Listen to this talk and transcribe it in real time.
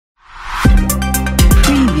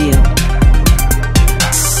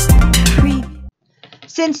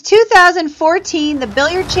Since 2014, the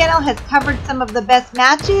Billiard Channel has covered some of the best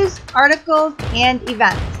matches, articles, and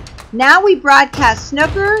events. Now we broadcast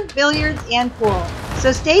snooker, billiards, and pool.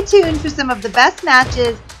 So stay tuned for some of the best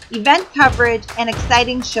matches, event coverage, and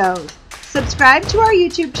exciting shows. Subscribe to our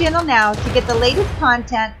YouTube channel now to get the latest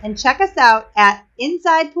content and check us out at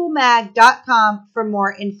InsidePoolMag.com for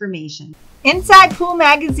more information. Inside Pool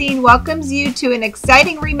Magazine welcomes you to an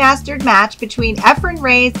exciting remastered match between Efren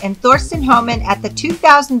Reyes and Thorsten Hohmann at the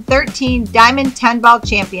 2013 Diamond 10-Ball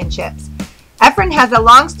Championships. Efren has a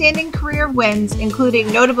long-standing career of wins,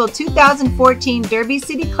 including notable 2014 Derby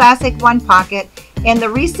City Classic One Pocket and the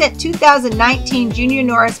recent 2019 Junior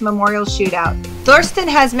Norris Memorial Shootout. Thorsten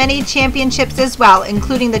has many championships as well,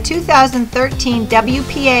 including the 2013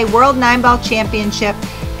 WPA World 9-Ball Championship,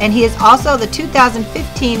 and he is also the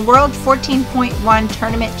 2015 World 14.1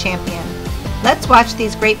 Tournament Champion. Let's watch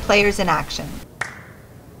these great players in action.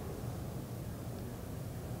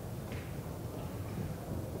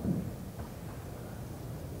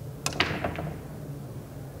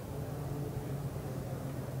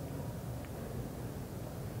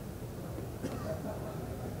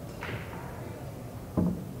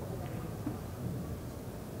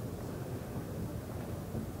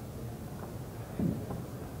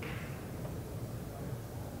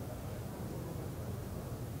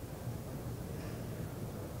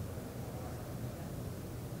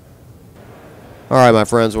 All right, my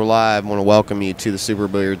friends, we're live. I want to welcome you to the Super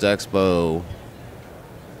Billiards Expo.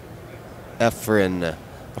 Efren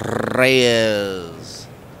Reyes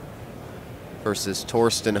versus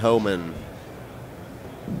Thorsten Hohmann.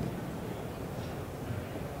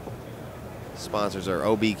 Sponsors are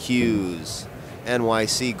OBQs,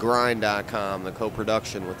 NYCGrind.com, the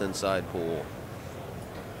co-production with Inside Pool,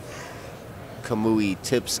 Kamui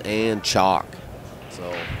Tips and Chalk.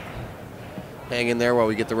 So hang in there while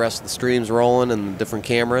we get the rest of the streams rolling and the different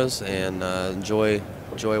cameras, and enjoy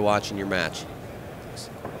watching your match.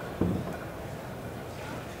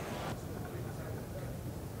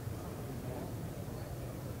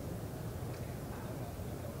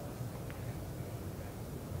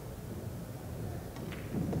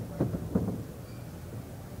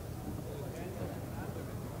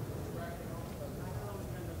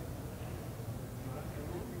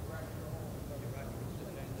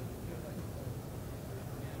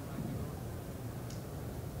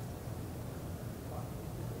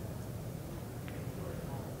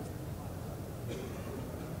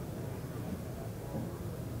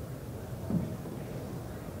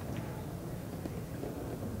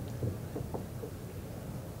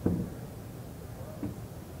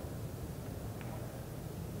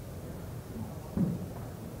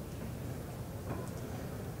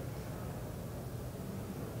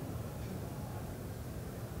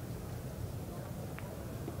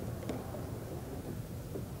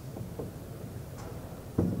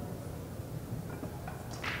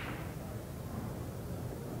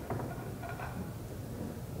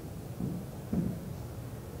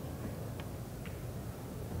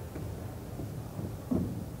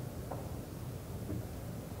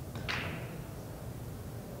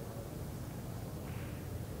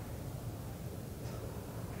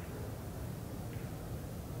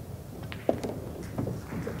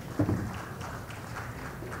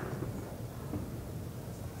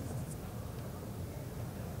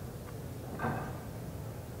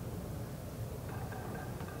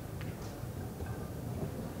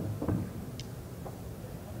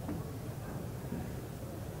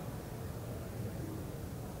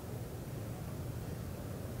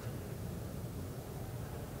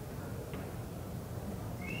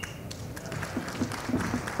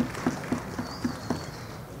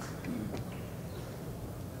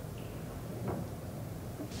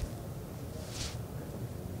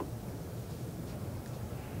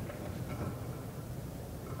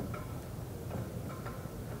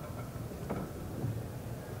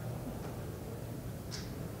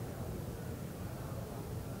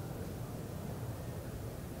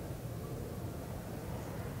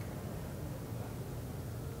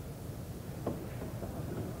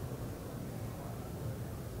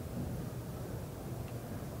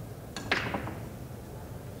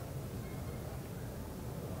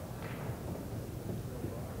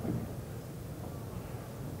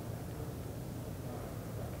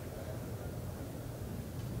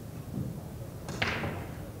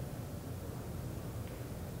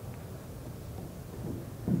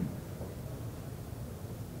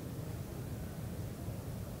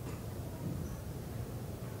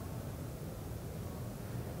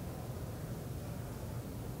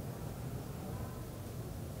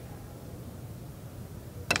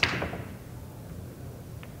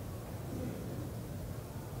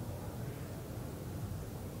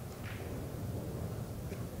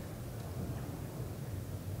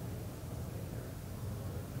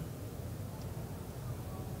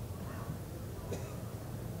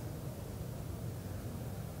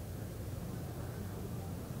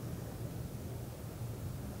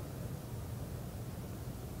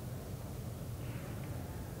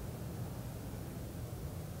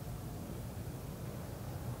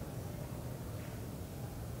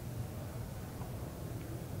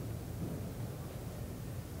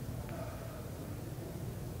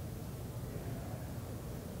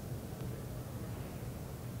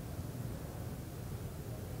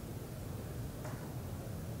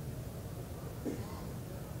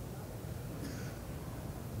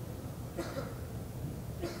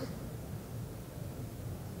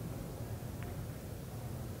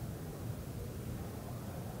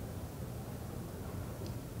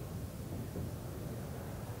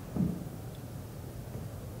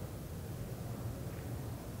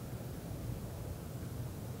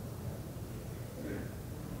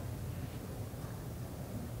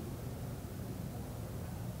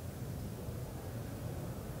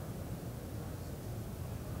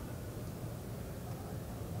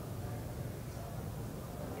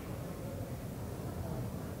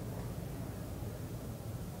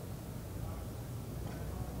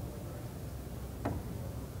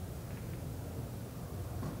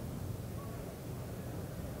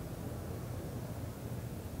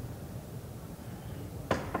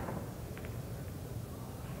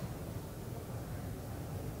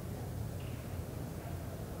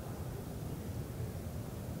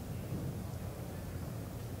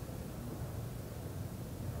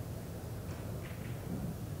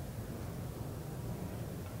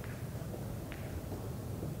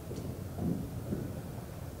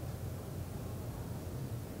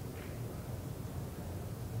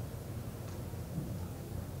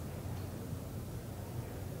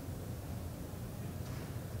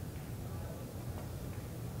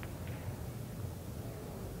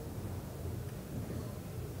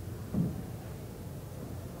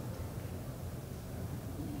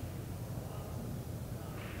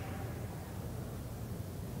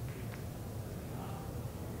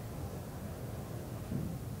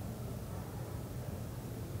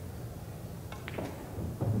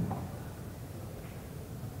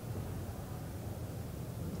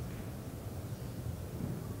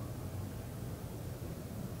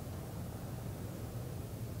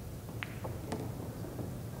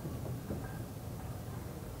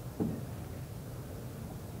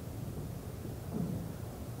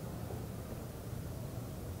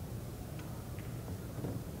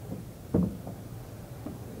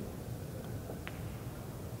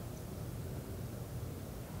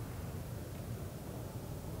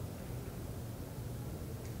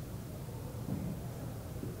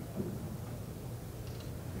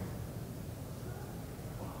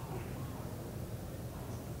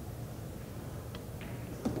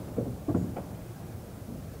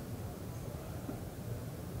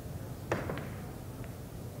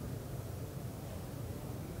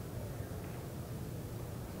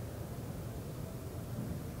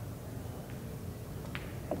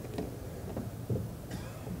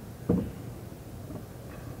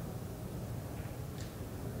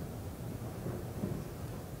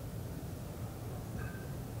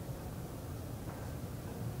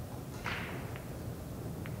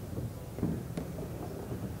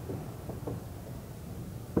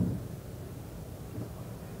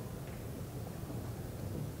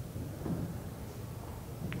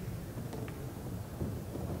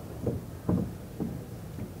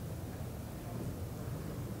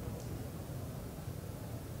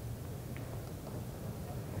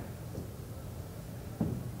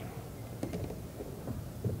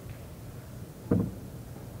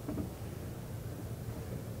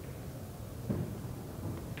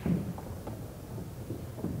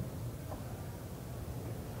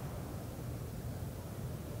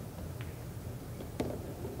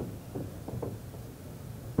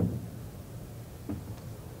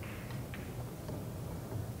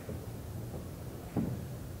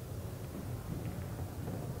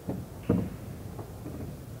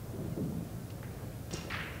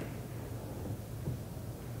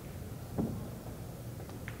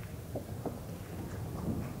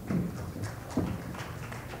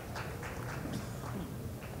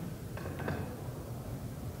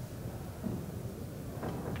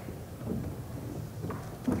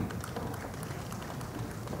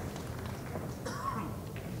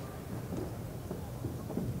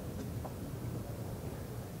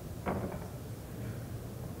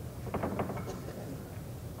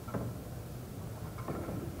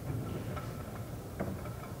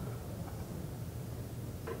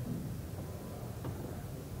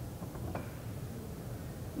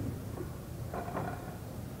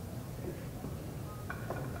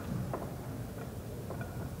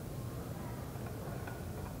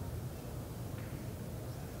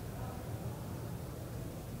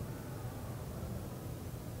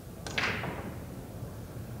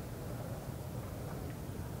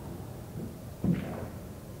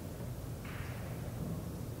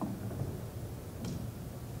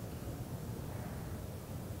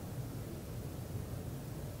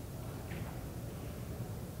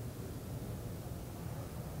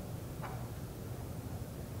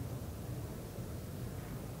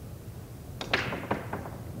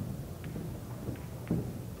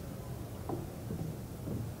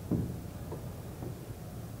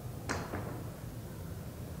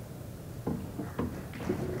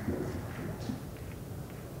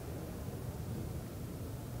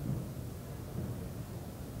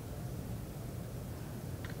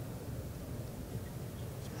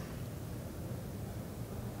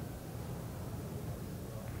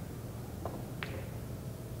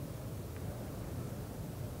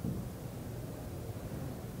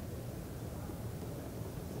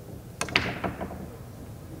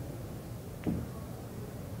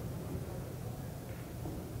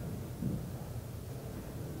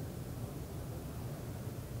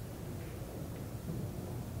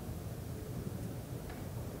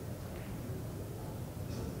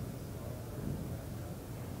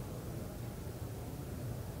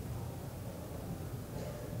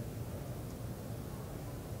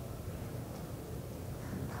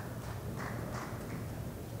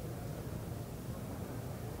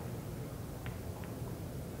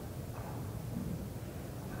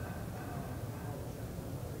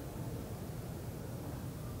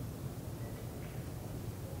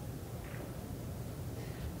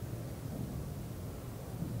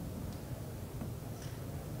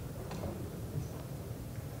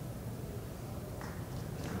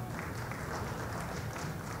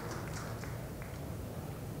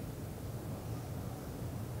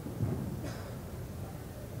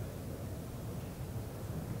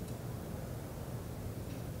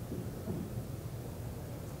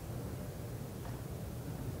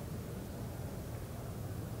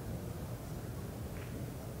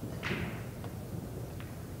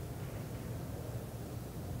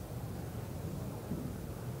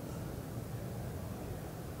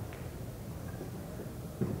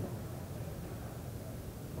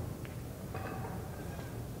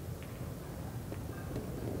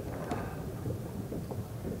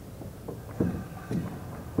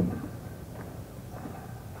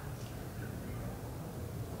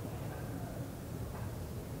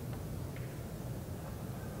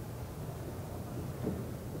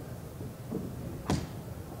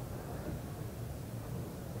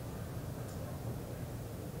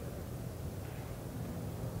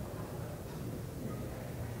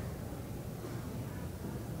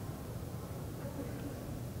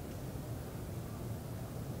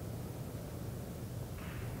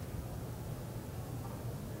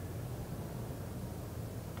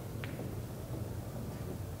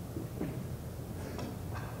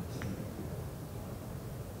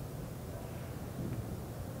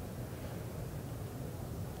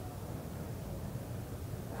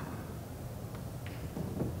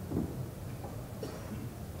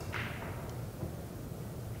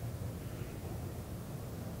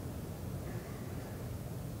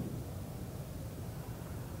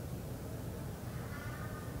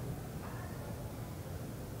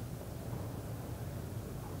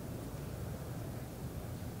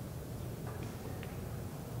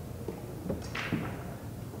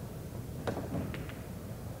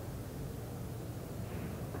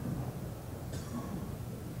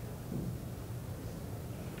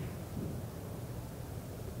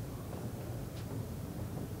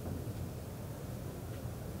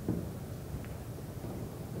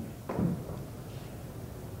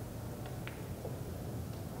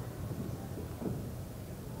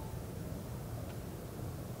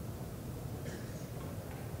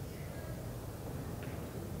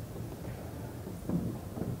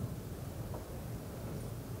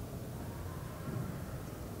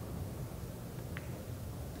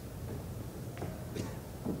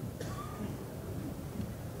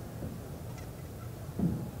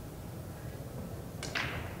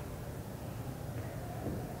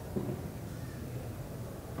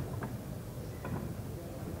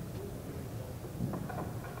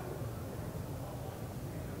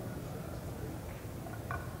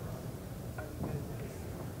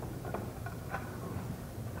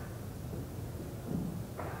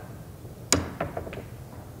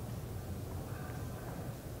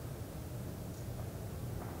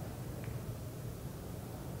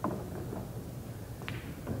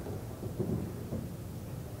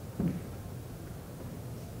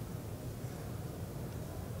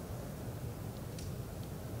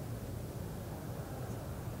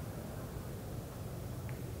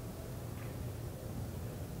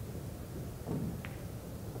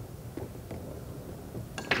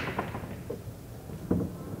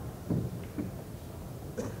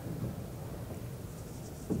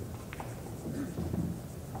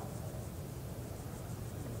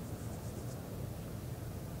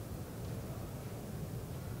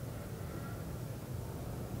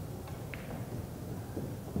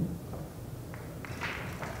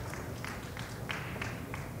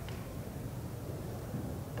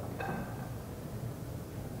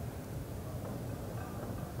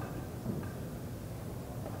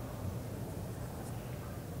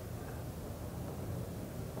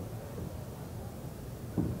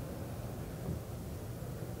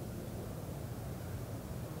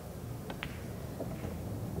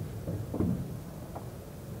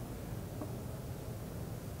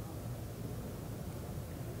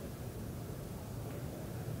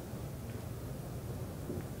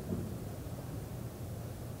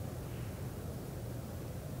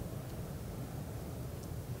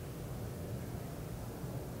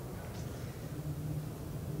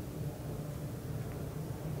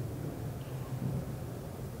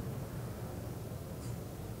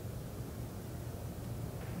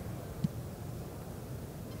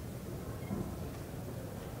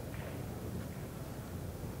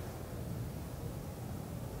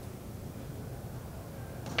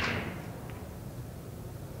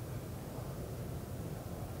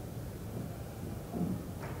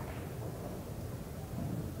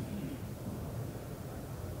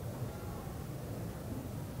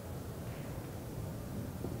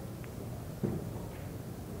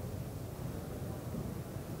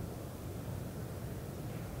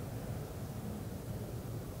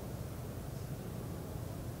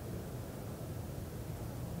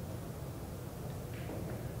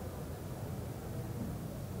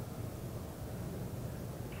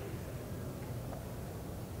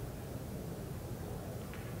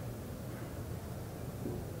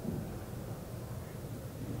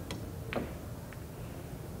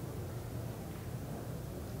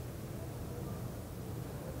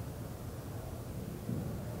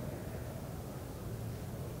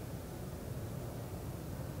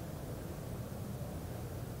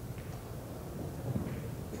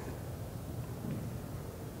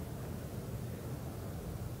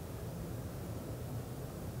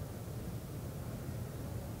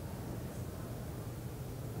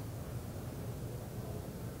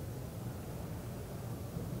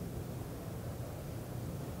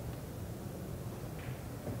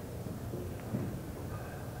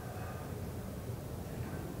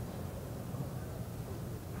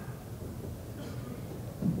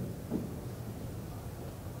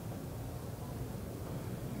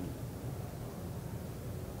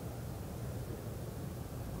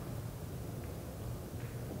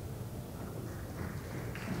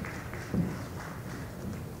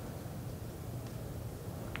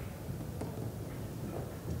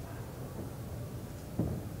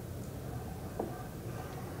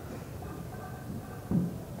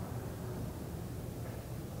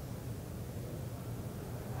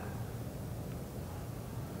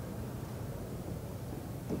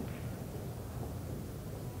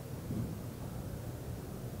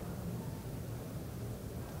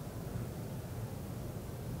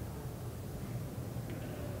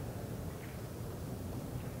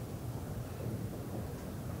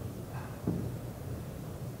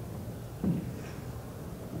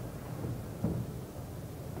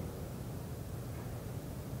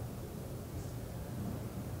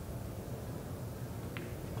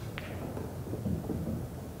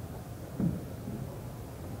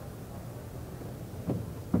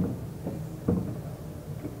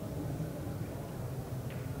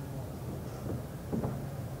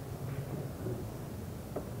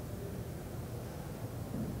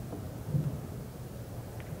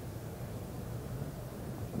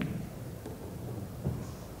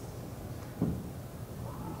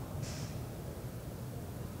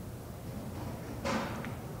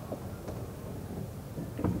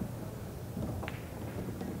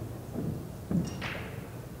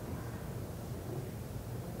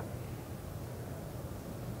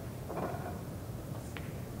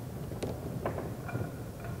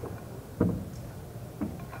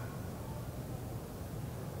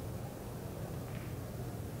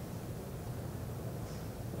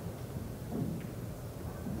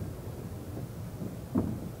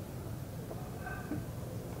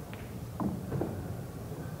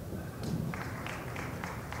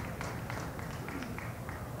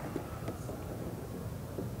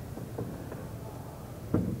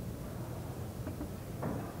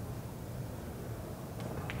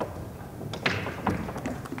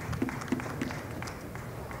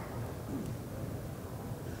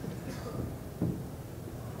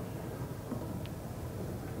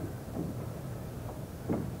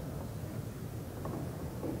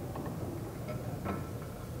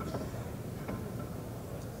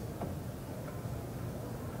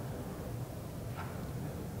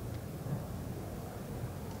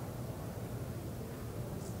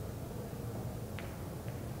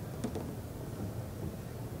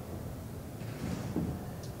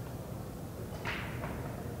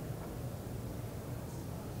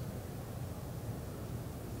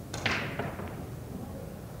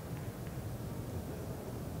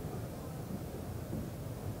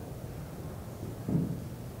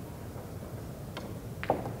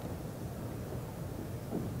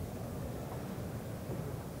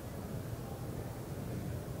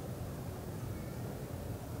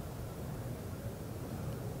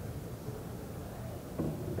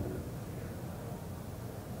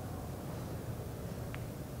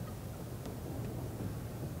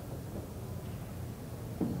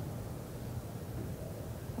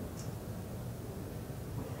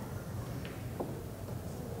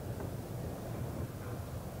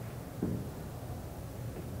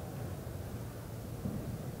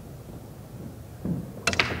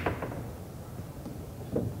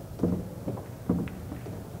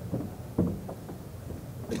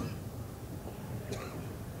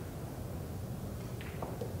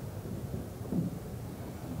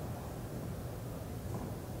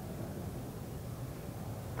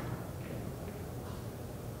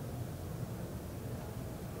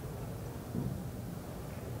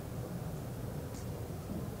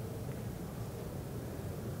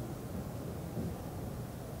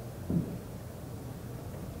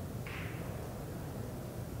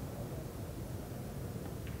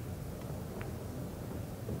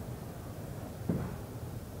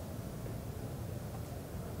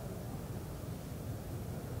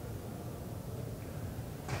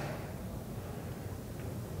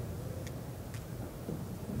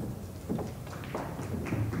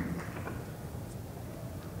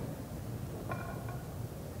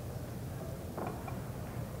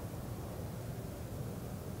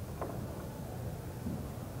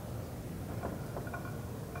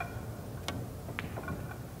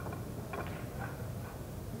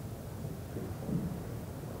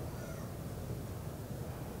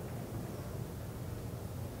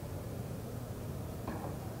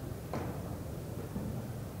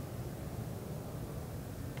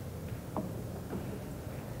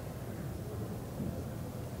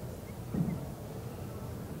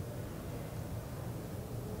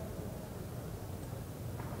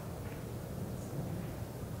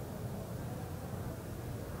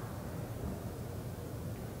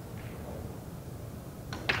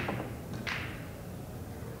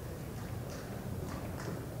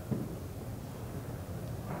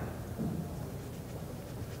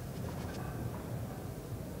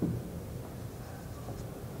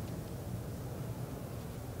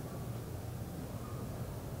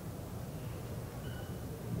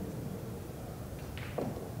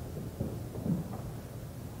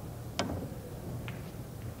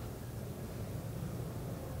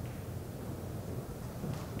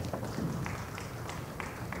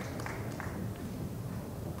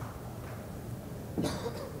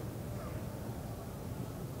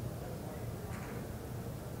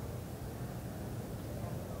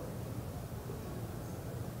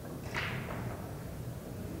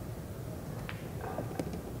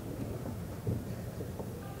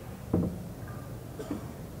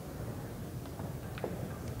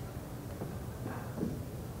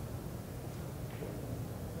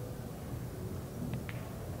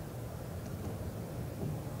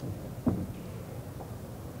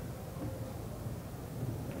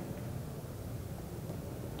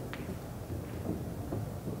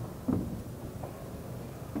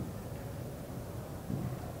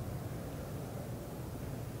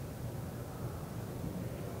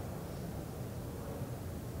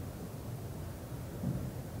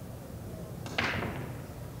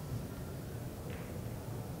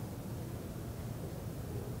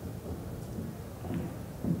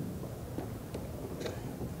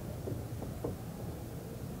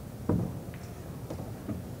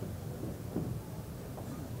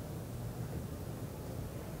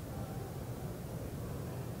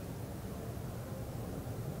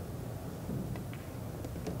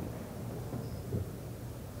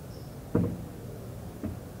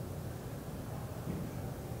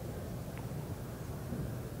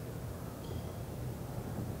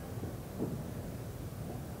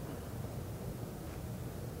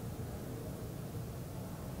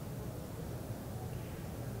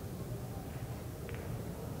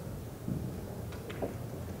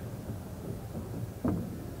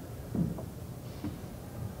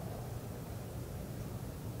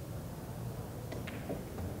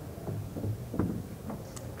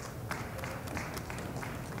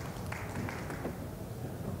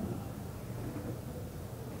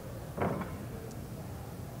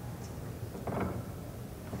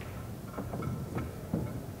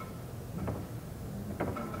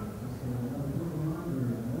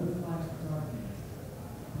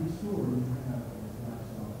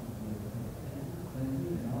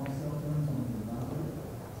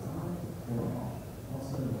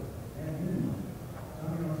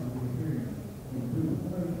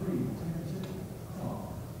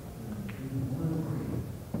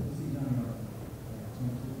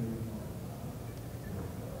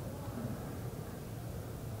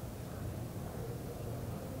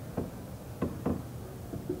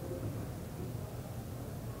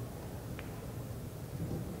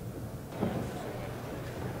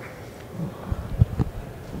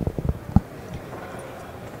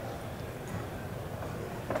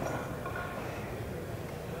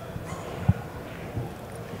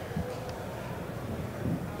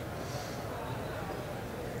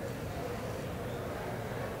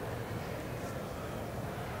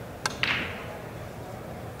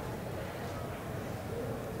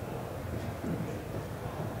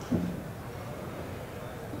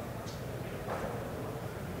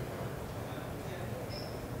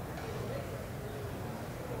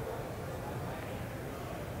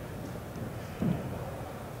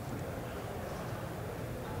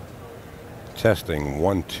 Testing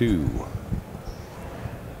 1 2.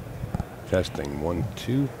 Testing 1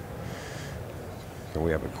 2. Can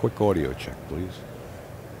we have a quick audio check, please?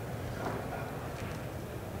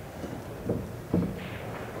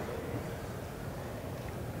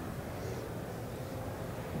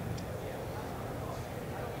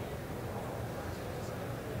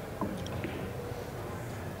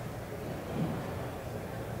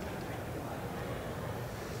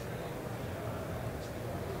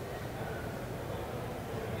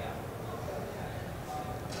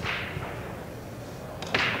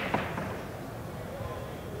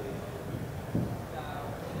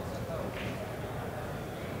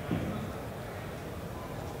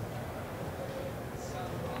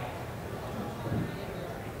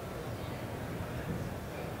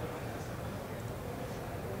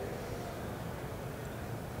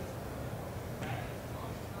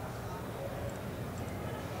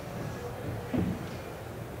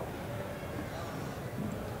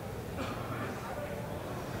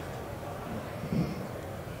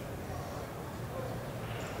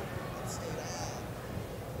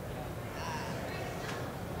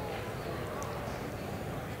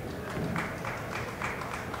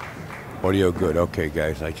 Audio good. Okay,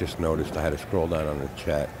 guys, I just noticed I had to scroll down on the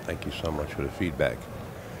chat. Thank you so much for the feedback.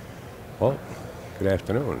 Well, good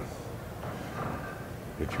afternoon.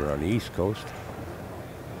 If you're on the East Coast.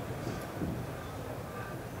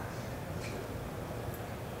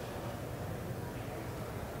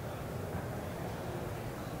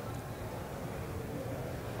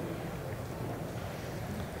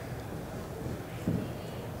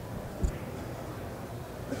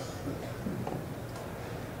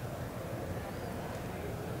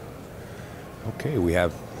 Okay, we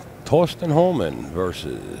have Thorsten Hohmann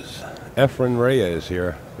versus Efren Reyes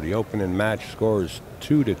here for the opening match. Scores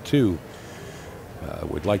 2-2.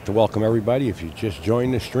 Would like to welcome everybody if you just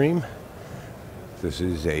joined the stream. This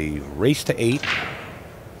is a race to 8,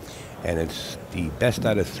 and it's the best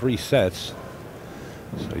out of 3 sets.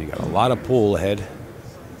 So you got a lot of pool ahead,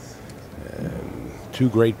 and 2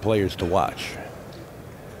 great players to watch.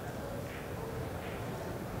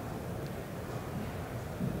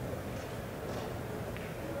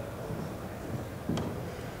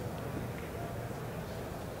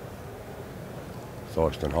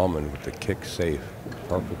 Thorsten Hohmann with the kick safe,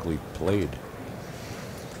 perfectly played.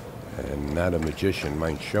 And not a magician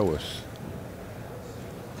might show us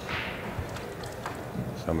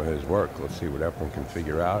some of his work. Let's see what Efren can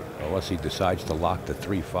figure out, unless he decides to lock the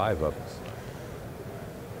 3-5 up.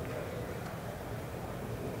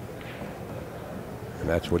 And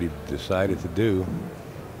that's what he decided to do.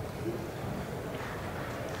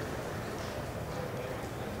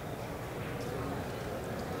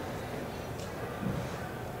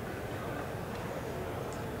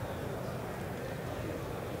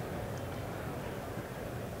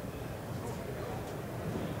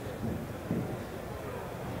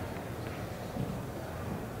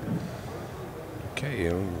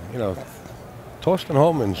 You know, Thorsten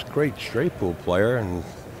Hohmann's a great straight pool player, and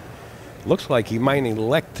looks like he might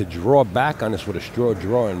elect to draw back on this with a straw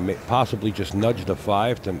draw and possibly just nudge the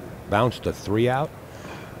 5 to bounce the 3 out,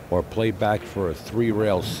 or play back for a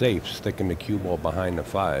 3-rail safe, sticking the cue ball behind the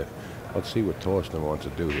 5. Let's see what Thorsten wants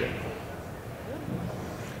to do here.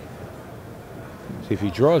 See, if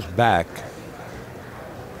he draws back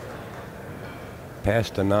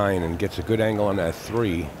past the 9 and gets a good angle on that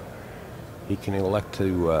 3, he can elect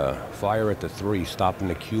to fire at the 3, stopping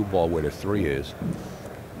the cue ball where the 3 is,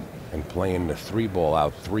 and playing the 3 ball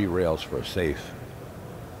out 3 rails for a safe.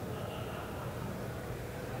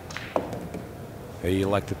 He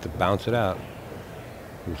elected to bounce it out.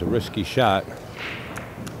 It was a risky shot.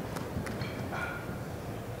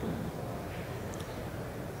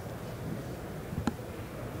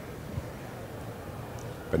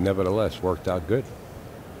 But nevertheless, worked out good.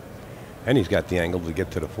 And he's got the angle to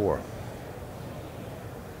get to the 4.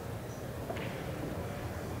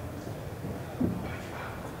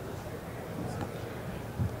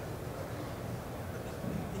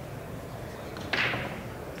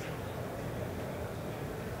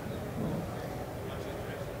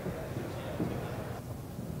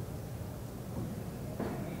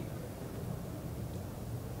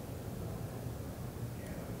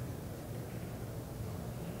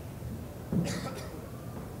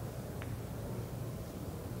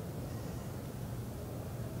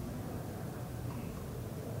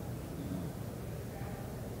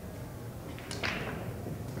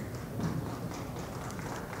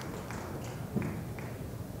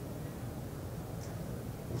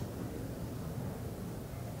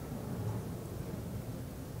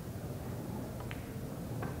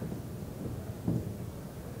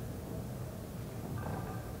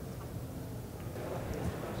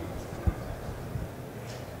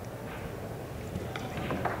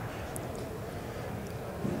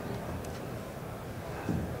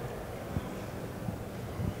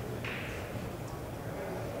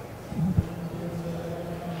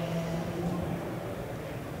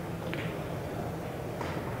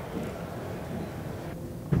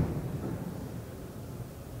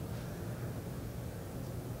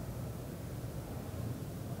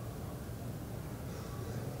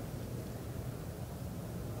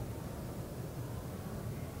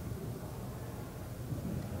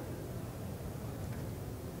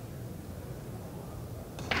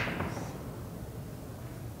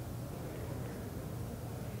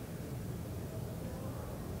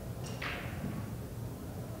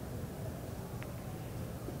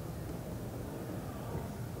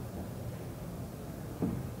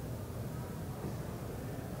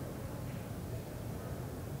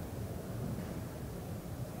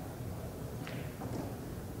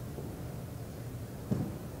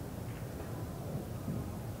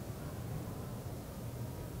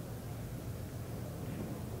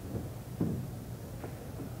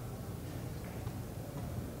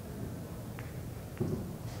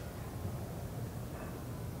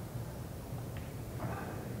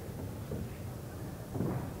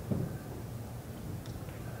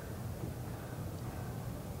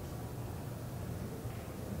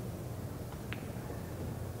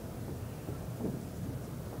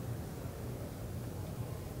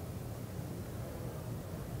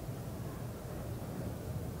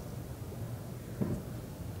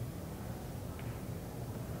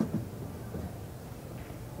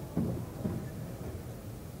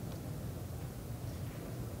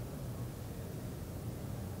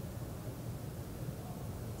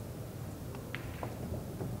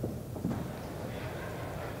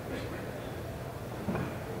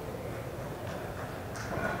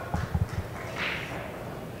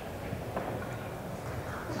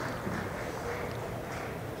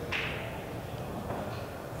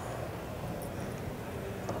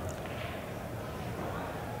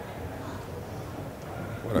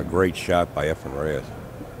 What a great shot by Efren Reyes.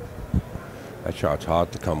 That shot's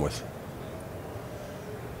hard to come with.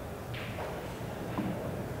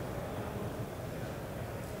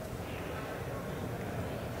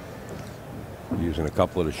 Using a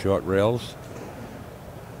couple of the short rails.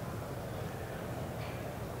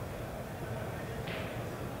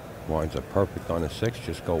 Winds up perfect on the 6.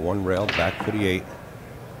 Just go one rail back for the 8.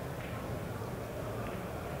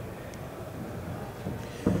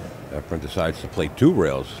 Efren decides to play 2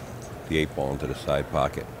 rails, the 8 ball into the side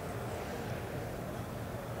pocket.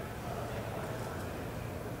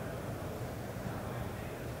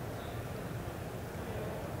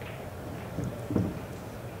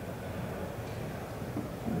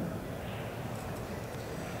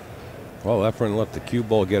 Well, Efren let the cue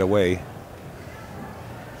ball get away.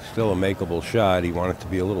 Still a makeable shot. He wanted to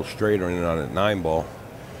be a little straighter in on that 9 ball.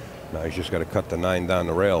 Now he's just got to cut the 9 down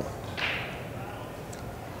the rail.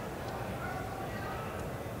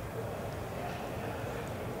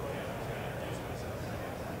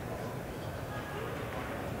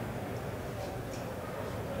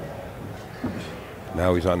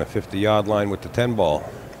 Now he's on the 50-yard line with the 10 ball.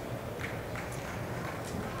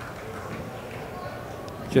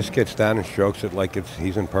 Just gets down and strokes it like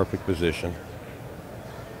he's in perfect position.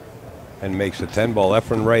 And makes the 10 ball.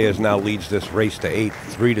 Efren Reyes now leads this race to 8,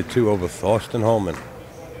 3-2 over Thorsten Hohmann.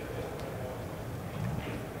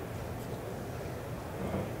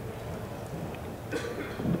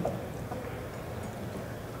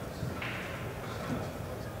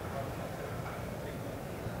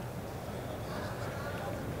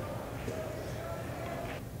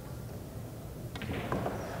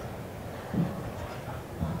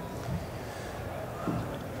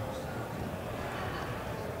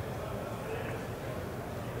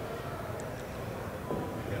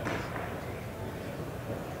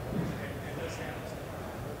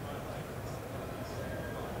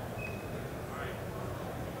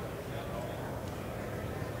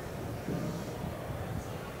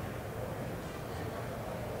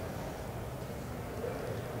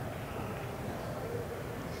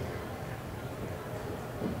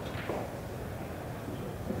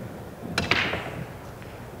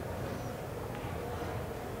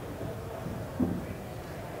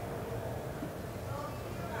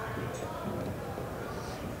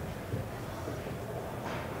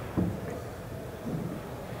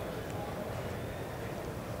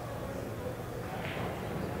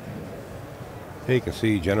 Here you can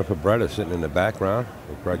see Jennifer Bretta sitting in the background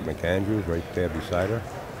with Greg McAndrews right there beside her.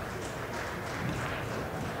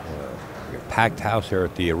 Packed house here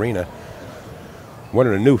at the arena. One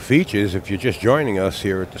of the new features, if you're just joining us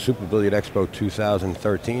here at the Super Billiard Expo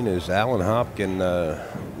 2013, is Alan Hopkin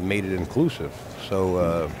made it inclusive.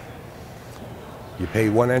 So you pay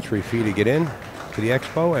one entry fee to get in to the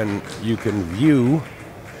expo, and you can view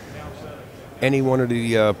any one of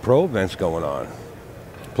the pro events going on,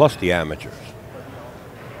 plus the amateurs.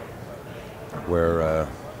 Where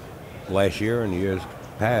last year and years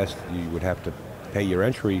past, you would have to pay your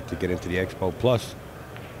entry to get into the expo, plus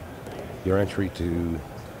your entry to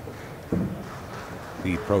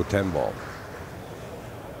the Pro 10 ball.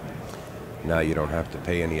 Now you don't have to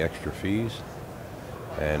pay any extra fees,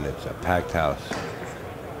 and it's a packed house.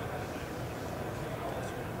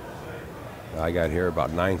 I got here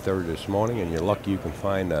about 9:30 this morning, and you're lucky you can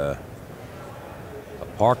find a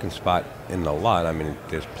parking spot in the lot. I mean,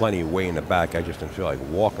 there's plenty way in the back. I just didn't feel like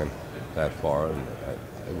walking that far, and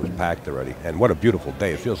it was packed already. And what a beautiful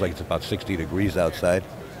day. It feels like it's about 60 degrees outside.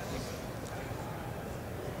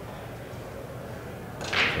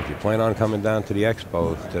 If you plan on coming down to the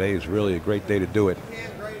expo, today is really a great day to do it.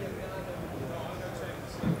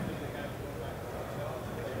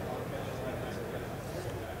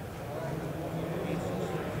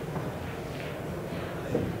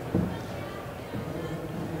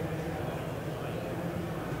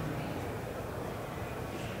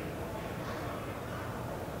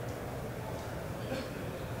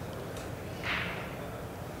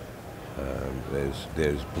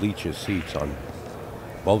 There's bleacher seats on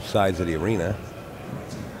both sides of the arena,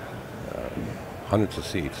 hundreds of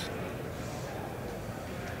seats.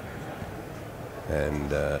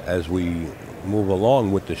 And as we move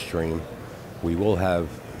along with the stream, we will have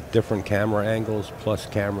different camera angles plus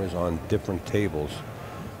cameras on different tables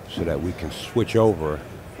so that we can switch over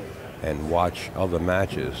and watch other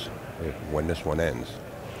matches when this one ends.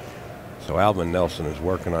 So Alvin Nelson is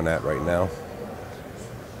working on that right now.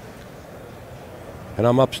 And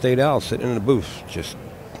I'm Upstate Al, sitting in the booth, just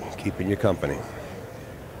keeping you company.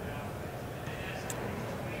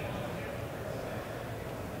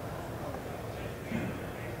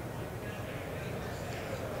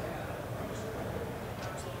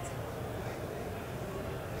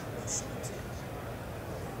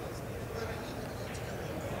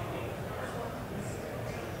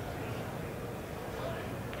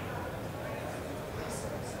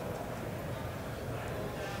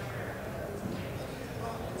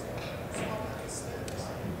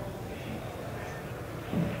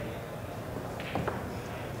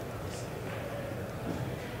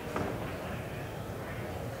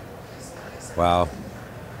 Wow.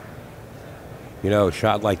 You know, a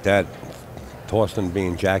shot like that, Thorsten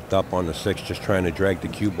being jacked up on the 6, just trying to drag the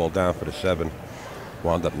cue ball down for the 7,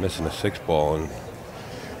 wound up missing the 6 ball, and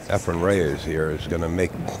Efren Reyes here is going to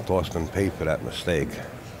make Thorsten pay for that mistake.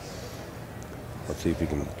 Let's see if he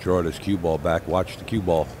can draw this cue ball back. Watch the cue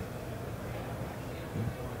ball.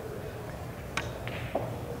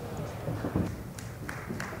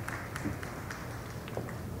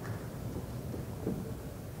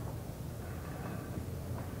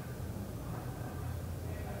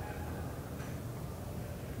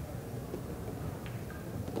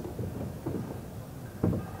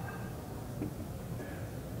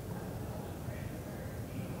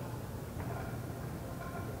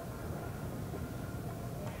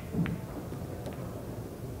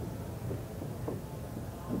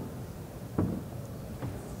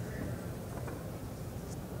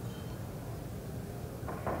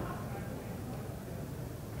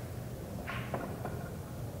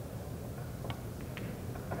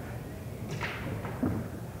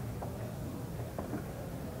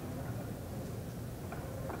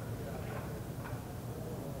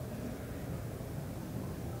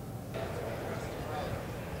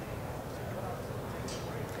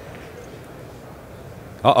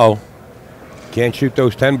 Uh-oh. Can't shoot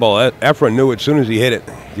those 10 ball. Efren knew it as soon as he hit it.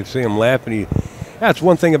 You could see him laughing. That's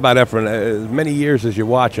one thing about Efren. As many years as you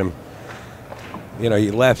watch him, you know,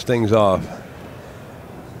 he laughs things off.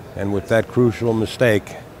 And with that crucial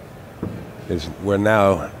mistake, we're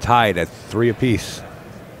now tied at 3 apiece.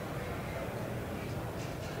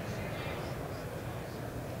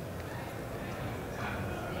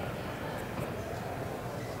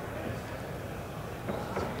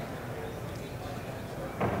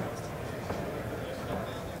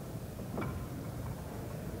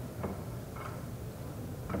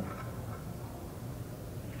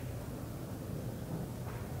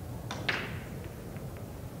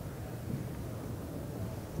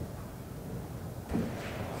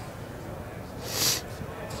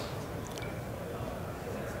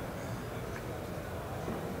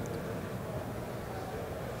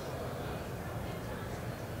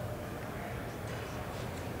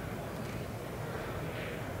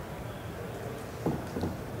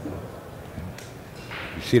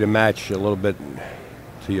 see the match a little bit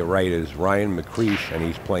to your right is Ryan McCreesh, and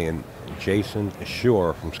he's playing Jason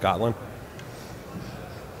Shore from Scotland.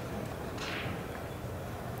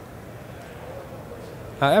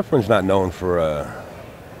 Efren's not known for a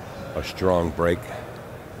strong break,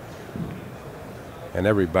 and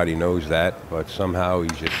everybody knows that, but somehow he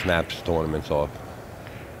just snaps tournaments off.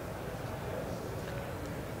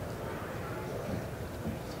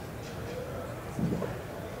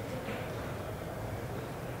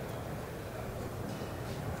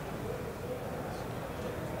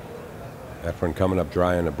 Efren coming up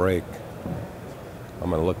dry on the break. I'm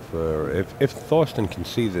going to look for, if Thorsten can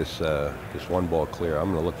see this this one ball clear,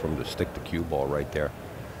 I'm going to look for him to stick the cue ball right there.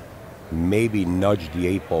 Maybe nudge the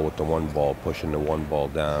 8 ball with the 1 ball, pushing the 1 ball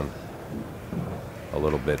down a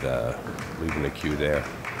little bit, leaving the cue there.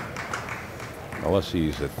 Unless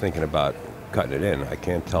he's thinking about cutting it in. I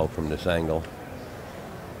can't tell from this angle.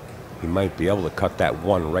 He might be able to cut that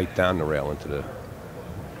 1 right down the rail into the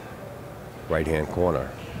right-hand corner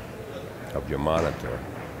of your monitor.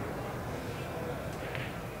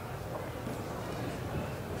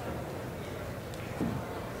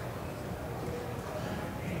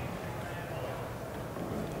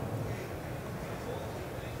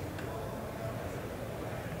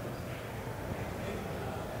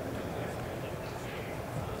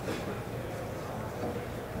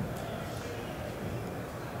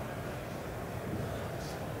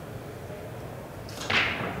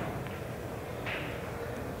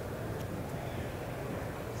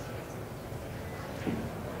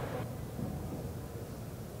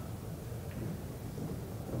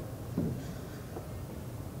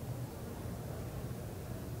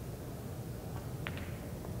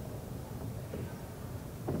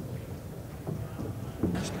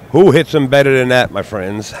 Who hits him better than that, my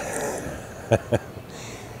friends?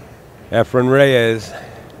 Efren Reyes.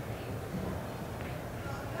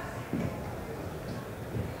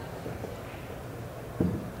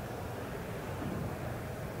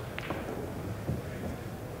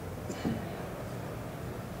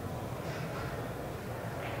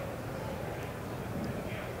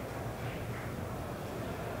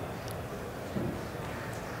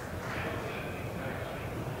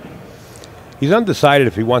 He's undecided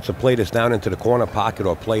if he wants to play this down into the corner pocket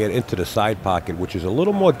or play it into the side pocket, which is a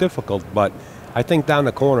little more difficult, but I think down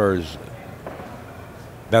the corner is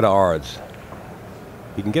better odds.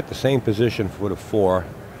 He can get the same position for the 4,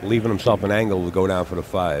 leaving himself an angle to go down for the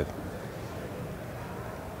 5.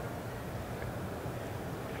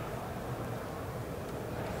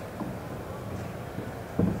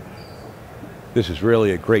 This is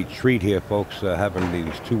really a great treat here, folks, having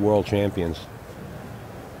these 2 world champions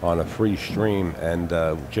on a free stream. And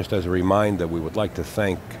just as a reminder, we would like to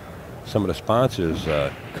thank some of the sponsors,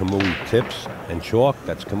 Kamui Tips and Chalk.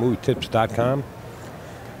 That's KamuiTips.com.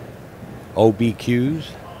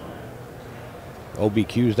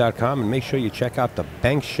 OBQs.com, and make sure you check out the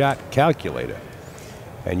Bank Shot Calculator.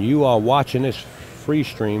 And you are watching this free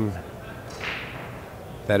stream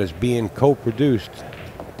that is being co-produced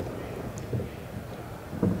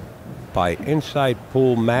by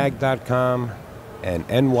InsidePoolMag.com and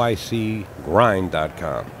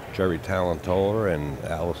NYCGrind.com. Jerry Talantola and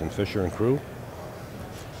Allison Fisher and crew.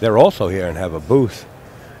 They're also here and have a booth.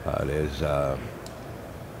 I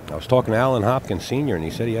was talking to Alan Hopkins Sr., and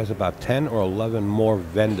he said he has about 10 or 11 more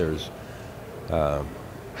vendors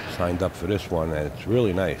signed up for this one, and it's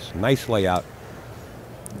really nice. Nice layout.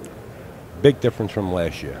 Big difference from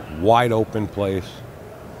last year. Wide open place.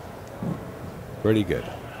 Pretty good.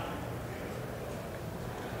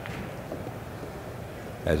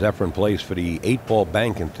 As Efren plays for the 8-ball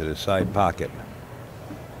bank into the side pocket.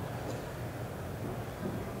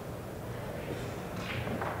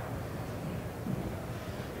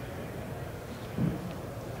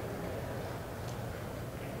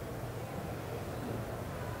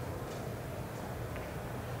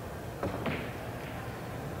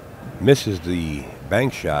 Misses the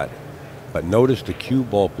bank shot, but notice the cue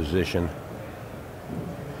ball position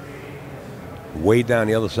way down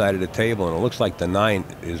the other side of the table, and it looks like the 9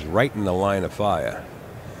 is right in the line of fire.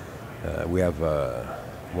 We have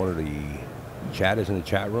one of the chatters in the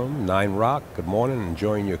chat room, 9 Rock. Good morning,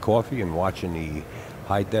 enjoying your coffee and watching the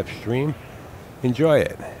high-def stream. Enjoy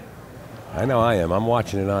it. I know I am. I'm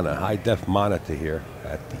watching it on a high-def monitor here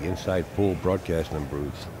at the Inside Pool Broadcasting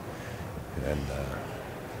booth, and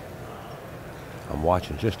I'm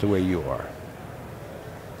watching just the way you are.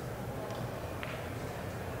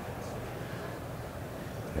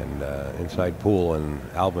 And Inside Pool and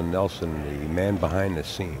Alvin Nelson, the man behind the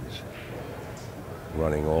scenes,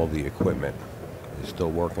 running all the equipment, is still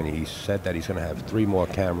working. He said that he's going to have 3 more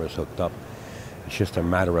cameras hooked up It's just a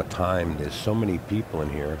matter of time. There's so many people in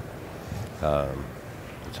here.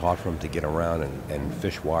 It's hard for him to get around and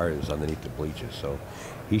fish wires underneath the bleachers. So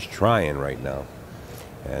he's trying right now.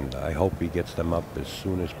 And I hope he gets them up as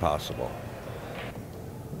soon as possible.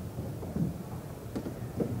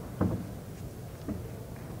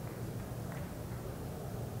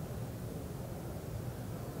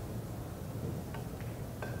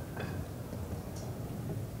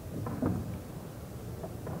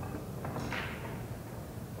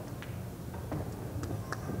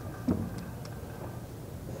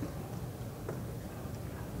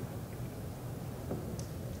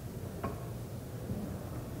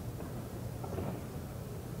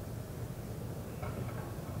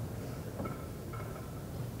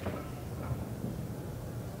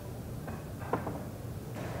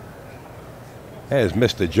 There's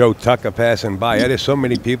Mr. Joe Tucker passing by. There's so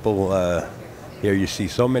many people here. You see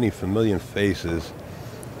so many familiar faces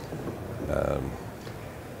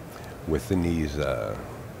within these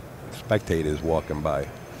spectators walking by.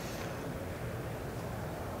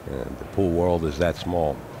 And the pool world is that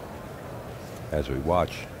small. As we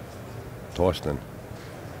watch Thorsten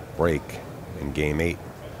break in game 8.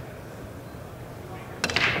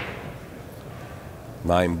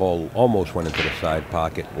 9 ball almost went into the side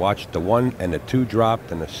pocket. Watch the 1 and the 2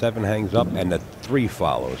 dropped, and the 7 hangs up, and the 3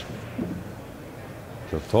 follows.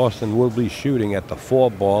 So Thorsten will be shooting at the 4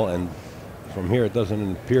 ball, and from here it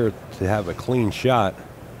doesn't appear to have a clean shot.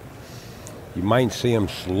 You might see him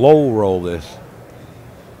slow roll this,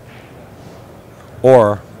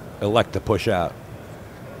 or elect to push out.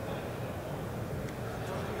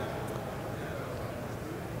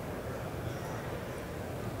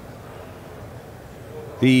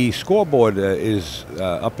 The scoreboard is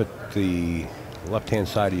up at the left-hand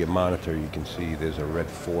side of your monitor. You can see there's a red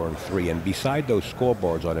 4 and 3, and beside those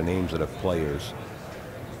scoreboards are the names of the players.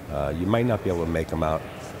 You might not be able to make them out,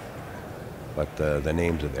 but the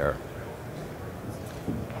names are there.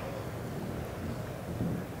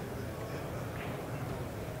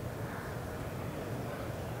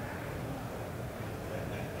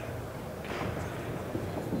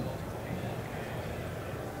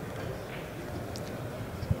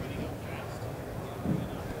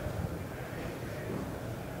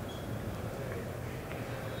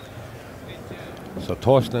 So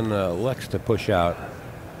Thorsten elects to push out.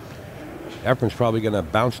 Efren's probably going to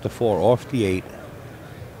bounce the 4 off the 8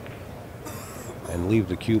 and leave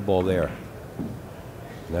the cue ball there.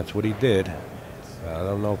 And that's what he did. I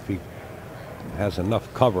don't know if he has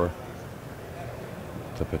enough cover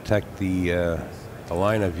to protect the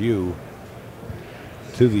line of view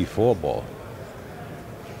to the 4 ball.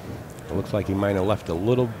 It looks like he might have left a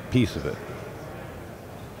little piece of it.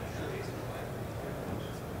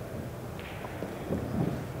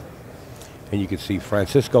 And you can see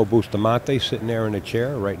Francisco Bustamante sitting there in a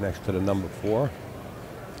chair right next to the number 4.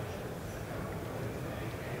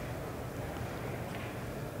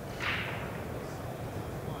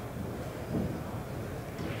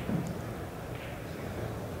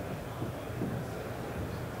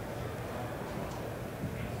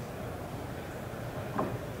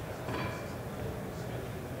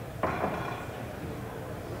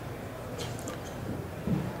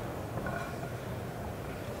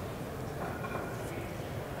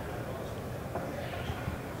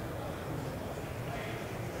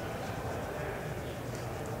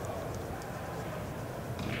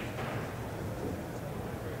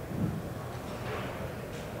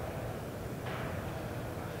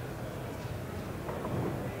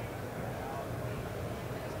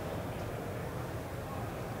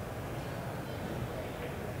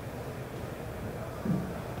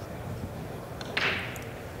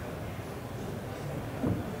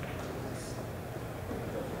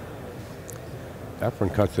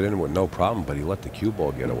 Efren cuts it in with no problem, but he let the cue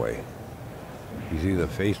ball get away. He's either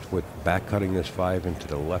faced with back cutting this 5 into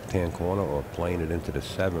the left-hand corner or playing it into the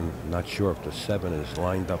 7. Not sure if the 7 is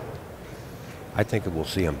lined up. I think we'll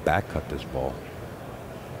see him back cut this ball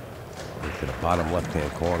into the bottom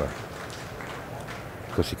left-hand corner,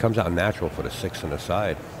 because he comes out natural for the 6 on the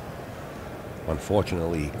side.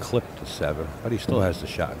 Unfortunately, he clipped the 7, but he still has the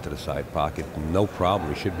shot into the side pocket. No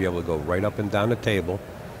problem. He should be able to go right up and down the table.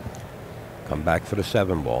 Come back for the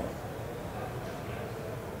 7 ball.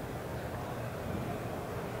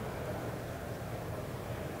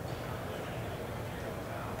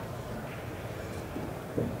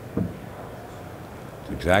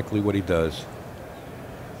 It's exactly what he does.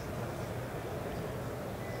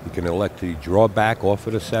 He can elect to draw back off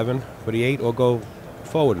of the 7 for the 8, or go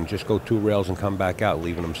forward and just go 2 rails and come back out,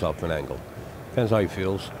 leaving himself an angle. Depends how he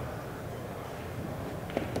feels.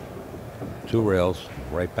 2 rails,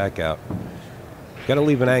 right back out. got to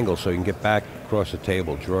leave an angle so you can get back across the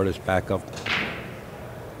table. Draw this back up.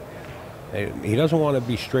 He doesn't want to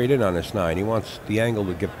be straight in on this 9. He wants the angle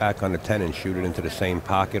to get back on the 10 and shoot it into the same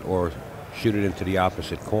pocket or shoot it into the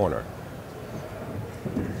opposite corner,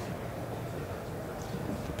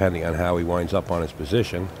 depending on how he winds up on his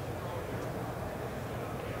position.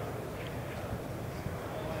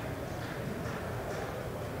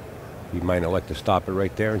 He might elect to stop it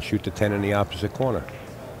right there and shoot the 10 in the opposite corner,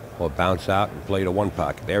 or bounce out and play to one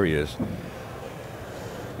pocket. There he is.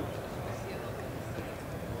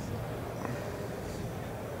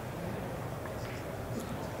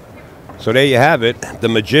 So there you have it, the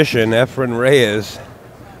magician, Efren Reyes,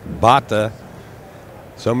 Bata.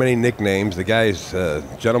 So many nicknames. The guy's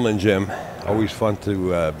Gentleman Jim. Always fun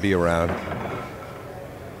to be around.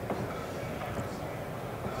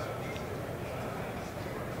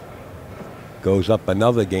 Goes up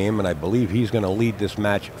another game, and I believe he's going to lead this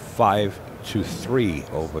match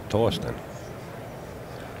 5-3 over Thorsten.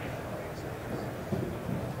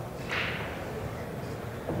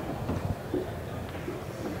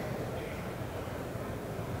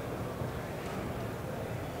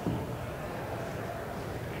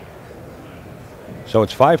 So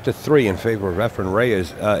it's 5-3 in favor of Efren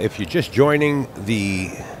Reyes. If you're just joining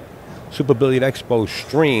the Super Billiard Expo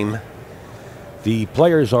stream, the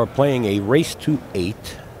players are playing a race to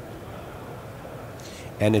 8,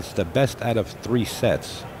 and it's the best out of 3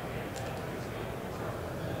 sets.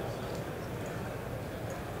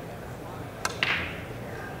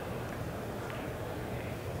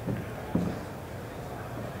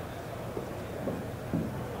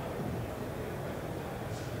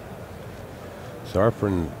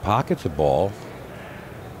 Efren pockets a ball,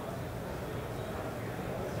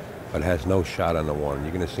 but has no shot on the 1.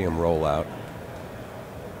 You're going to see him roll out.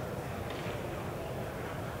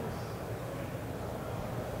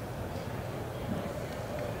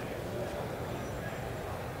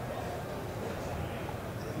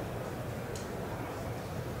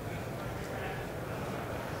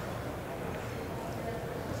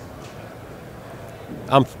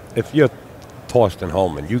 If you're Thorsten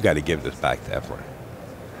Hohmann, you got to give this back to Efren.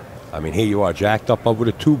 I mean, here you are, jacked up over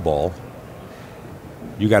the 2 ball.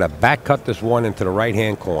 You got to back cut this 1 into the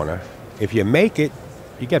right-hand corner. If you make it,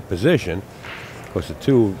 you get position. Of course, the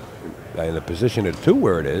 2, in the position of the 2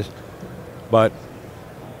 where it is. But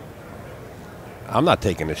I'm not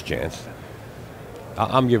taking this chance.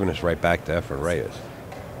 I'm giving this right back to Efren Reyes.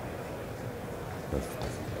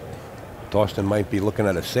 Thorsten might be looking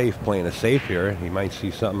at a safe, playing a safe here. He might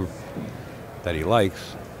see something that he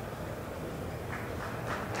likes.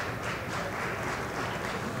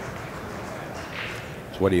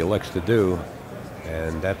 It's what he elects to do,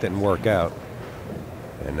 and that didn't work out.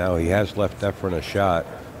 And now he has left Efren a shot.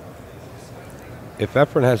 If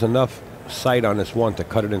Efren has enough sight on this 1 to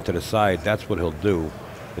cut it into the side, that's what he'll do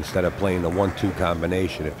instead of playing the 1-2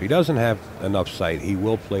 combination. If he doesn't have enough sight, he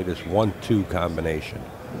will play this 1-2 combination.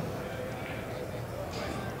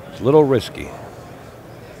 It's a little risky.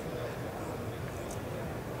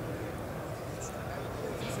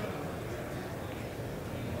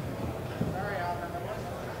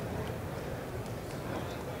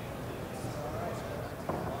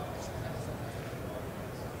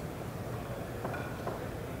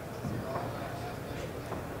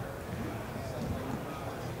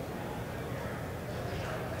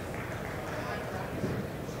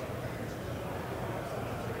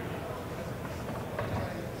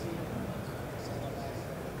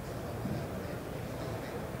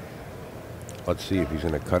 Let's see if he's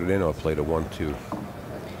going to cut it in or play the 1-2. He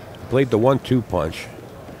played the 1-2 punch.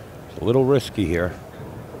 It's a little risky here.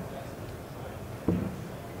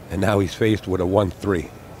 And now he's faced with a 1-3.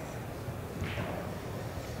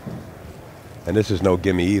 And this is no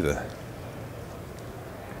gimme either.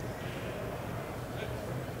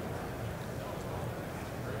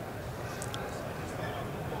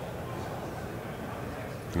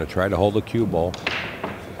 Going to try to hold the cue ball.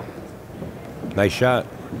 Nice shot.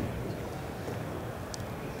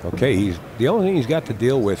 Okay, the only thing he's got to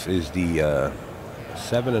deal with is the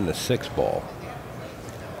 7 and the 6 ball.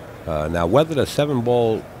 Now, whether the 7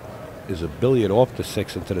 ball is a billiard off the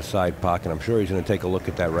 6 into the side pocket, I'm sure he's going to take a look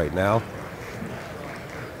at that right now.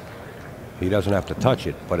 He doesn't have to touch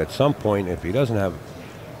it, but at some point, if he doesn't have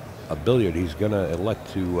a billiard, he's going to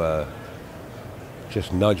elect to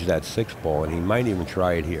just nudge that 6 ball, and he might even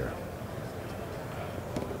try it here.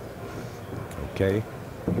 Okay,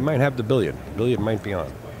 he might have the billiard. The billiard might be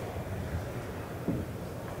on.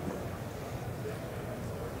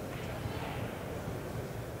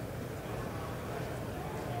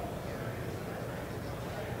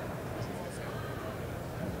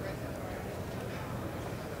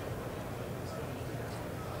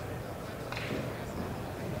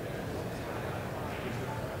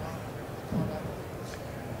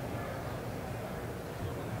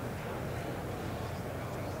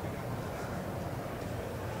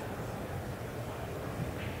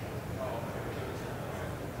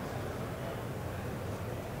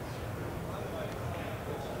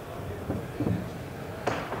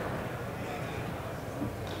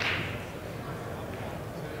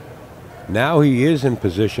 Now he is in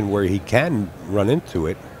position where he can run into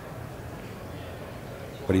it.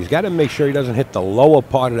 But he's got to make sure he doesn't hit the lower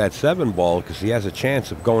part of that 7 ball because he has a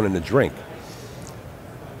chance of going in the drink.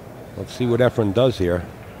 Let's see what Efren does here.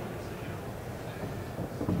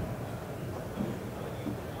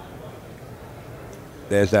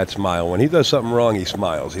 There's that smile. When he does something wrong, he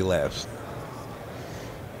smiles. He laughs.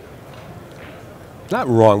 Not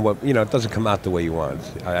wrong, but, you know, it doesn't come out the way you want.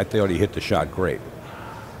 I thought he hit the shot great.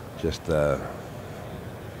 Just was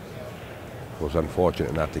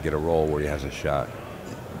unfortunate not to get a roll where he has a shot.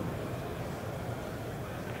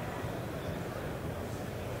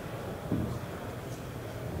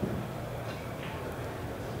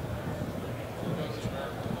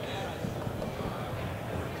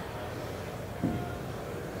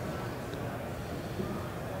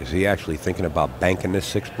 Is he actually thinking about banking this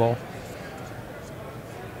 6 ball?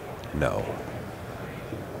 No.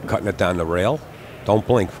 Cutting it down the rail. Don't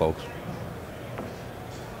blink, folks.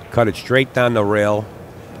 Cut it straight down the rail.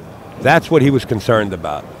 That's what he was concerned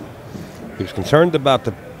about. He was concerned about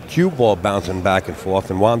the cue ball bouncing back and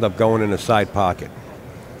forth and wound up going in the side pocket.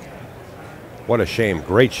 What a shame.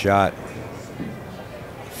 Great shot.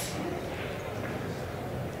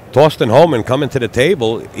 Thorsten Hohmann coming to the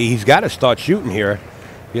table. He's got to start shooting here.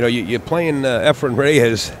 You know, you're playing Efren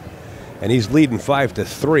Reyes, and he's leading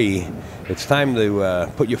 5-3. It's time to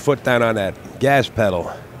put your foot down on that gas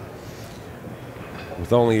pedal.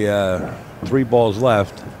 With only 3 balls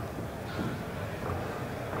left,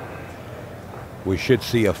 we should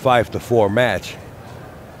see a 5-4 match.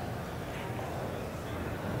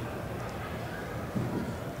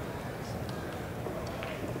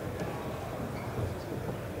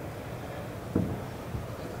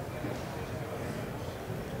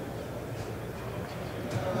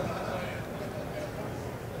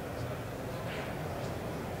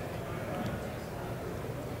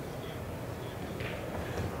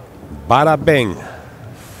 Bada bing,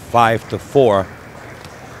 5-4.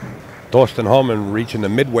 Thorsten Hohmann reaching the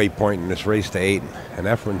midway point in this race to 8, and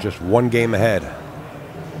Efren just 1 game ahead.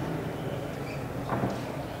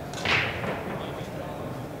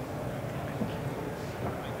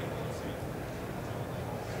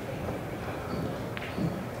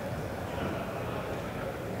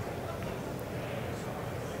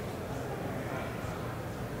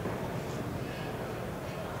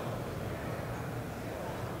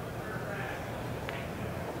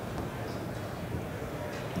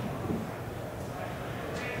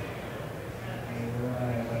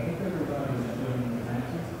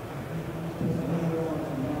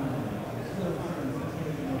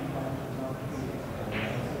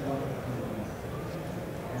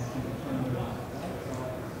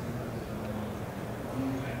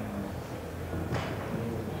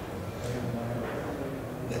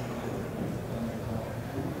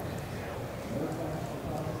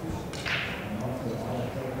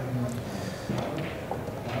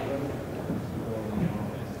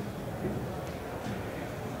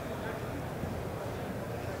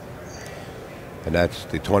 And that's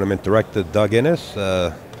the tournament director, Doug Innes,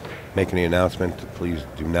 making the announcement to please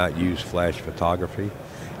do not use flash photography. You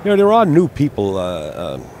know, there are new people,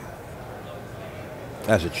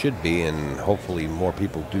 as it should be, and hopefully more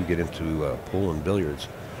people do get into pool and billiards.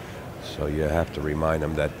 So you have to remind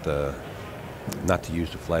them that not to use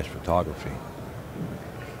the flash photography.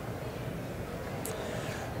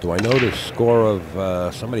 Do I know the score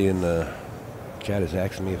of, somebody in the chat is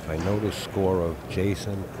asking me if I know the score of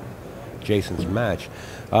Jason's match.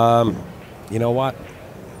 You know what?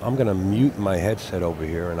 I'm going to mute my headset over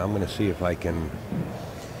here, and I'm going to see if I can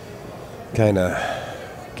kind of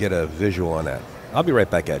get a visual on that. I'll be right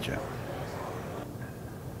back at you.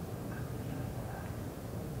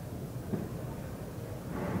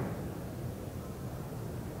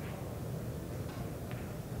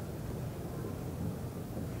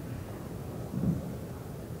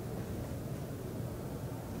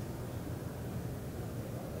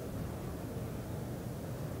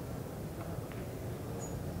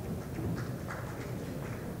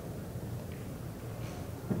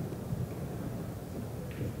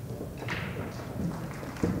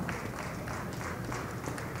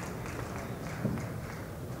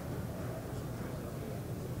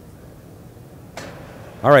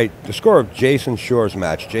 All right, the score of Jason Shore's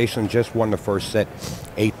match. Jason just won the first set.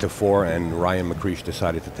 8-4, and Ryan McCreesh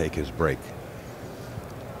decided to take his break.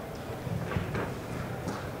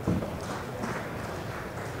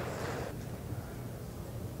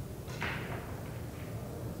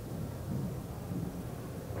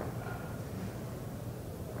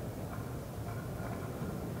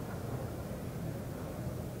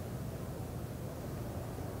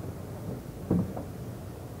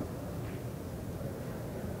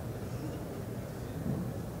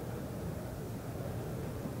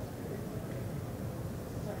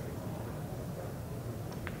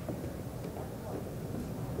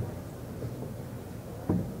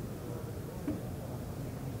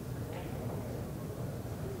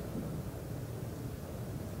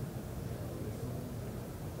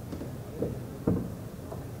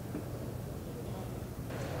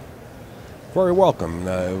 Very welcome.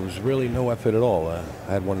 It was really no effort at all. I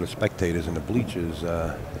had one of the spectators in the bleachers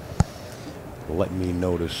let me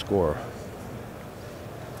know the score.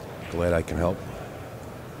 Glad I can help.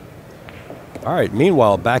 All right,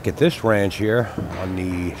 meanwhile, back at this ranch here on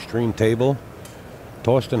the stream table,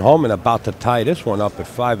 Thorsten Hohmann about to tie this one up at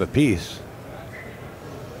 5 apiece.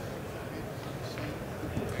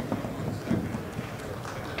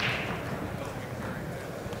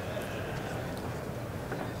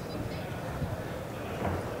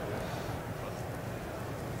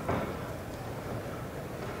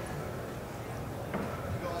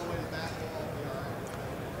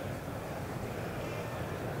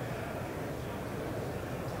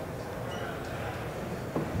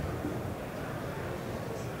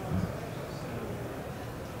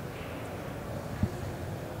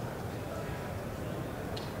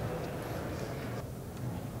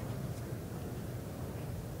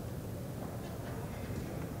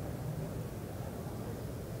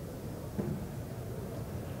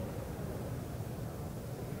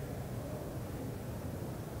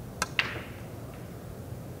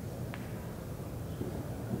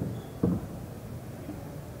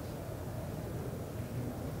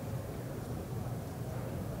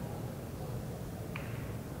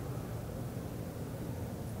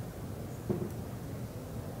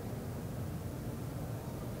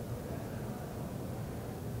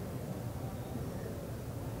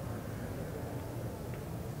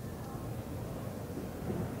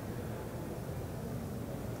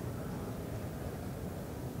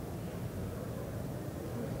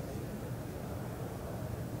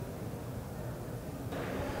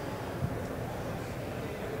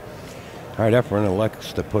 All right, Efren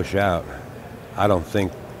elects to push out. I don't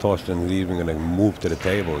think Thorsten is even going to move to the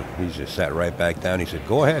table. He just sat right back down. He said,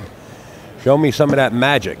 go ahead. Show me some of that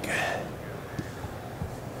magic.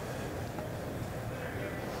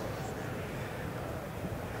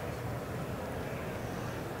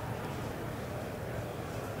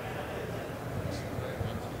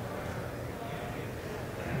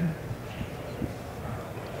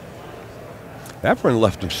 Efren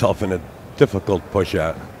left himself in a difficult push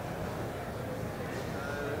out.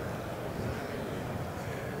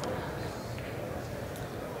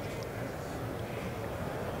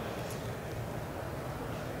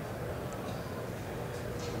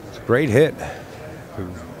 Great hit,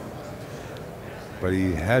 but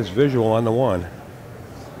he has visual on the one.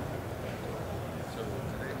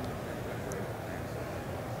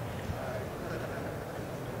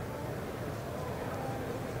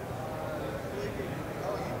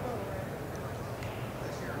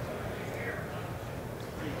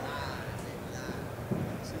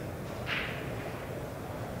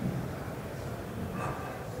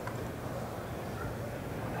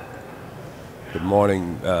 Good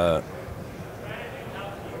morning. Good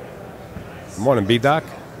morning, B-Doc.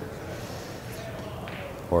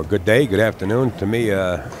 Or good day, good afternoon. To me,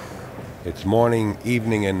 it's morning,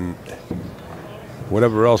 evening, and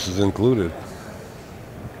whatever else is included.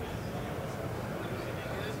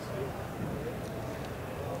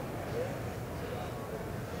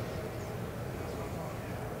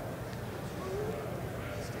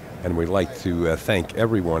 And we'd like to thank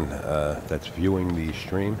everyone that's viewing the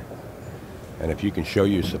stream. And if you can show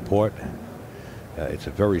your support, it's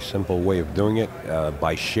a very simple way of doing it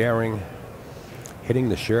by sharing, hitting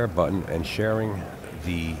the share button and sharing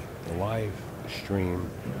the live stream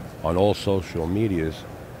on all social medias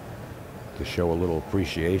to show a little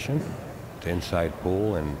appreciation to Inside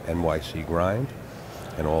Pool and NYC Grind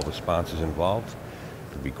and all the sponsors involved.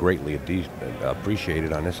 It would be greatly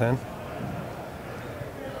appreciated on this end.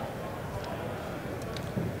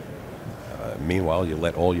 Meanwhile, you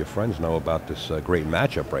let all your friends know about this great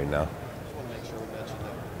matchup right now.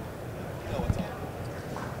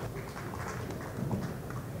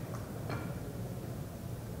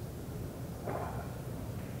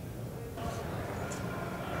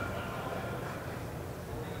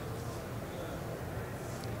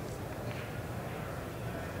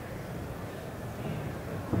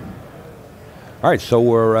 All right, so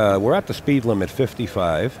we're at the speed limit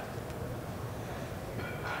 55,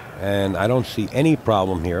 and I don't see any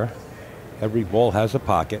problem here. Every ball has a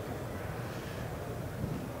pocket.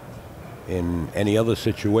 In any other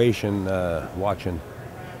situation, watching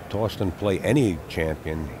Thorsten play any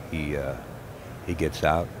champion, he gets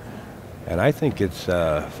out. And I think it's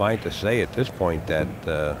fine to say at this point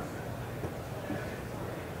that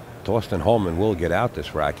Thorsten Hohmann will get out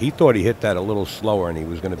this rack. He thought he hit that a little slower and he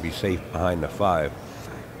was going to be safe behind the 5,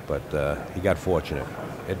 but he got fortunate.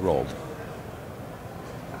 It rolled.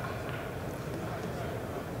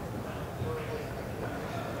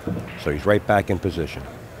 So he's right back in position.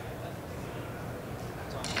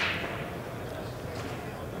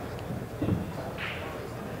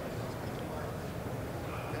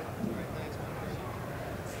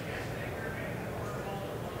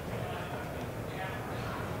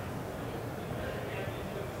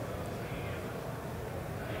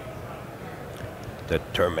 The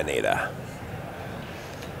Terminator.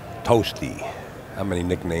 Toasty. How many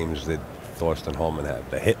nicknames did Thorsten Hohmann have?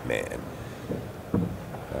 The Hitman.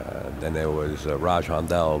 Then there was Raj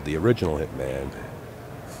Handel, the original Hitman.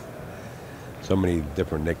 So many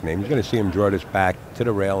different nicknames. You're going to see him draw this back to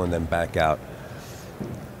the rail and then back out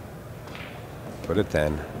for the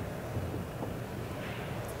 10.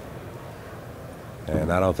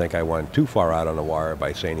 And I don't think I went too far out on the wire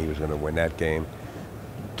by saying he was going to win that game.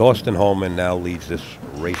 Thorsten Hohmann now leads this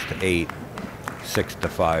race to 8,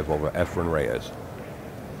 6-5 over Efren Reyes.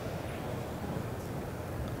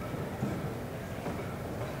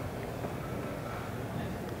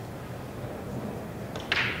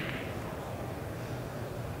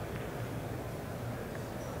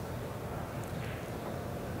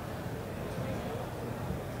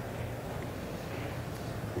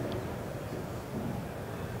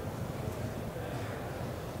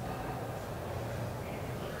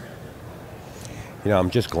 You know,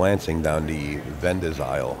 I'm just glancing down the vendors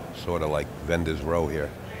aisle, sort of like vendors row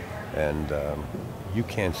here, and you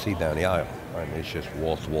can't see down the aisle. I mean, it's just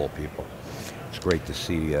wall-to-wall people. It's great to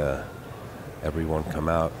see everyone come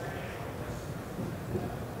out.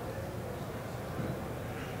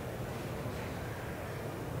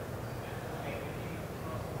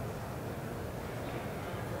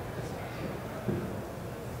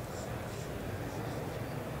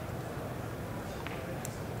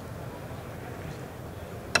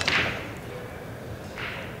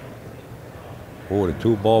 Oh, the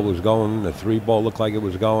 2 ball was going, the 3 ball looked like it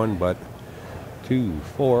was going, but 2,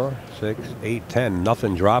 4, 6, 8, 10,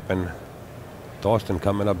 nothing dropping. Thorsten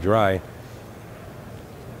coming up dry.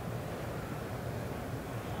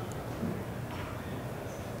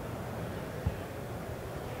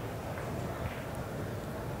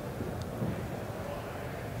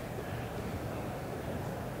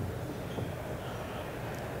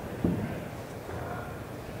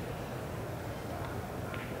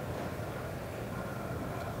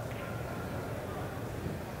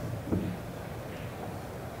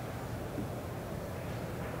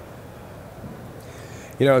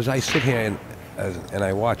 You know, as I sit here and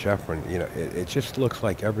I watch Efren, you know, it just looks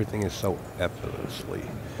like everything is so effortlessly.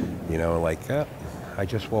 You know, like, I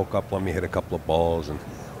just woke up, let me hit a couple of balls and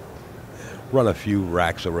run a few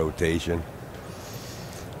racks of rotation.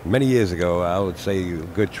 Many years ago, I would say a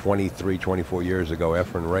good 23, 24 years ago,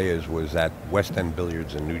 Efren Reyes was at West End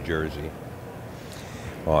Billiards in New Jersey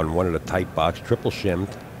on one of the tight box, triple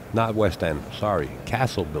shimmed, not West End, sorry,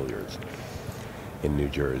 Castle Billiards in New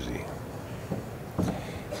Jersey.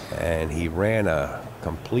 And he ran a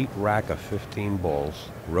complete rack of 15 balls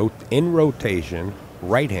in rotation,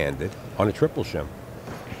 right-handed, on a triple shim.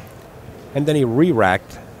 And then he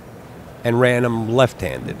re-racked and ran them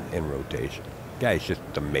left-handed in rotation. Guy's just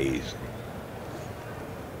amazing.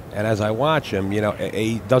 And as I watch him, you know,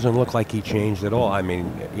 he doesn't look like he changed at all. I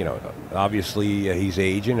mean, you know, obviously he's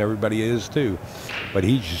aging, everybody is too. But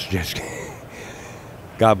he just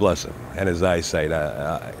God bless him and his eyesight.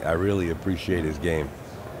 I really appreciate his game.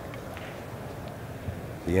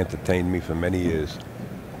 He entertained me for many years.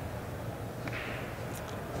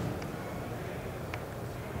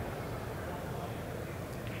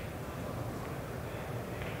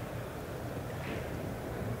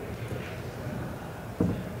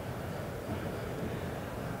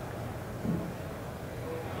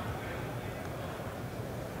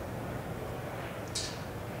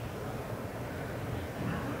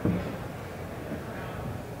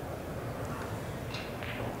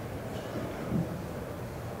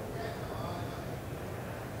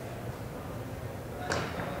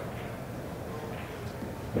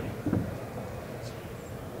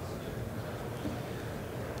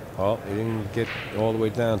 Well, he didn't get all the way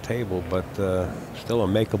down table, but still a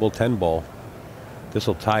makeable 10 ball. This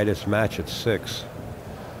will tie this match at 6.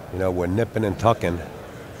 You know, we're nipping and tucking.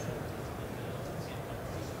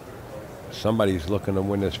 Somebody's looking to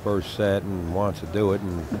win this first set and wants to do it,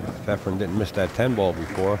 and if Efren didn't miss that 10 ball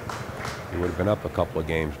before, he would have been up a couple of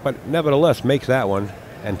games. But nevertheless, makes that one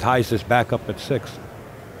and ties this back up at 6.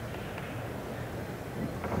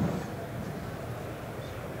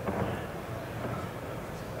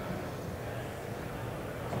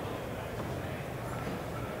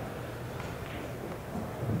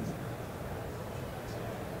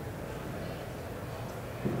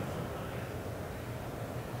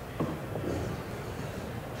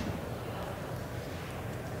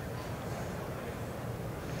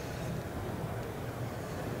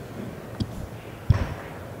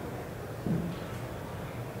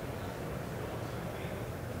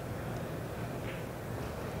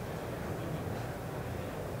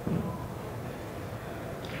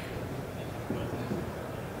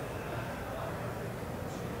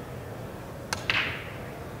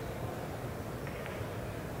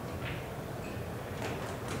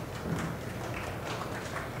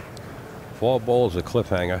 Four balls, a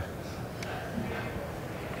cliffhanger.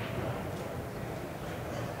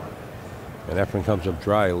 And Efren comes up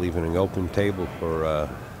dry, leaving an open table for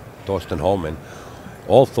Thorsten Hohmann.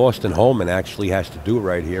 All Thorsten Hohmann actually has to do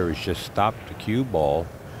right here is just stop the cue ball,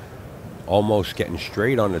 almost getting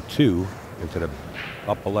straight on the 2 into the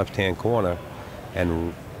upper left-hand corner,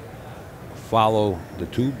 and follow the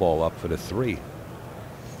 2 ball up for the 3.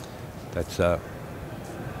 That's,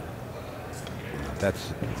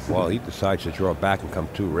 well, he decides to draw back and come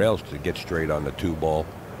 2 rails to get straight on the 2 ball.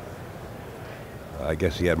 I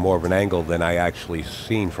guess he had more of an angle than I actually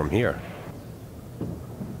seen from here.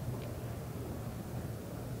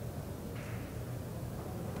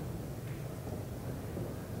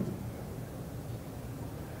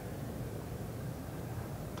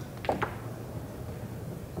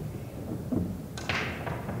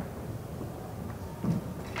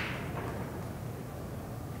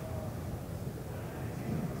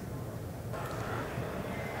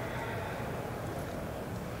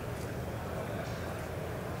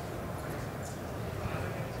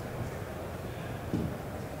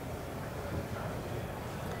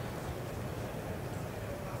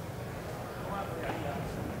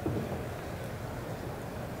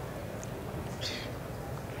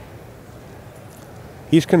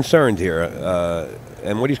 He's concerned here,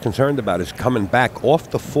 and what he's concerned about is coming back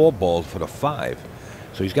off the 4 ball for the 5.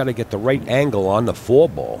 So he's got to get the right angle on the 4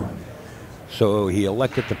 ball. So he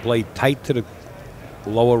elected to play tight to the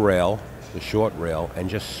lower rail, the short rail, and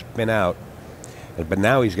just spin out. But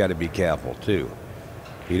now he's got to be careful, too.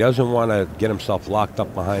 He doesn't want to get himself locked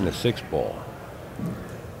up behind the 6 ball.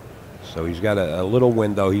 So he's got a little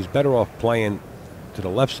window. He's better off playing to the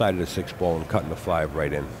left side of the 6 ball and cutting the 5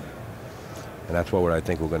 right in. And that's what I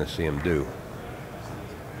think we're going to see him do.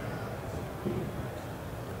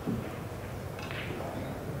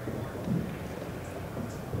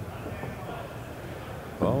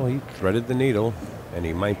 Well, he threaded the needle, and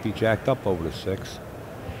he might be jacked up over the 6.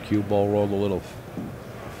 Cue ball rolled a little.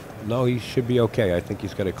 No, he should be okay. I think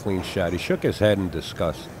he's got a clean shot. He shook his head in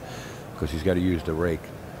disgust because he's got to use the rake.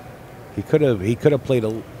 He could have played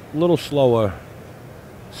a little slower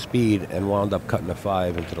speed and wound up cutting the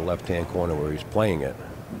 5 into the left-hand corner where he's playing it.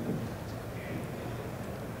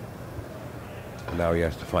 And now he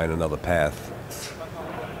has to find another path.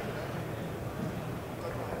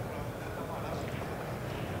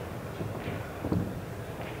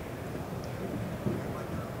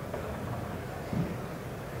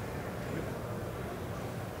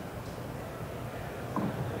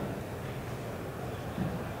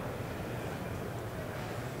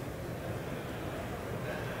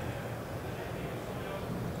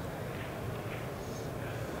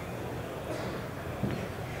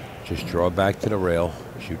 Just draw back to the rail,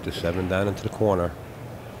 shoot the 7 down into the corner.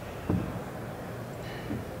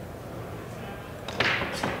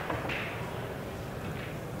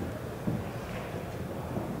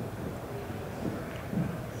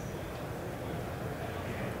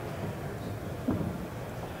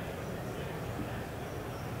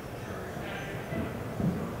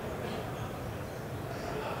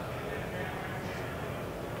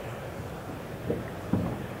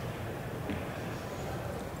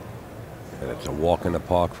 It's a walk in the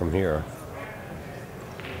park from here.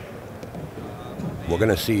 We're going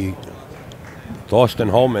to see Thorsten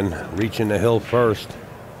Hohmann reaching the hill first.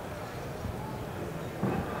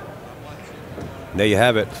 And there you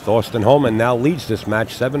have it. Thorsten Hohmann now leads this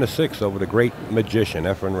match 7-6 over the great magician,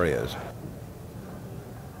 Efren Reyes.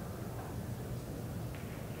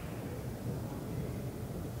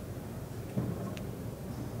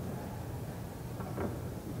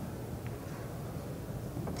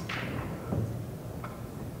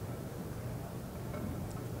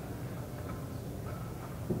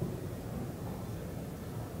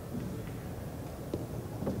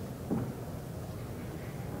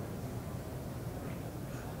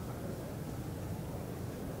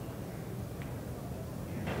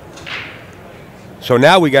 So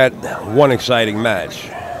now we got one exciting match.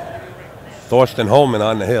 Thorsten Hohmann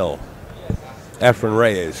on the hill. Efren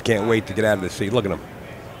Reyes can't wait to get out of the seat. Look at him.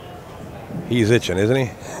 He's itching, isn't he?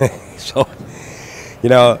 So, you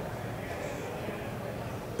know,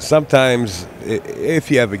 sometimes if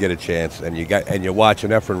you ever get a chance and you're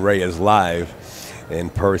watching Efren Reyes live in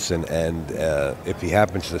person, and if he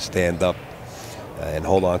happens to stand up and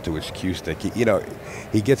hold on to his cue stick,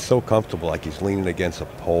 he gets so comfortable, like he's leaning against a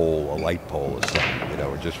pole, a light pole or something,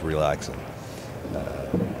 and just relaxing.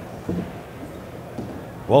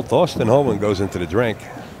 Well, Thorsten Hohmann goes into the drink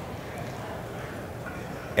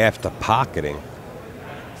after pocketing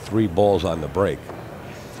 3 balls on the break.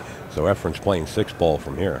 So Efren's playing 6 ball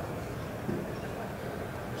from here.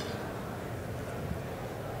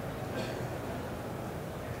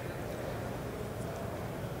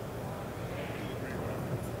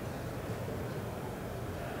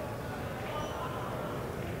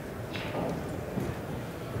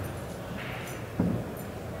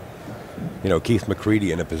 Keith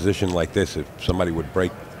McCready in a position like this, if somebody would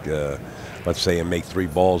break, let's say, and make 3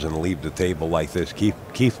 balls and leave the table like this,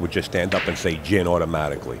 Keith would just stand up and say gin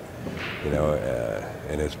automatically.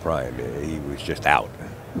 In his prime, he was just out.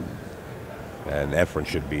 And Efren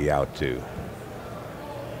should be out too.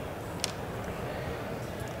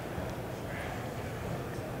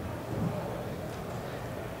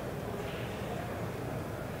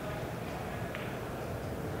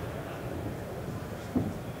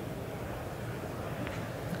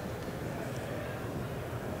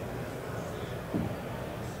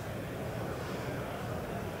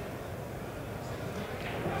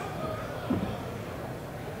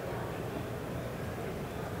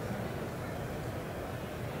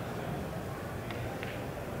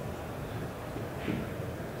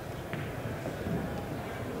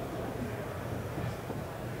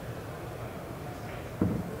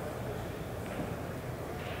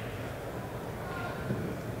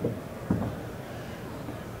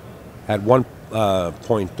 At one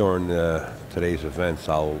point during today's events,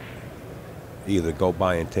 I'll either go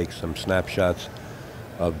by and take some snapshots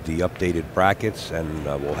of the updated brackets, and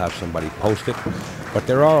we'll have somebody post it. But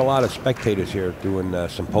there are a lot of spectators here doing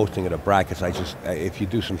some posting of the brackets. If you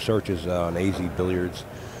do some searches on AZ Billiards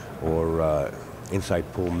or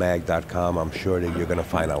InsidePoolMag.com, I'm sure that you're going to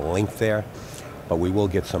find a link there. But we will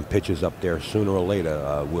get some pictures up there sooner or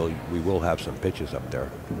later. We will have some pictures up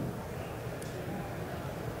there.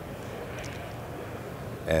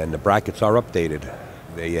 And the brackets are updated.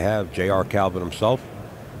 There you have J.R. Calvin himself,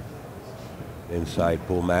 Inside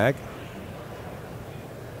Pool Mag.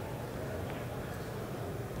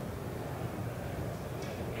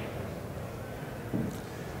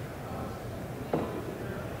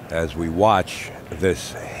 As we watch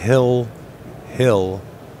this hill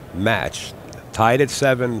match, tied at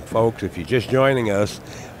 7, folks. If you're just joining us,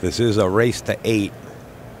 this is a race to 8.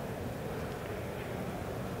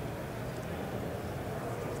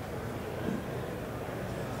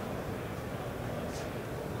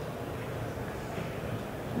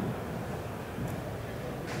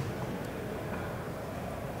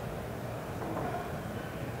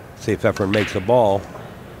 See if Efren makes a ball.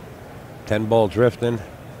 10 ball drifting.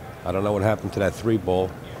 I don't know what happened to that 3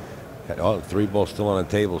 ball. Oh, 3 ball still on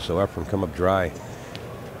the table, so Efren come up dry.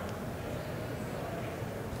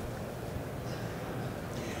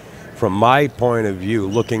 From my point of view,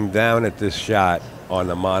 looking down at this shot on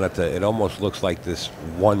the monitor, it almost looks like this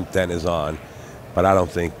 110 is on, but I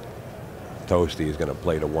don't think Toasty is going to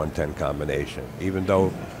play the 110 combination, even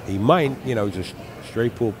though he might, he's a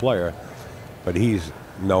straight pool player, but he's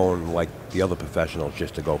known, like the other professionals,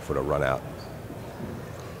 just to go for the run out.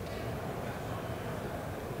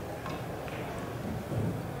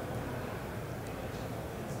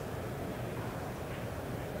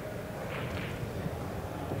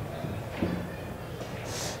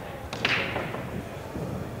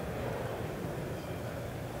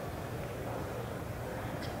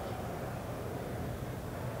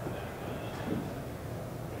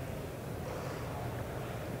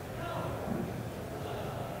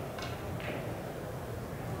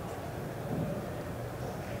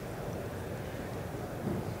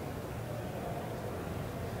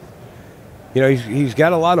 He's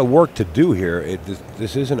got a lot of work to do here.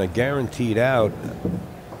 This isn't a guaranteed out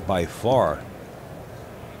by far.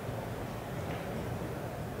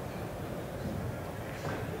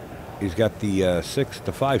 He's got the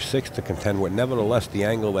 5-6 to contend with. Nevertheless, the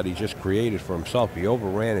angle that he just created for himself, he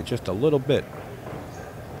overran it just a little bit.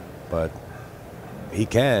 But he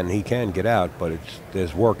can get out, but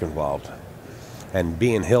there's work involved. And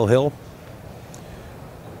being hill,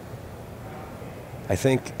 I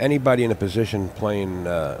think anybody in a position playing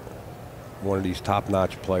one of these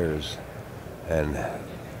top-notch players and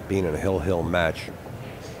being in a hill match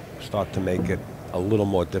start to make it a little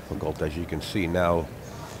more difficult. As you can see now,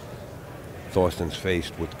 Thorsten's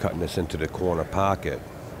faced with cutting this into the corner pocket.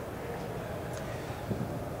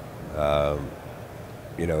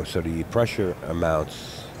 You know, so the pressure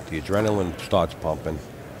amounts, the adrenaline starts pumping,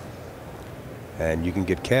 and you can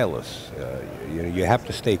get careless. You know, you have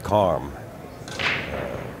to stay calm,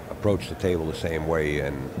 approach the table the same way,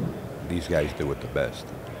 and these guys do it the best.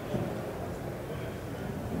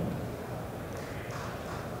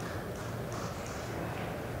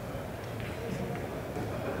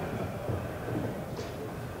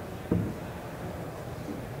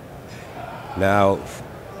 Now,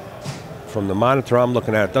 from the monitor I'm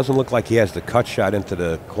looking at, it doesn't look like he has the cut shot into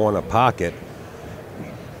the corner pocket.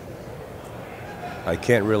 I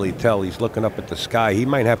can't really tell. He's looking up at the sky. He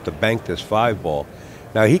might have to bank this 5-ball.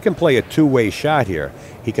 Now, he can play a two-way shot here.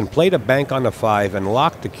 He can play the bank on the 5 and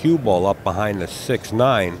lock the cue ball up behind the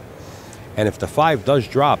 6-9. And if the 5 does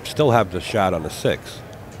drop, still have the shot on the 6.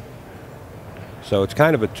 So it's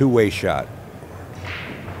kind of a two-way shot.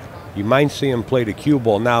 You might see him play the cue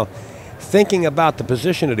ball. Now, thinking about the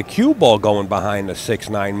position of the cue ball going behind the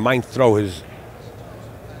 6-9 might throw his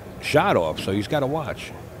shot off, so he's got to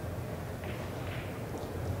watch.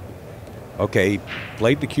 Okay, he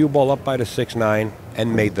played the cue ball up by the 6-9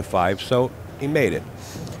 and made the 5, so he made it.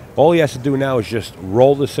 All he has to do now is just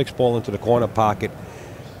roll the 6-ball into the corner pocket,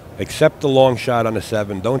 accept the long shot on the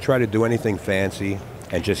 7, don't try to do anything fancy,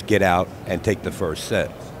 and just get out and take the first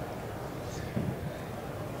set.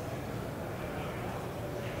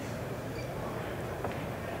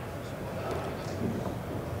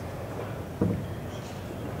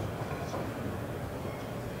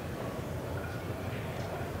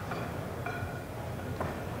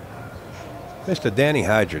 Mr. Danny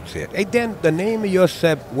Hydrick's here. Hey, Dan, the name of your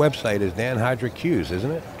website is Dan Hydrick Cues,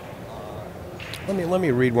 isn't it? Let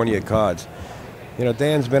me read one of your cards. You know,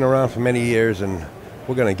 Dan's been around for many years, and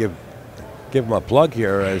we're going to give him a plug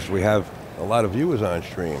here as we have a lot of viewers on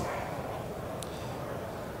stream.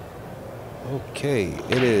 Okay,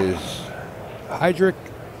 it is Hydrick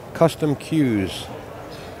Custom Cues.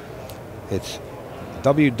 It's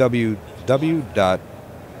www.HEIDRICH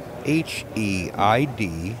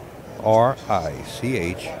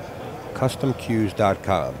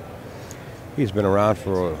customcues.com. He's been around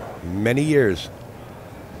for many years.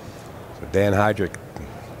 So Dan Hydrick,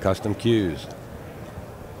 Custom Cues.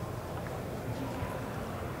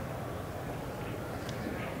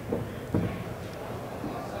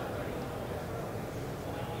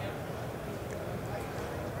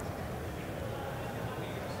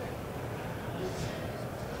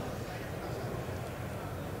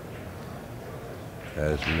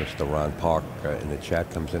 As Mr. Ron Park in the chat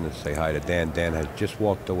comes in and say hi to Dan. Dan has just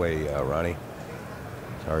walked away, Ronnie.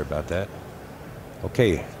 Sorry about that.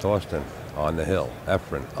 Okay, Thorsten on the hill.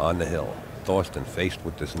 Efren on the hill. Thorsten faced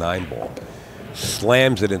with this 9-ball.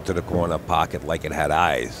 Slams it into the corner pocket like it had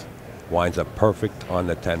eyes. Winds up perfect on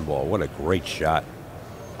the 10-ball. What a great shot.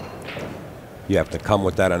 You have to come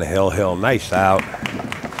with that on the hill. Nice out.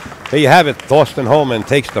 There you have it. Thorsten Hohmann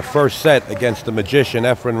takes the first set against the magician,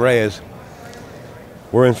 Efren Reyes.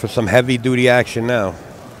 We're in for some heavy-duty action now.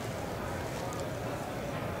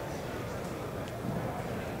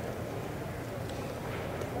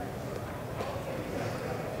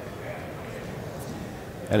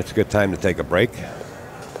 And it's a good time to take a break.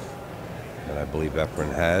 And I believe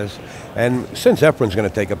Efren has. And since Efren's going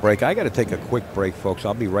to take a break, I got to take a quick break, folks.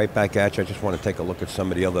 I'll be right back at you. I just want to take a look at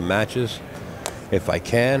some of the other matches. If I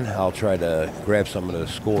can, I'll try to grab some of the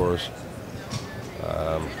scores.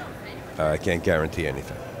 I can't guarantee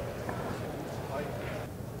anything.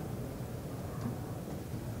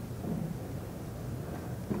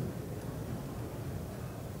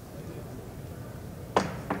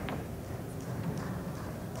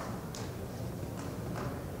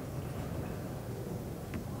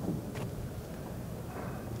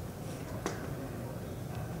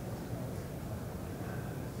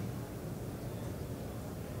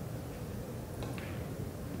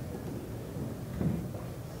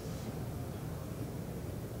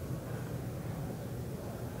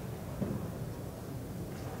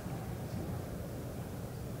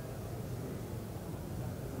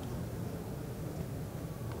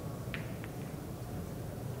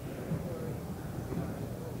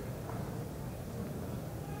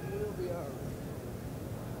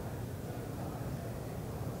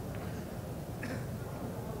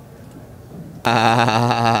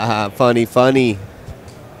 Funny.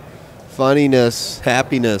 Funniness,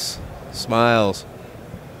 happiness, smiles,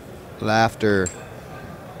 laughter.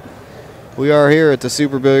 We are here at the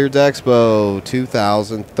Super Billiards Expo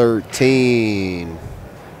 2013.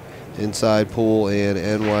 Inside Pool and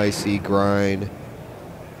NYC Grind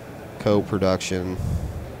co-production.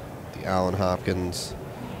 The Alan Hopkins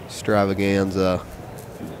extravaganza.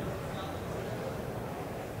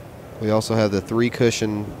 We also have the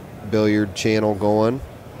 3-cushion billiard channel going.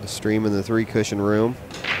 The stream in the 3-cushion room.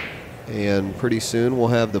 And pretty soon we'll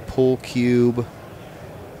have the Pool Cube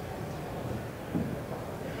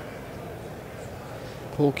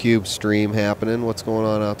stream happening. What's going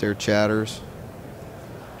on out there, chatters?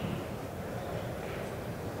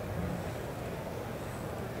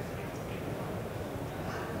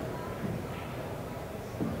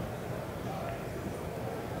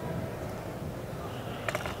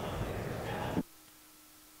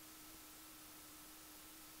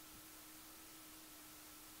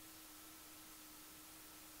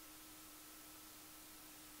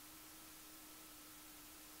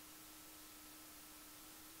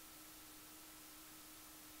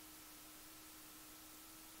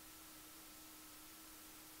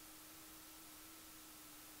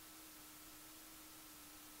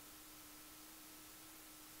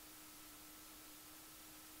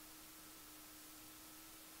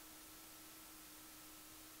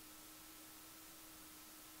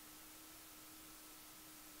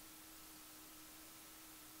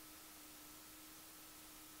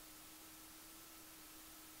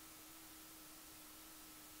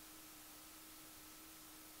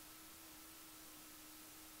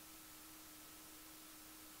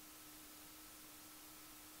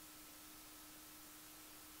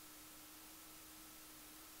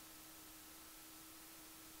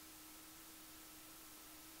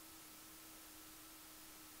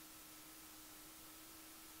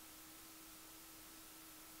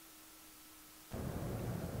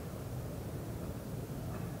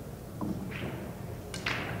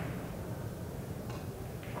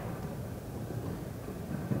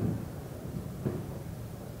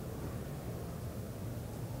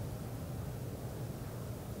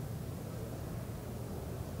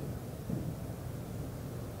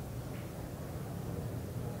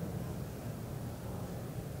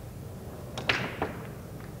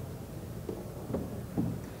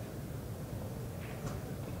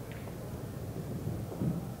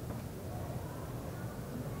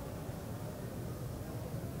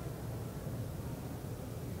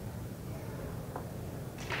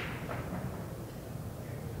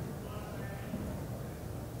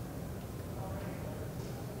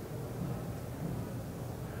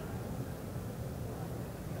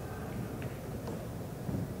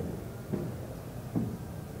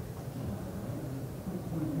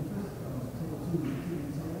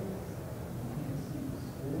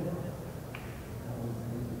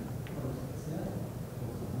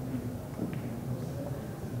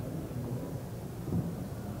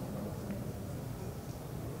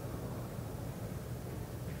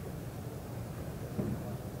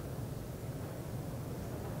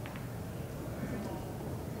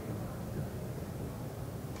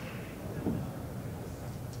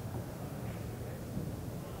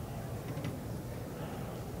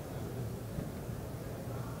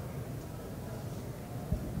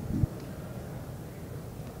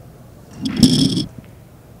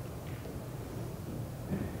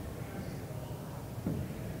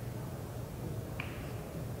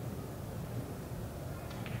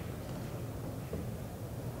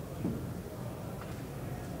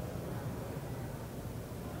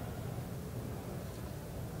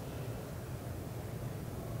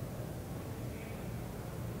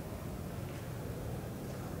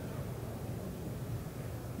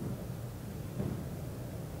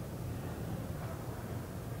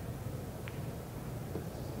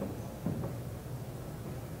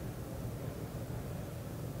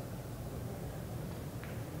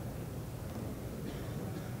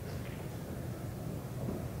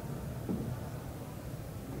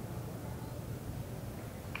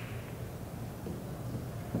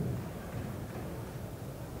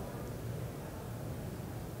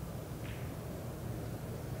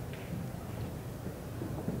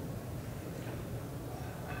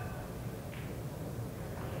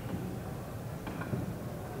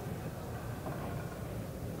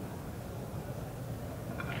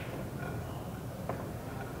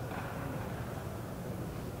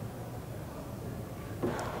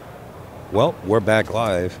 Well, we're back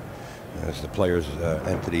live as the players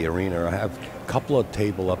enter the arena. I have a couple of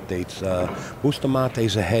table updates.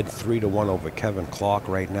 Bustamante's ahead 3-1 over Kevin Clark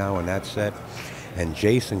right now in that set. And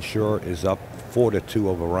Jason Shore is up 4-2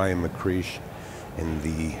 over Ryan McCreesh in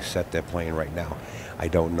the set they're playing right now. I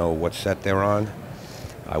don't know what set they're on.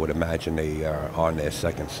 I would imagine they are on their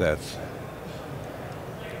second sets.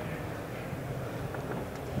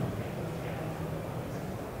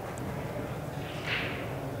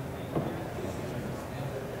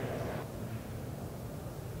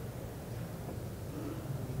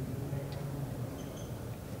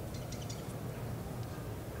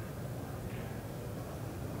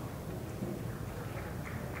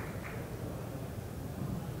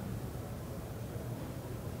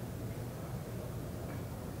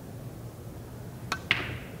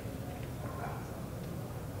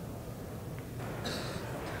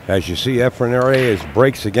 As you see, Efren Reyes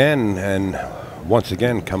breaks again, and once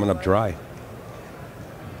again coming up dry.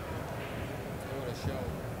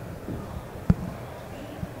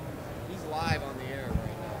 He's live on the air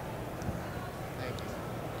right now. Thank you.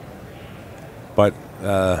 But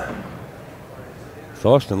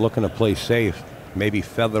Thorsten looking to play safe, maybe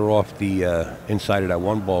feather off the inside of that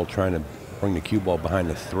one ball, trying to bring the cue ball behind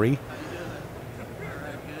the 3.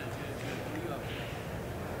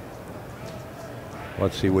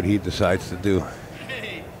 Let's see what he decides to do.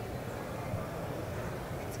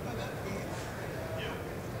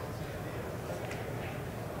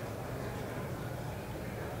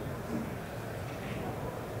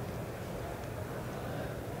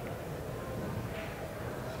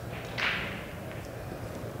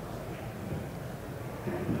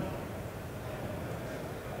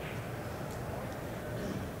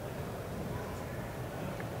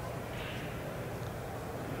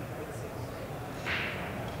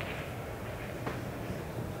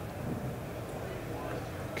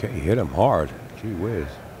 Okay, hit him hard. Gee whiz.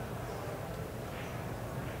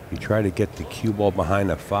 He tried to get the cue ball behind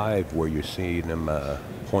a 5 where you're seeing him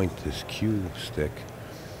point his cue stick.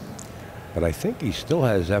 But I think he still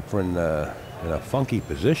has Efren in a funky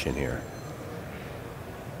position here.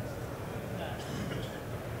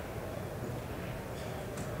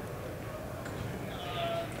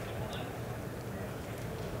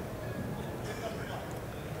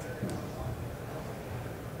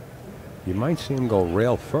 You might see him go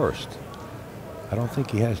rail first. I don't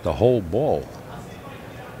think he has the whole ball.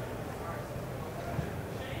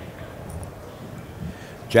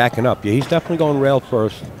 Jacking up. Yeah, he's definitely going rail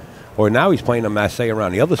first. Or now he's playing a masse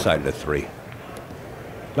around the other side of the 3.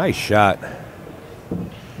 Nice shot.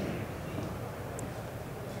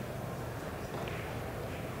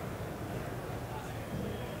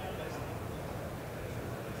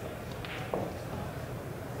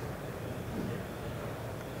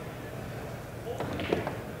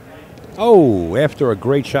 Oh, after a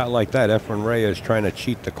great shot like that, Efren Reyes trying to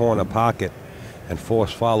cheat the corner pocket and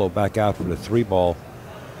force follow back out for the 3 ball.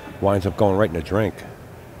 Winds up going right in the drink.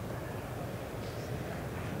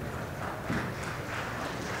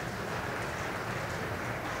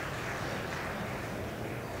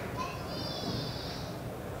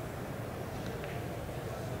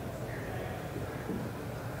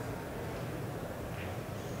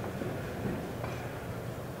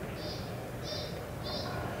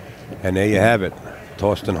 And there you have it.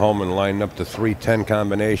 Thorsten Hohmann lining up the 3-10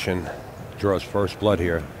 combination. Draws first blood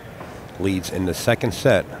here. Leads in the second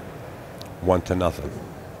set, 1-0.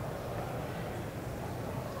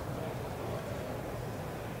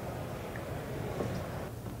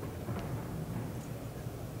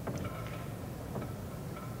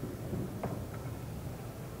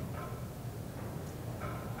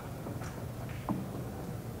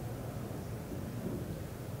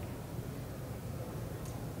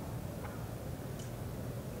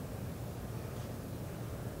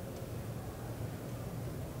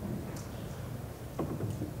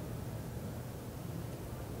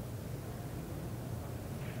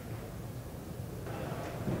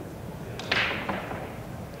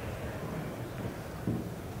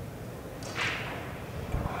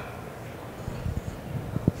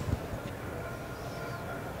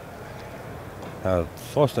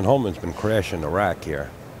 Thorsten Hohmann's been crashing the rack here,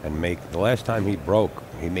 and the last time he broke,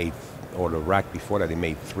 or the rack before that, he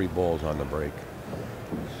made 3 balls on the break.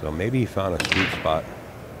 So maybe he found a sweet spot,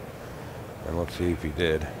 and let's see if he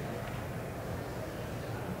did.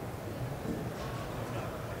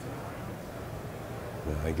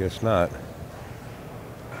 I guess not.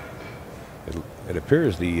 It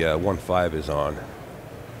appears the 1-5 is on.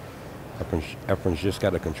 Efren's just got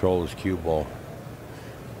to control his cue ball.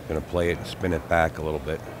 Going to play it and spin it back a little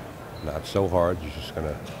bit. Not so hard. You're just going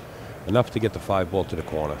to enough to get the 5 ball to the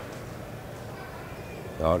corner.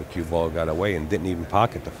 Oh, the cue ball got away and didn't even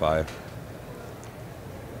pocket the 5.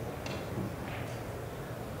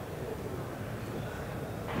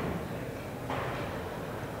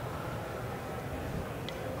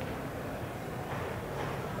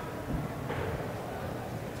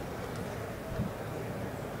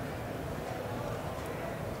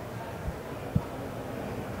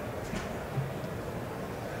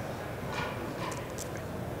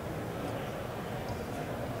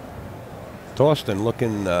 Thorsten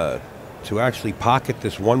looking to actually pocket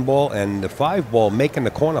this 1 ball, and the 5 ball making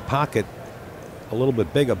the corner pocket a little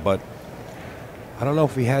bit bigger, but I don't know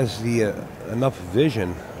if he has the enough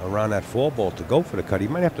vision around that 4 ball to go for the cut. He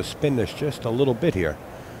might have to spin this just a little bit here,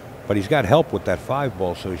 but he's got help with that 5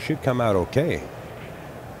 ball, so he should come out okay.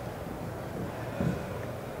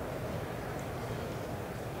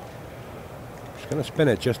 Just Going to spin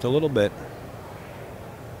it just a little bit.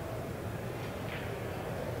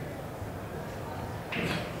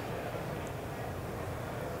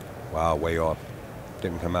 Wow, way off.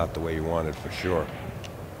 Didn't come out the way you wanted for sure.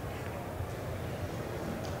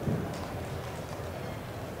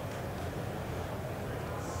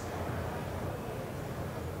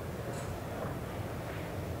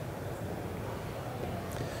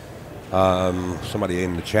 Somebody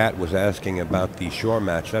in the chat was asking about the Shore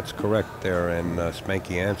match. That's correct there, and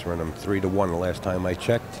Spanky answering them 3-1 the last time I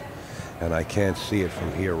checked, and I can't see it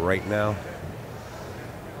from here right now,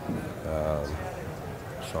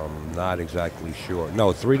 so I'm not exactly sure.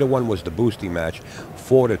 No, 3-1 was the Boosty match.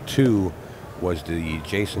 4-2 was the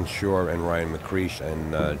Jason Shore and Ryan McCreesh,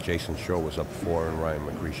 and Jason Shore was up 4 and Ryan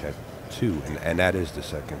McCreesh had 2, and that is the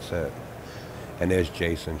second set. And there's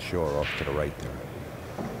Jason Shore off to the right there.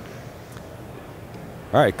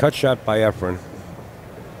 All right, cut shot by Efren.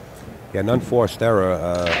 Yeah, an unforced error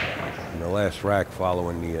in the last rack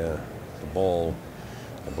following the ball.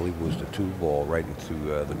 I believe it was the 2 ball right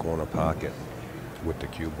into the corner pocket with the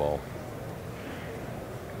cue ball.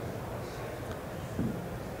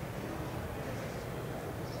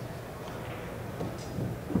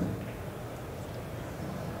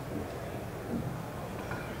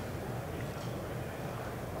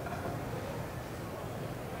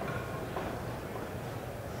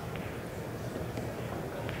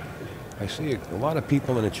 I see a lot of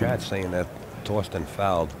people in the chat saying that Thorsten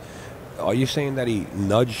fouled. Are you saying that he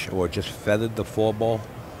nudged or just feathered the 4 ball?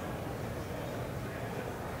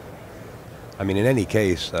 I mean, in any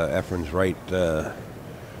case, Efren's right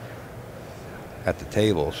at the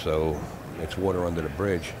table, so it's water under the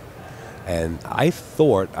bridge. And I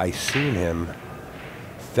thought I seen him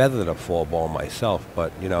feather the 4 ball myself,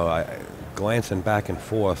 but, you know, glancing back and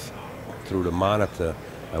forth through the monitor,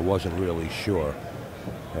 I wasn't really sure.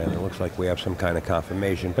 And it looks like we have some kind of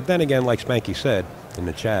confirmation. But then again, like Spanky said in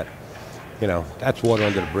the chat, you know, that's water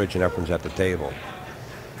under the bridge and Efren's at the table.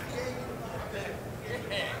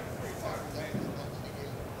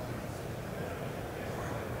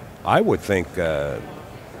 I would think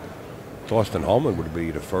Thorsten Hohmann would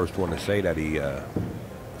be the first one to say that he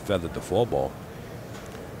feathered the 4 ball.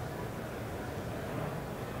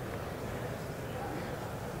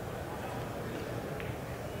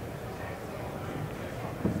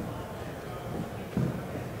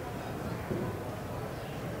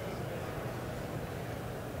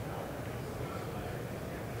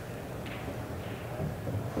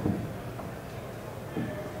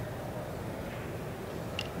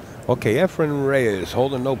 Okay, Efren Reyes,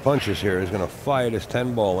 holding no punches here, is going to fire this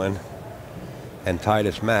 10 ball in and tie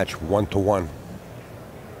this match 1-1.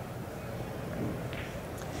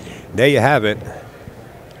 There you have it.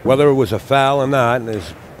 Whether it was a foul or not,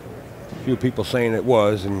 there's a few people saying it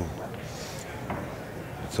was, and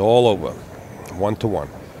it's all over. 1-1.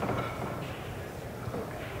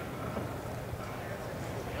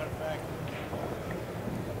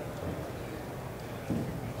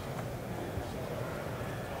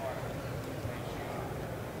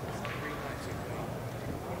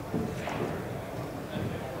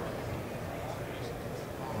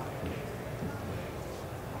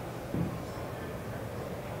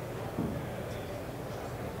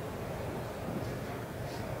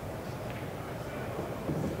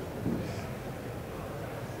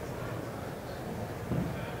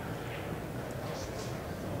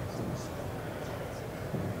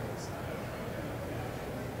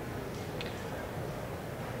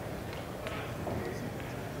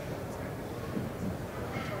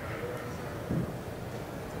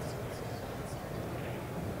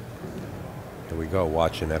 Go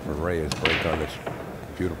watching Efren Reyes break on this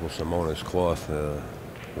beautiful Simonis cloth.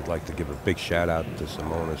 Would like to give a big shout out to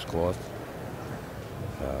Simonis cloth,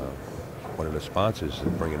 one of the sponsors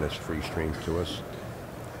of bringing this free stream to us.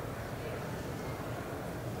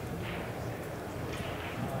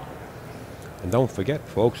 And don't forget,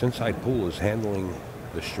 folks, Inside Pool is handling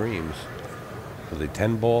the streams for the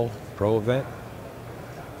 10 ball pro event.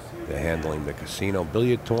 They're handling the casino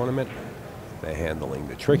billiard tournament. They're handling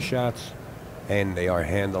the trick shots. And they are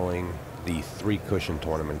handling the 3 cushion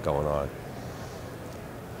tournament going on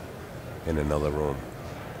in another room.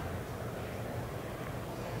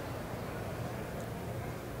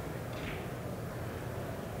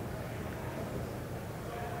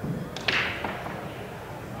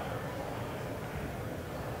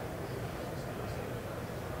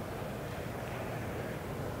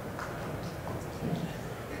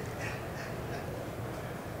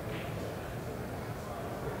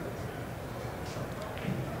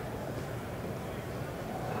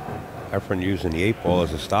 Efren using the 8 ball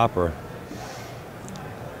as a stopper.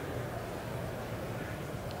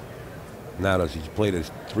 Now, does he play this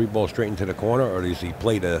 3-ball straight into the corner, or does he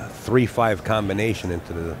play the 3-5 combination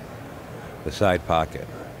into the side pocket?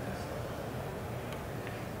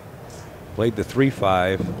 Played the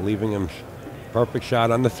 3-5, leaving him perfect shot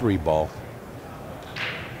on the 3-ball.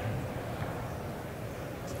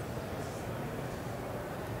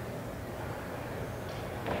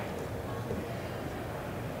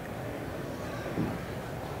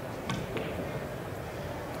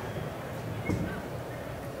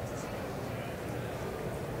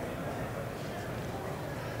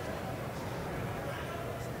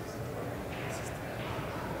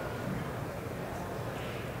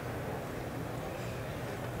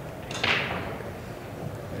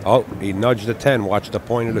 Oh, he nudged the 10. Watch the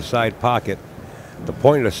point of the side pocket. The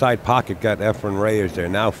point of the side pocket got Efren Reyes there.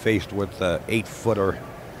 Now faced with the 8-footer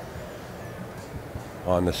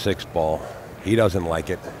on the 6-ball. He doesn't like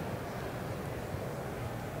it.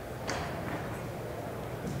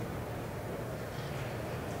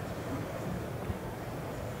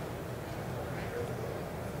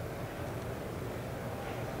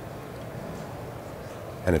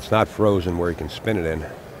 And it's not frozen where he can spin it in.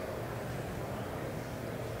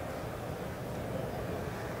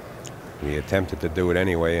 He attempted to do it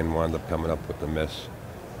anyway and wound up coming up with the miss.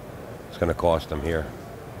 It's going to cost him here.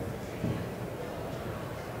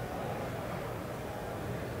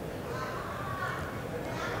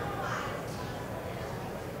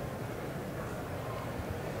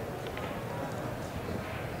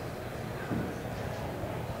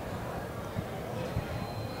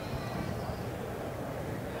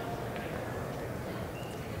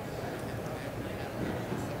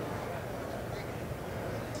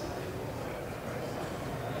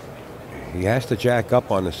 He has to jack up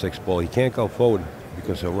on the 6-ball. He can't go forward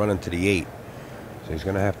because he'll run into the 8. So he's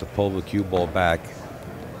going to have to pull the cue ball back.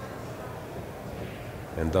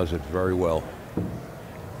 And does it very well.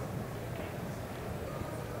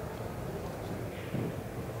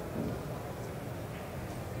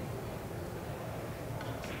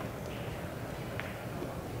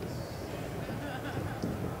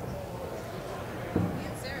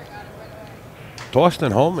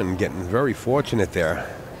 Thorsten Hohmann getting very fortunate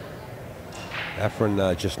there.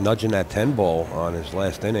 Efren just nudging that 10-ball on his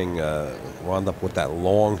last inning, wound up with that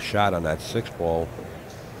long shot on that 6-ball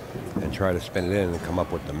and try to spin it in and come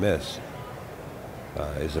up with the miss.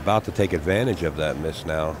 Is about to take advantage of that miss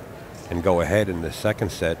now and go ahead in the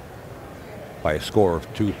second set by a score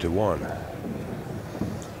of 2-1.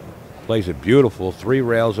 Plays it beautiful, 3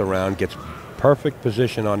 rails around, gets perfect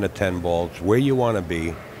position on the 10-ball. It's where you want to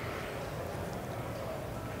be.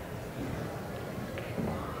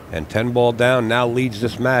 And 10-ball down now leads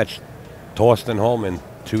this match. Thorsten Hohmann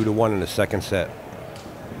 2-1 in the second set.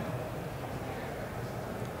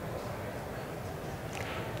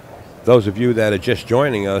 Those of you that are just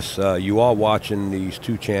joining us, you are watching these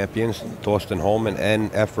two champions, Thorsten Hohmann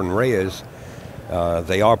and Efren Reyes.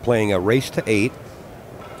 They are playing a race to 8,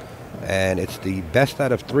 and it's the best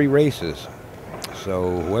out of 3 races.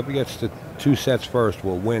 So whoever gets to 2 sets first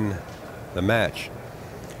will win the match.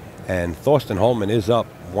 And Thorsten Hohmann is up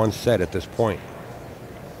 1 set at this point.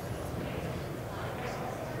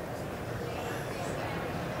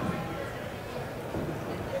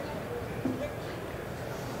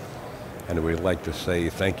 And we'd like to say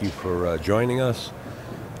thank you for joining us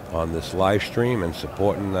on this live stream and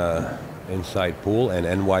supporting Inside Pool and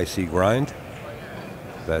NYC Grind.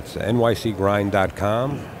 That's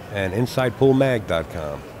nycgrind.com and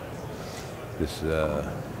InsidePoolMag.com. This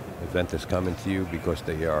event is coming to you because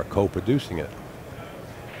they are co-producing it.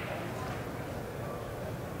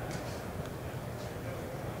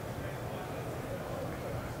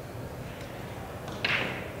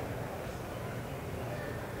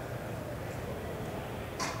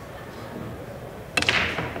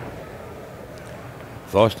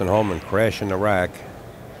 Thorsten Hohmann crashing the rack.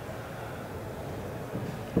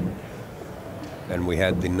 And we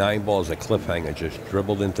had the 9 balls at cliffhanger just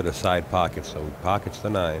dribbled into the side pocket, so he pockets the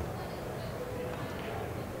 9.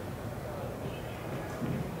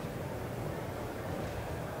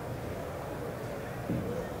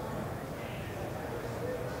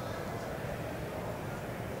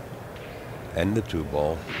 And the 2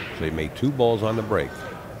 ball. So he made 2 balls on the break.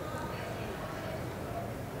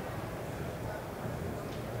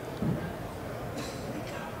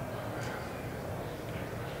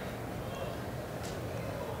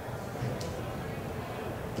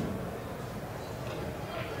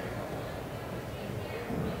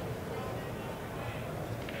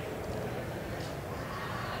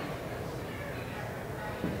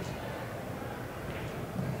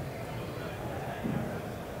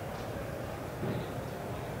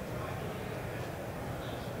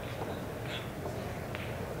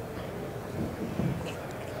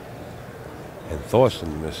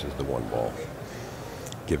 Thorsten misses the 1 ball,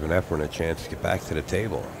 giving Efren a chance to get back to the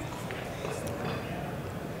table.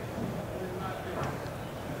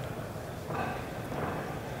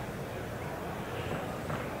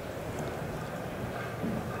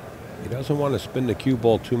 He doesn't want to spin the cue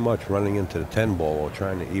ball too much running into the 10 ball or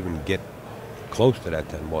trying to even get close to that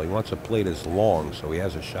 10 ball. He wants to play this long so he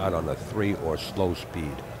has a shot on a 3 or slow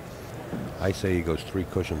speed. I say he goes 3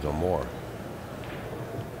 cushions or more.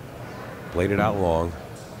 Played it out long,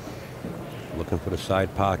 looking for the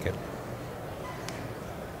side pocket.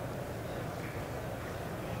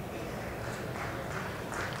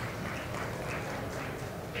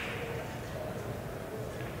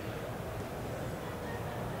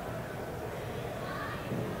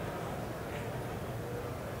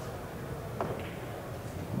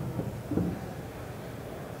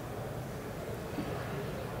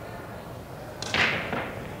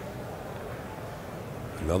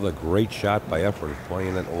 Another great shot by Efren,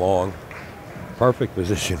 playing it long. Perfect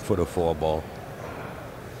position for the 4 ball.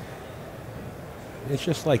 It's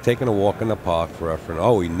just like taking a walk in the park for Efren.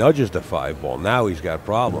 Oh, he nudges the 5 ball. Now he's got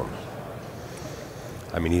problems.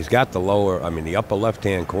 I mean, he's got the upper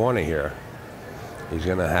left-hand corner here. He's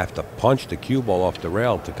going to have to punch the cue ball off the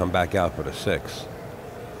rail to come back out for the 6.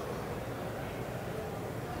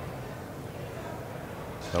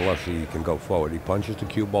 Unless he can go forward. He punches the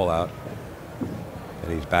cue ball out.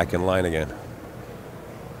 And he's back in line again.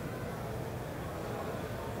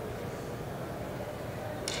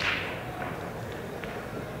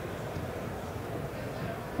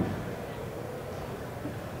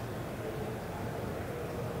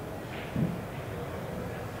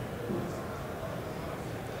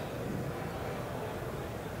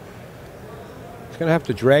 He's going to have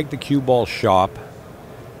to drag the cue ball sharp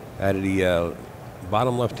out of the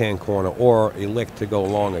bottom left-hand corner or elect to go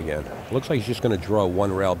long again. Looks like he's just going to draw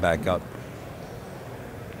 1 rail back up.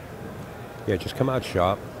 Yeah, just come out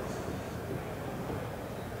sharp.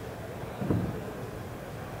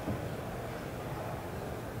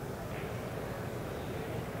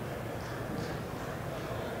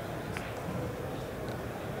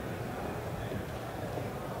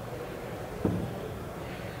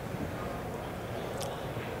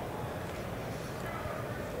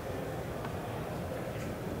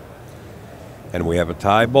 And we have a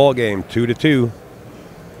tie ball game, 2-2.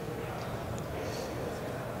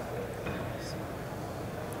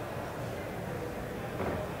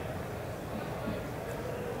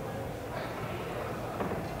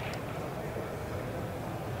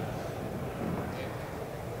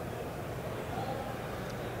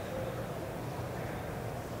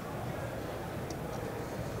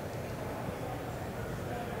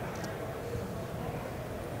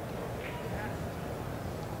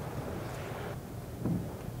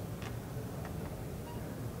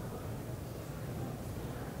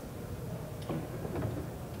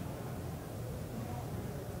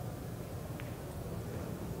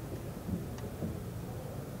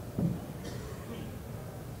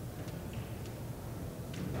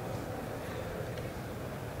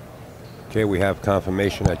 Okay, we have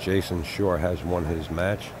confirmation that Jason Shore has won his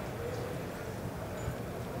match.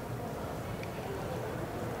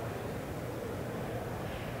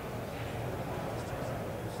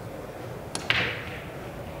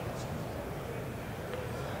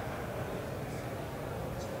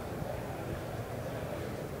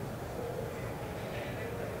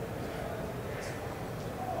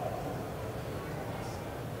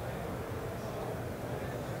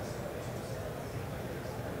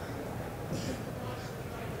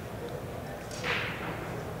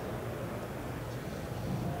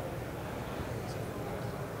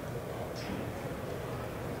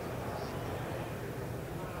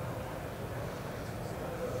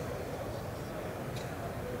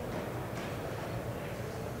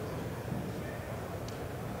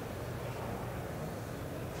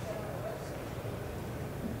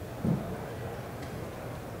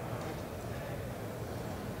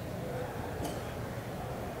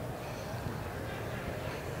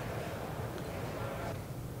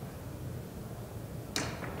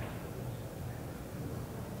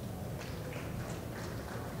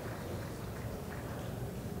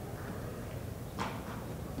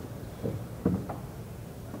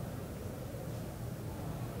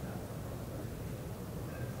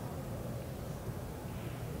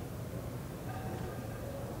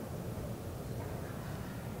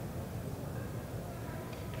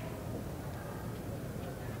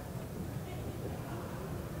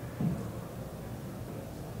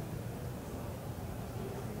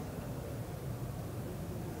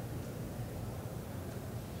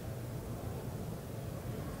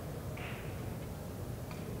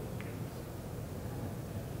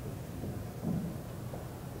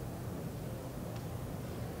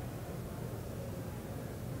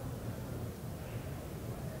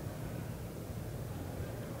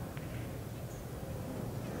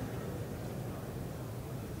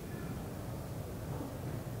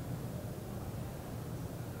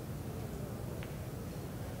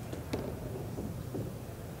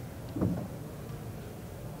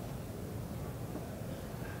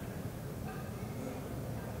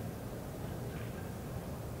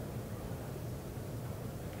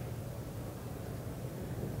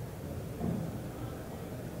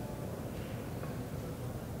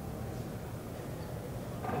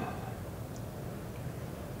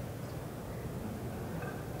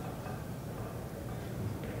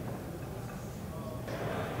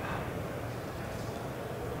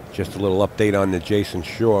 Just a little update on the Jason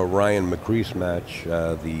Shaw-Ryan McCrease match.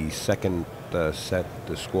 The second set,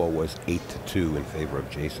 the score was 8-2 in favor of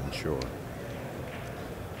Jason Shaw.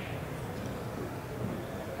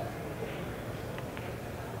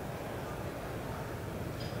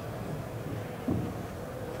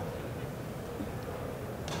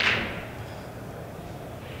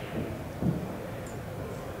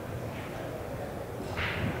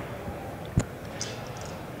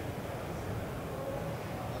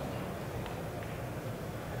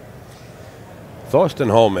 Thorsten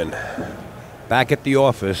Hohmann back at the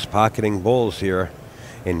office, pocketing balls here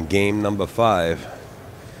in game number 5.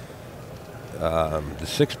 The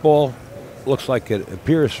 6 ball looks like it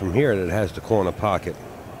appears from here that it has the corner pocket.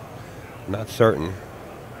 Not certain.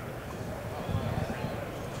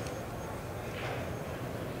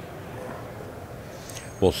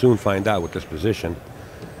 We'll soon find out with this position.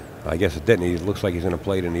 I guess it didn't. It looks like he's going to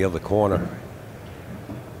play it in the other corner.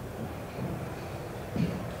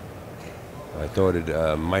 I thought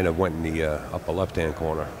it might have went in the upper left-hand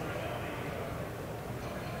corner.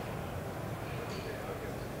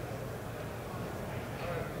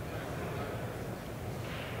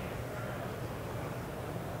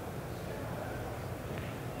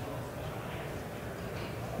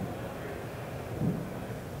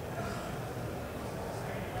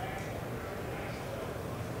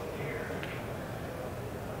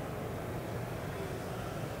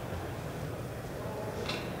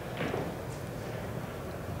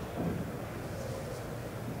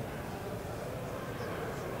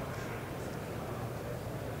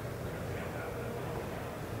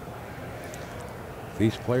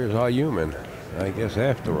 These players are human, I guess,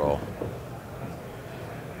 after all.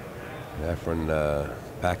 Efren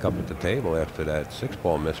back up at the table after that 6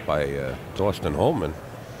 ball miss by Thorsten Hohmann.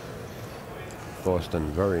 Thorsten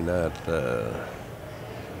very not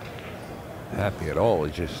happy at all.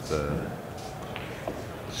 He's just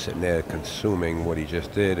sitting there consuming what he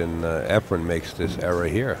just did, and Efren makes this error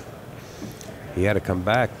here. He had to come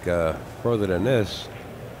back further than this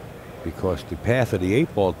because the path of the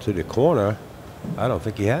 8 ball to the corner, I don't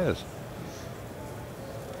think he has.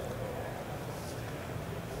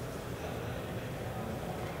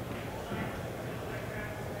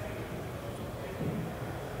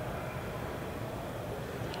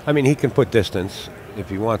 I mean, he can put distance. If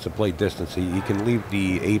he wants to play distance, he can leave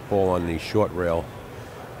the 8 ball on the short rail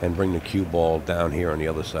and bring the cue ball down here on the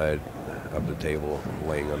other side of the table,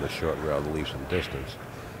 laying on the short rail to leave some distance.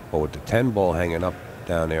 But with the 10 ball hanging up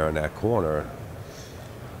down there in that corner,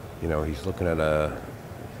 you know, he's looking at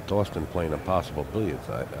Thorsten playing a possible billiards.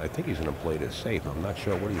 I think he's going to play this safe. I'm not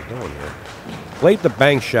sure what he's doing here. Played the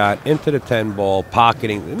bank shot into the 10 ball,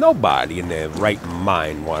 pocketing. Nobody in their right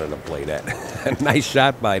mind wanted to play that. Nice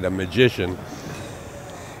shot by the magician.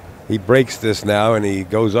 He breaks this now, and he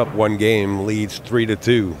goes up 1 game, leads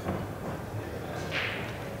 3-2.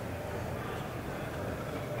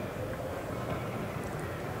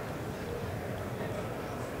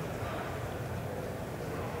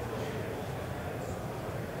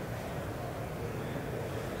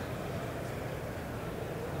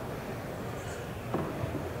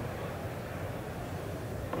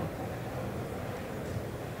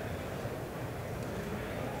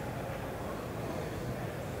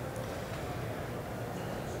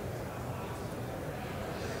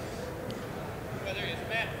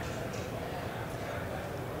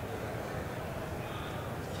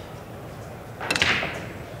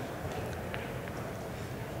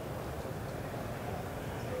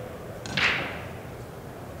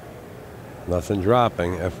 Nothing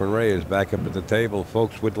dropping. Efren Reyes back up at the table.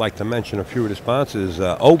 Folks would like to mention a few of the sponsors.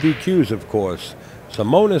 OBQs, of course.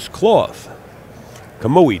 Simonis Cloth.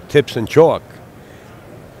 Kamui Tips and Chalk.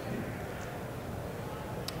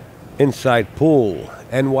 Inside Pool.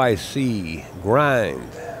 NYC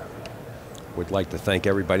Grind. Would like to thank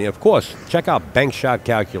everybody. Of course, check out Bank Shot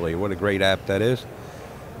Calculator. What a great app that is.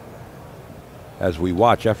 As we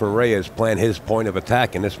watch Efren Reyes plan his point of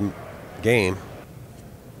attack in this game.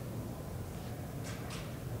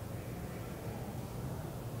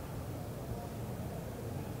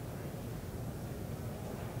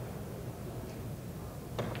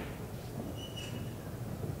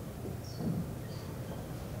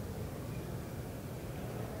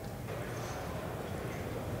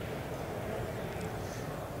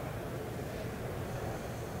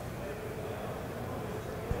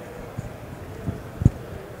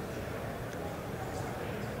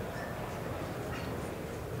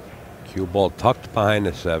 Cue ball tucked behind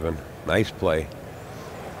the 7. Nice play.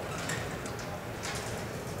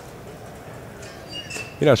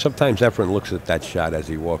 You know, sometimes Efren looks at that shot as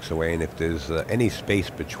he walks away, and if there's any space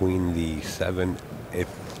between the 7,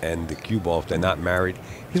 if and the cue ball if they're not married.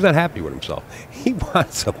 He's not happy with himself. He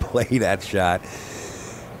wants to play that shot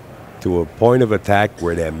to a point of attack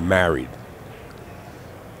where they're married.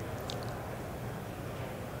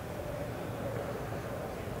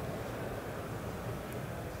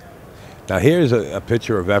 Now here's a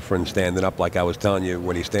picture of Efren standing up, like I was telling you,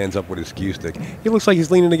 when he stands up with his cue stick. He looks like he's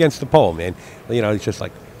leaning against the pole, man. You know, he's just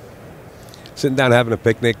like sitting down having a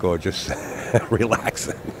picnic or just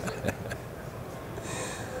relaxing.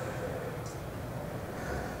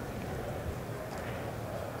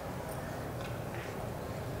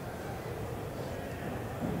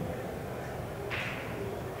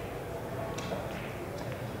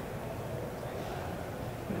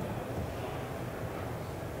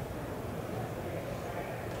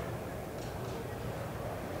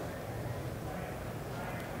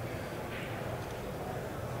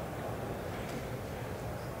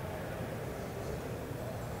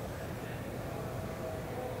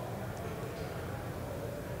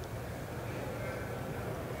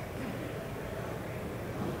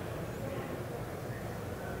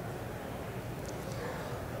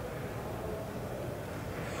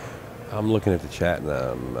 I'm looking at the chat and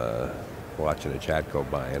I'm watching the chat go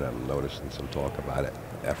by, and I'm noticing some talk about it.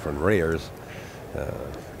 Efren Reyes.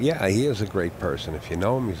 Yeah, he is a great person. If you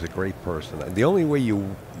know him, he's a great person. The only way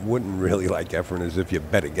you wouldn't really like Efren is if you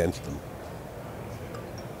bet against him.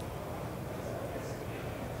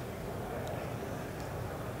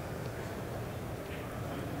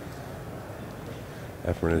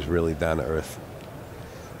 Efren is really down to earth.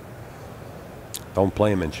 Don't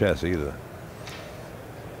play him in chess either.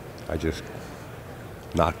 I just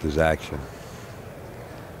knocked his action.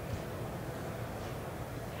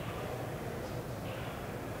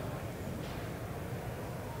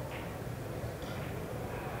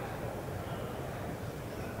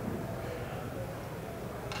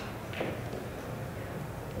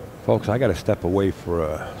 Folks, I got to step away for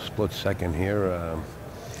a split second here,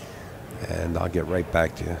 and I'll get right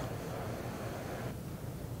back to you.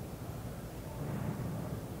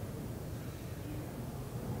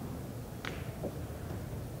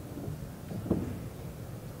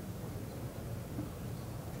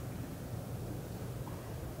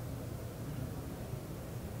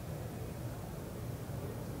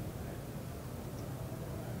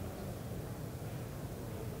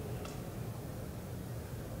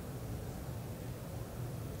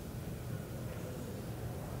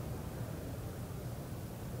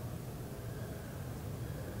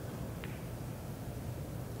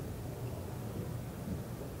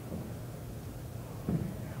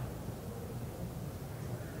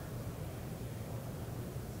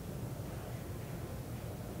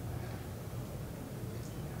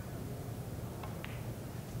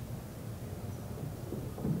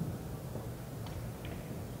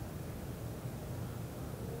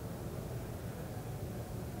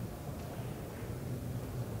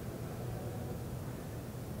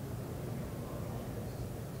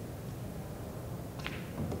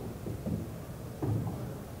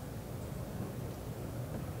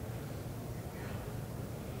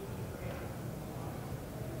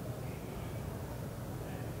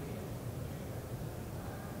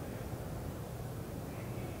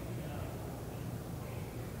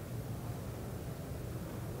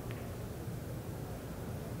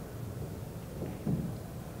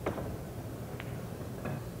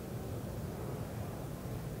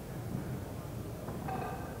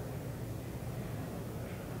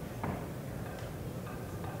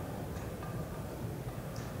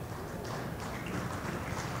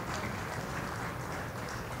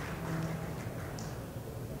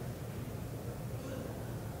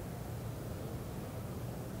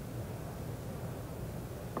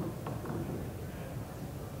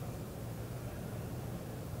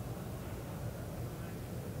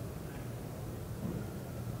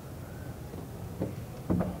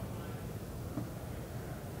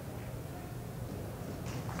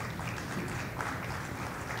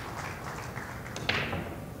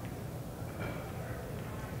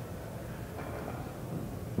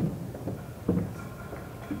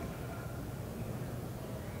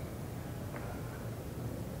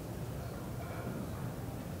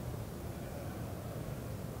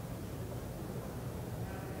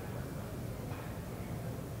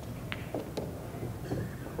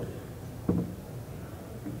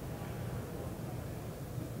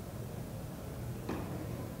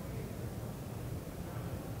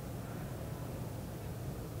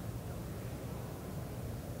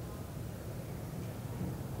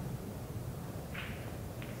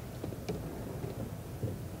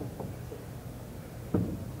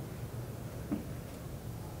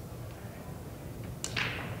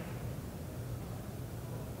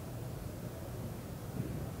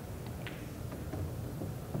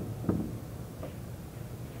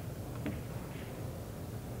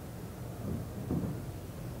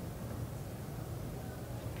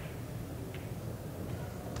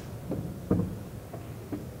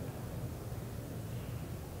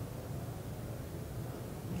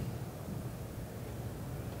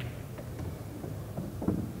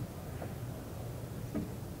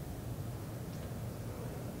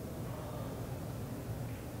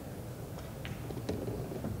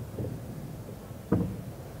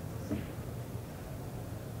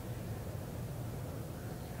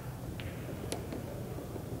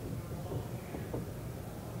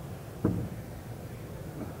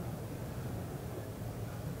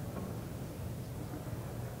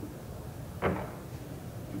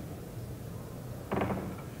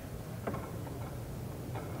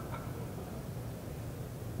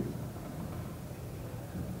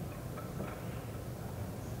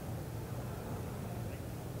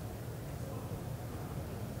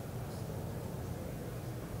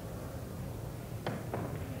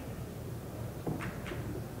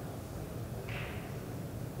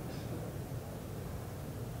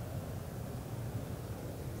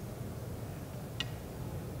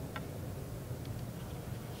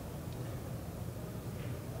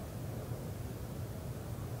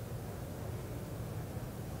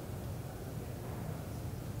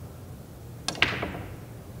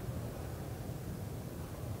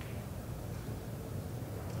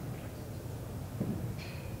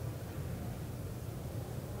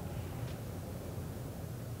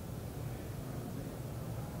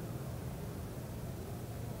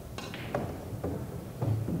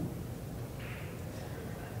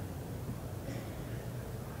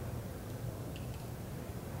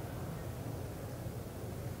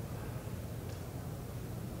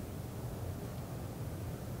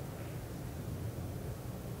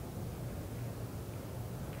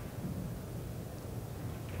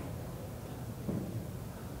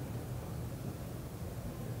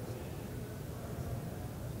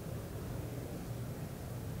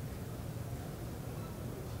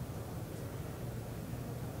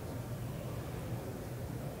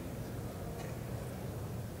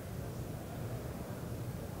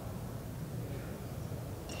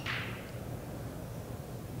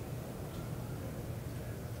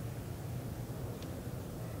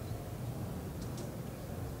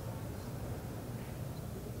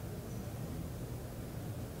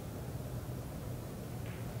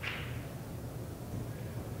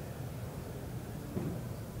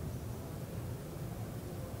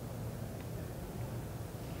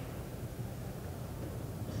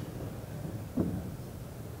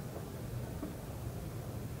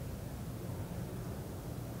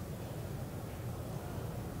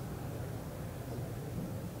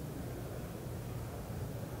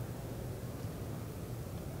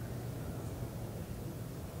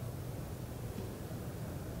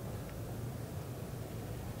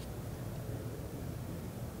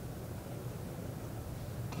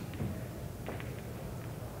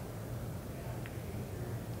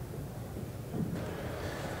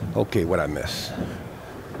 Okay, what'd I miss?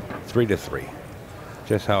 3-3.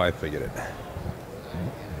 Just how I figured it.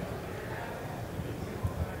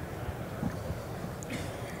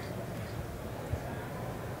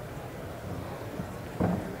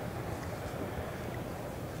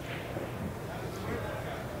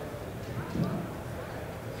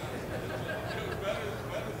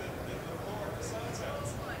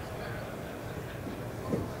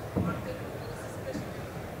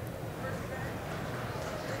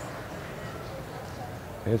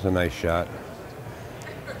 Here's a nice shot.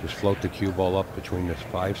 Just float the cue ball up between this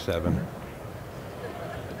 5-7.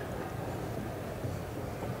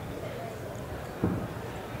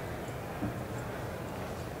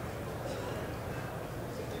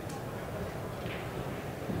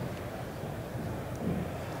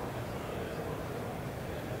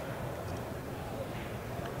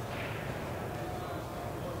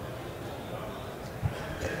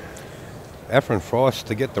 Efren forced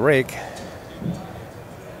to get the rake.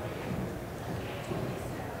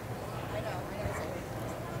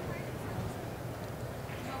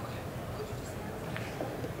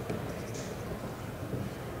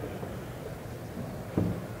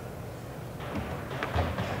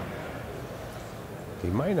 He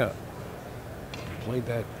might have played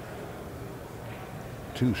that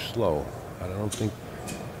too slow. I don't think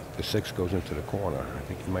the 6 goes into the corner. I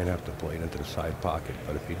think he might have to play it into the side pocket.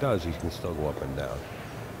 But if he does, he can still go up and down.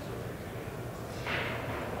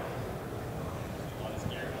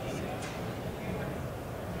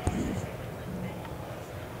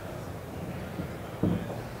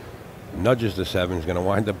 Nudges the 7. He's going to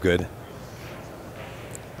wind up good.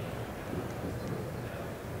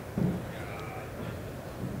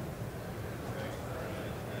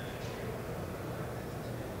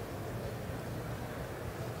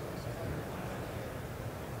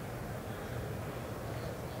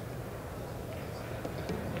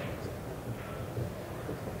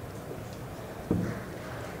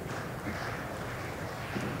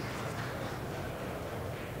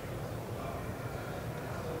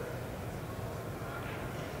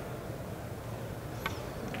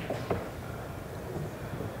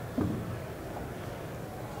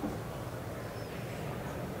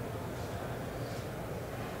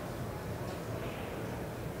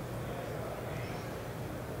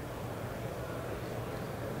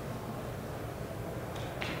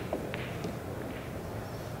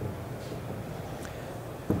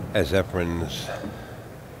 As Efren's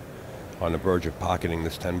on the verge of pocketing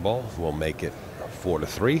this 10 ball, we'll make it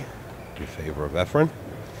 4-3 in favor of Efren.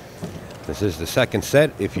 This is the second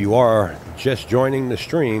set. If you are just joining the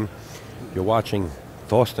stream, you're watching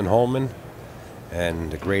Thorsten Hohmann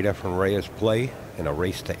and the great Efren Reyes play in a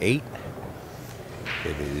race to 8.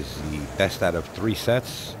 It is the best out of 3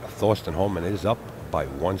 sets. Thorsten Hohmann is up by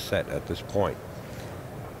 1 set at this point.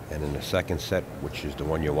 And in the second set, which is the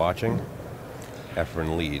one you're watching,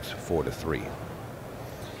 Efren leads 4-3.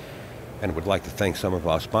 And would like to thank some of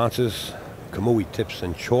our sponsors, Kamui Tips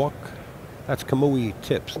and Chalk. That's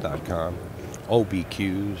KamuiTips.com.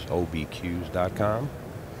 obqs.com.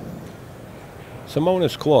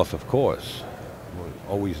 Simona's Cloth, of course.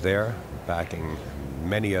 We're always there, backing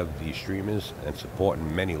many of the streamers and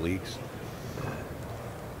supporting many leagues.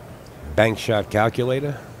 Bank Shot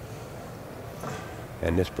Calculator.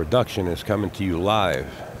 And this production is coming to you live.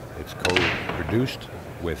 It's co-produced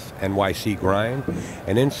with NYC Grind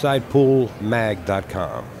and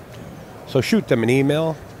InsidePoolMag.com. So shoot them an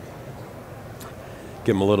email.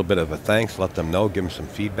 Give them a little bit of a thanks. Let them know. Give them some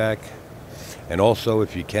feedback. And also,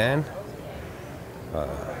 if you can,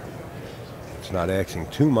 it's not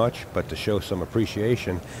asking too much, but to show some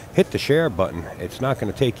appreciation, hit the share button. It's not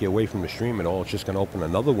going to take you away from the stream at all. It's just going to open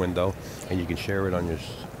another window, and you can share it on your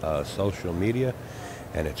social media,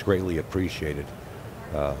 and it's greatly appreciated.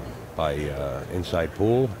 By Inside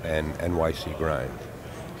Pool and NYC Grind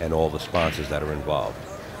and all the sponsors that are involved.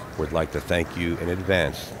 Would like to thank you in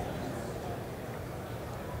advance.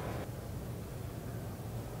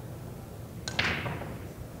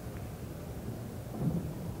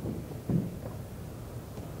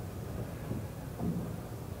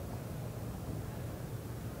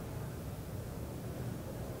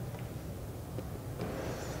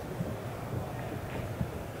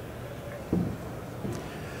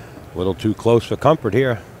 A little too close for comfort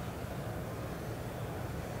here.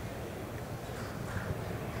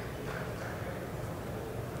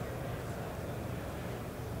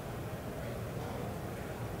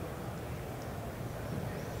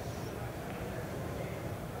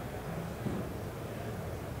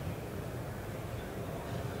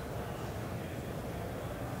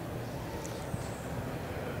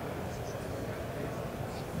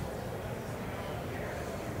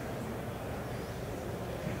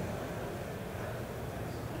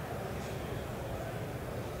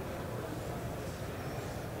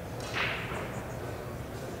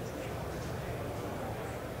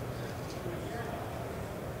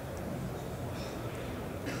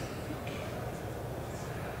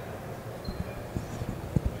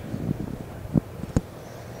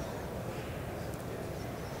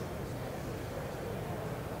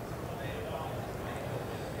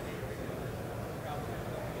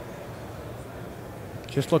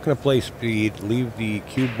 Just looking to play speed, leave the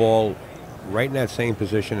cue ball right in that same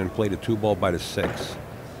position and play the 2-ball by the 6.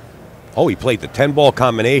 Oh, he played the 10-ball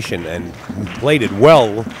combination and played it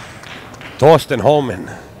well. Thorsten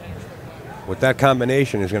Hohmann, with that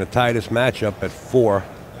combination, is going to tie this match up at 4.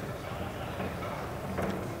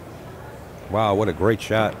 Wow, what a great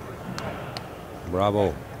shot.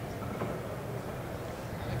 Bravo.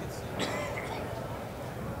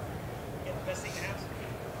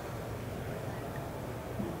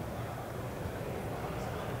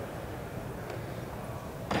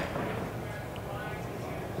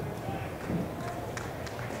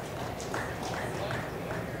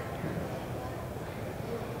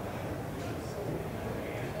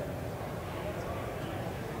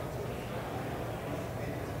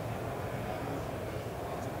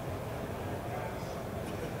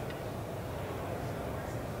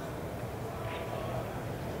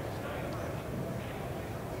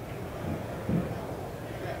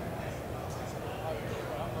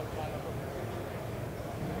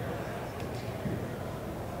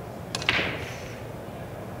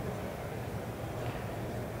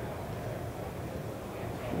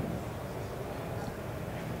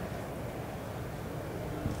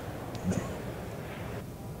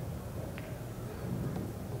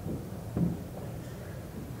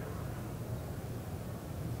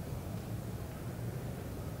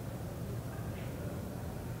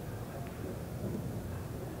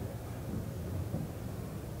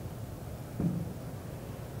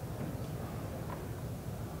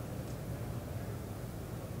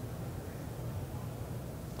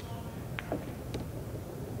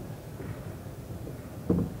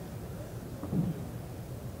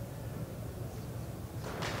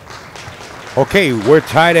 Okay, we're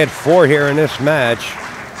tied at 4 here in this match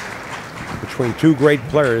between two great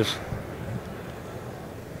players,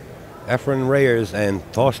 Efren Reyes and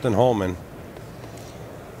Thorsten Hohmann.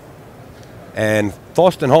 And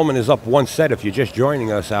Thorsten Hohmann is up 1 set if you're just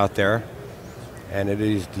joining us out there. And it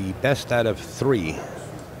is the best out of 3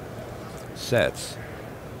 sets.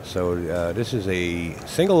 So this is a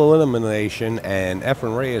single elimination, and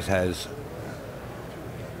Efren Reyes has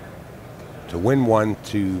to win one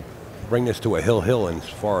to bring this to a hill as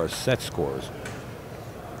far as set scores.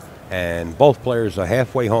 And both players are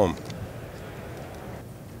halfway home.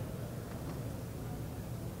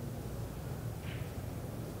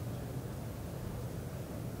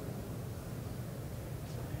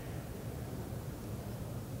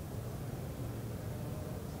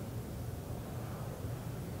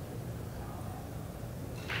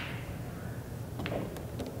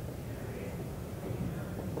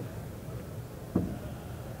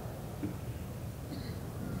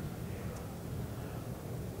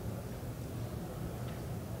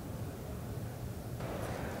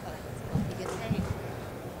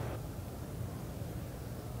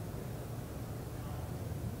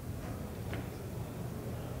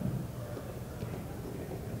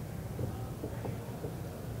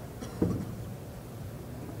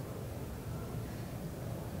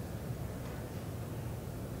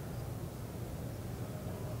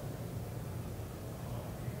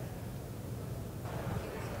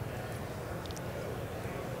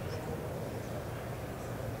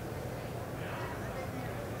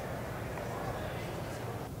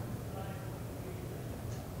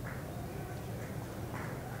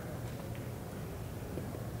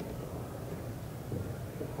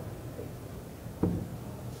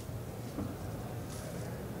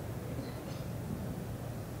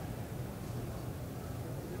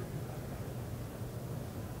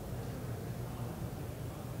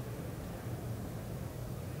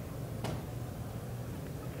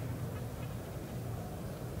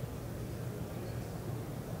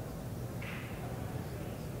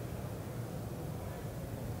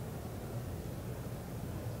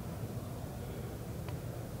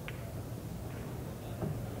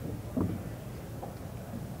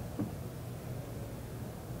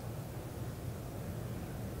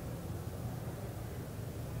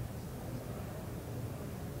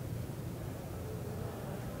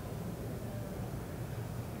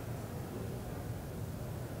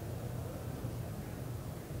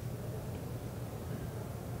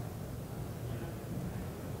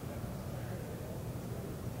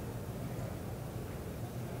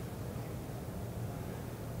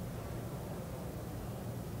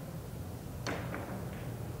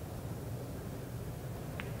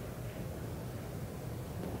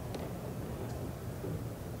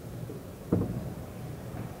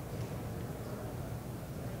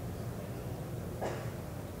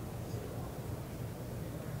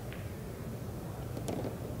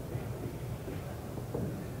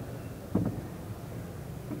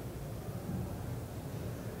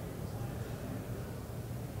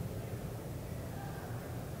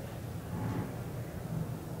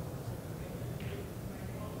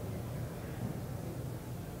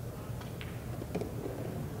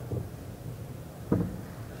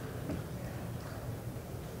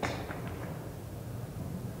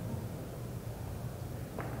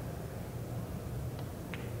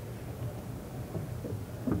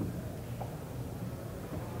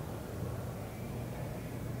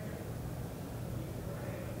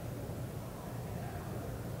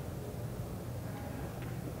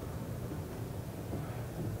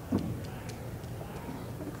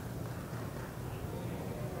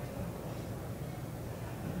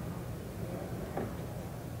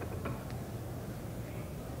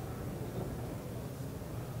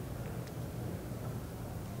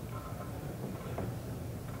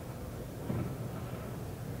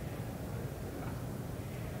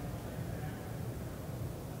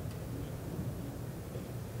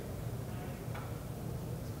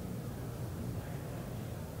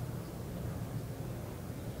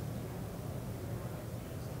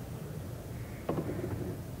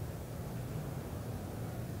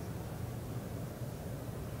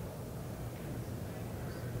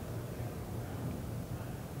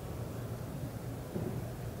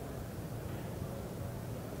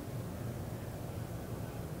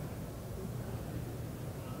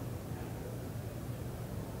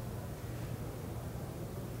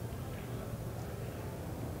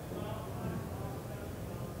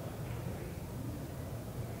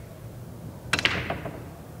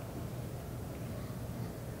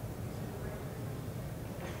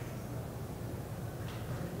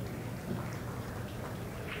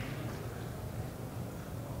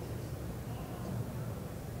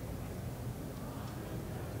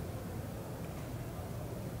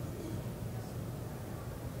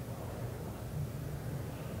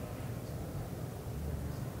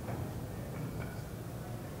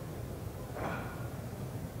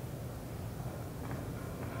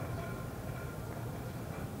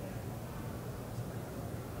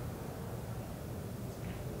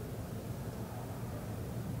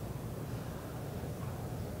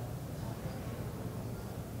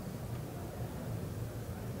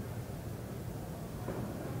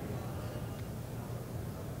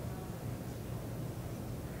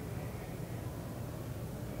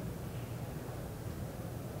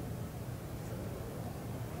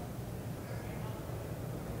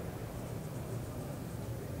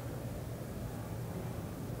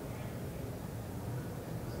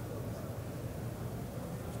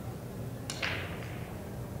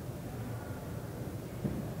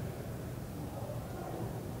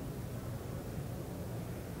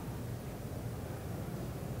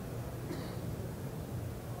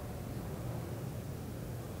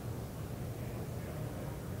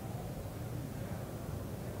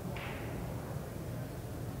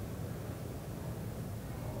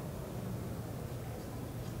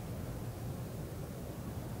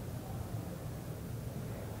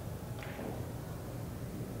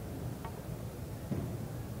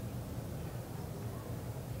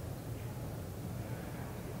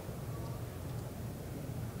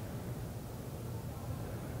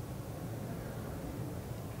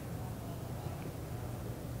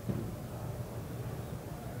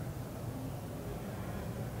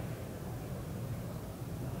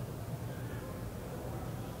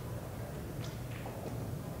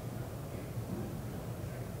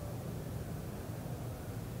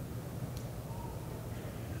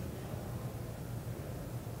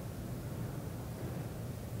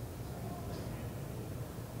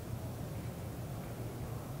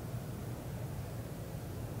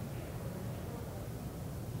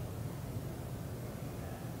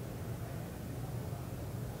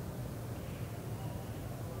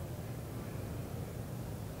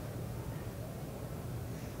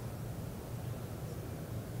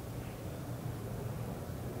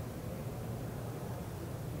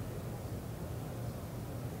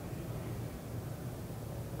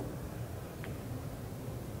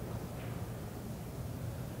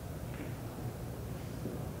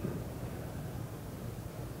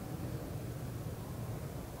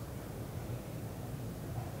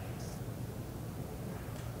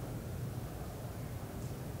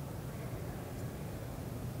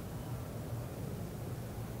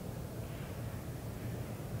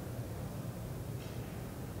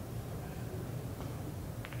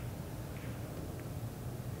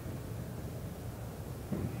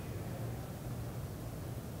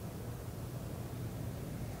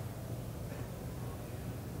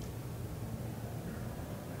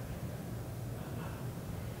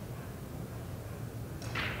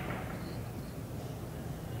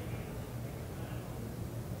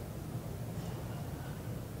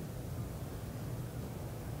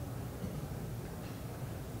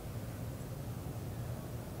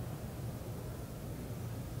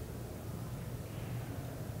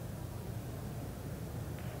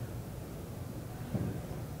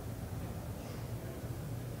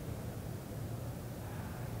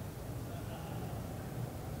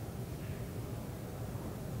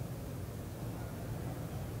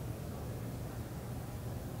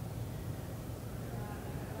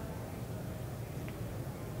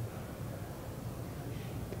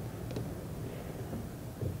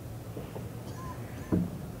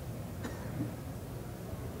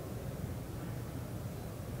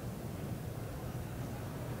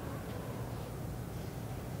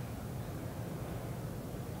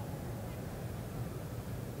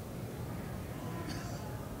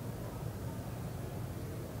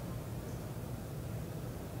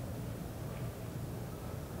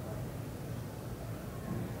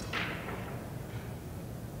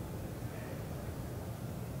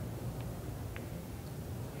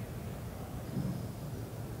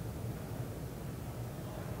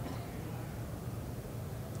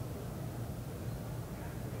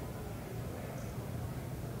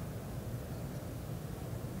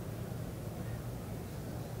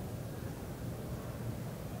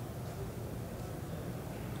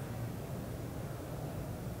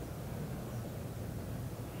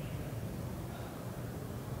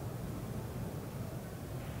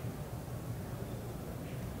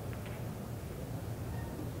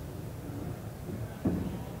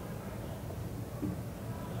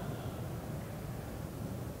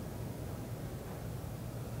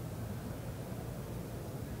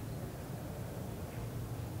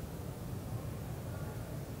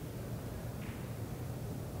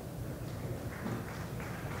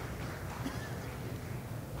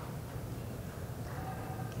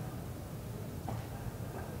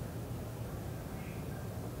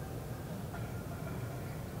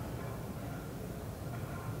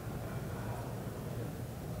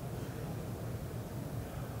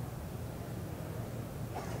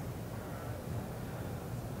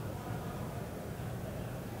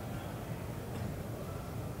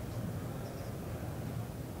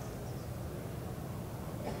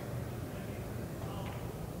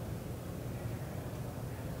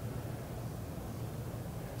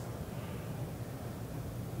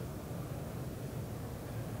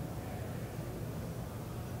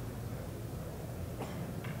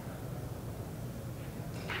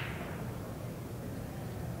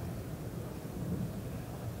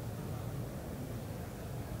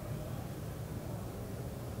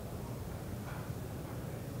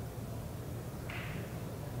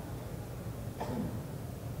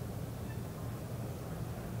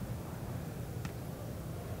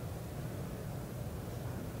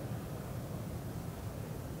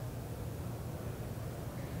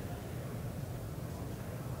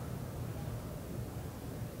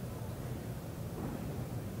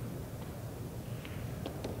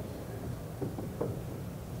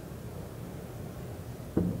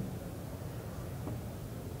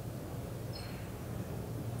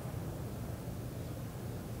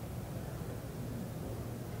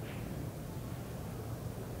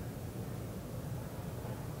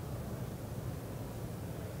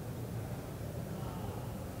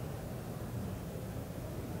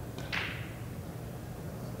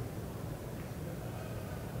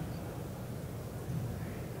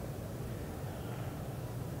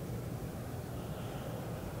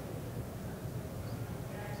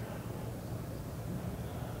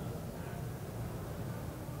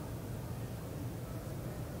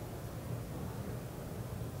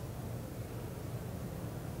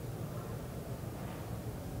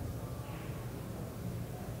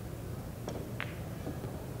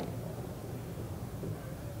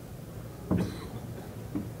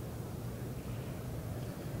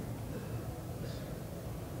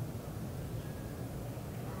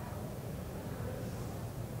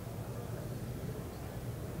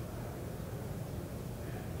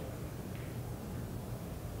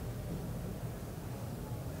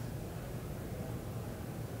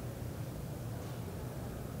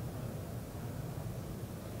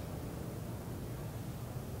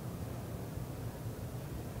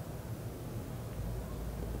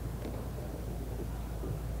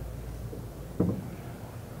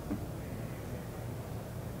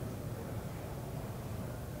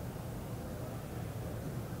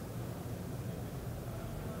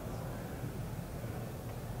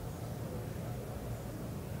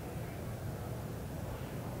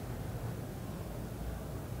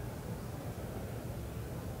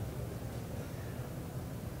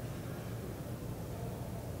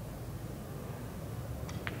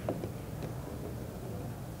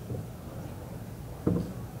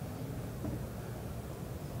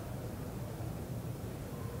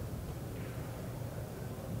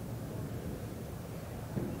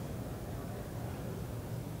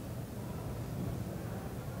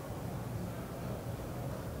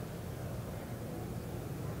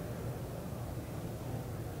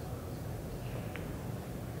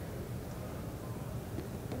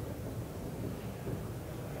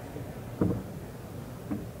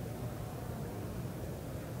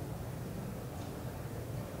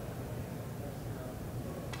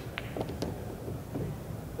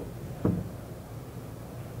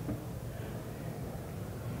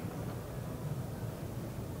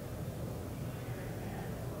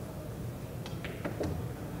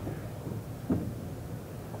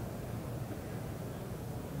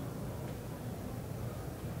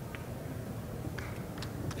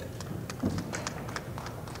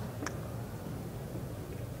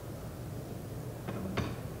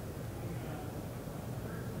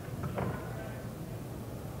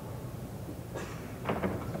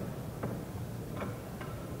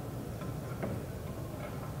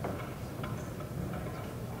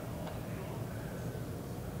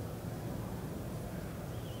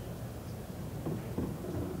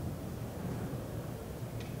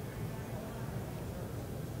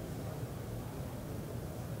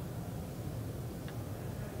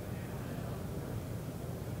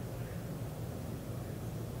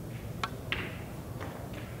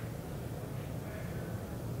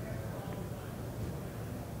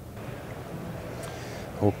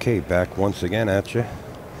 Okay, back once again at you.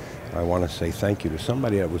 I want to say thank you to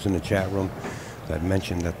somebody that was in the chat room that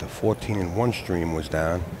mentioned that the 14-1 stream was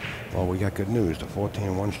down. Well, we got good news. The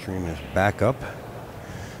 14-1 stream is back up.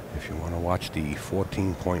 If you want to watch the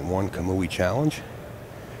 14.1 Kamui Challenge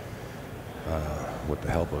with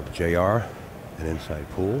the help of JR and Inside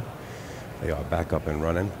Pool, they are back up and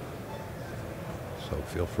running. So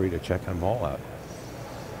feel free to check them all out.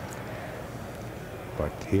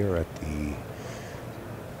 But here at the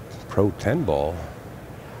Pro 10 ball,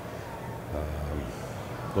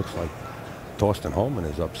 looks like Thorsten Hohmann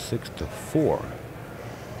is up 6-4.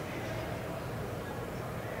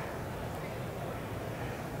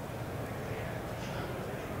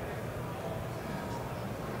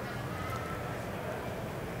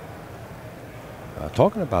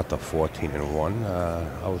 Talking about the 14-1,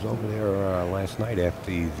 I was over there last night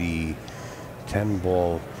after the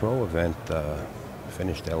 10-ball pro event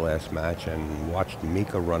finished their last match and watched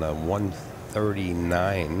Mika run a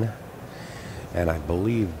 139. And I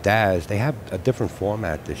believe Daz, they have a different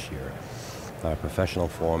format this year, professional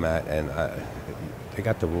format, and they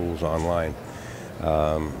got the rules online.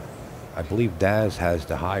 I believe Daz has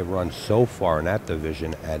the high run so far in that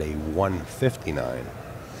division at a 159.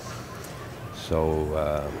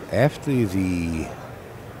 So after the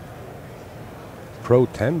Pro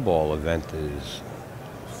 10 ball event is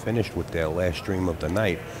finished with their last stream of the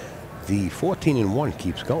night, the 14-1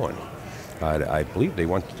 keeps going. I believe they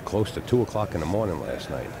went close to 2 o'clock in the morning last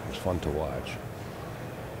night. It was fun to watch.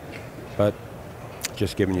 But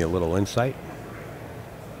just giving you a little insight.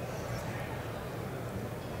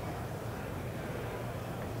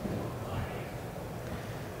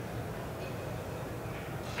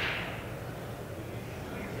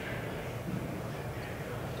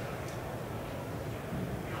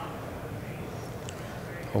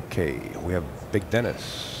 Okay, we have Big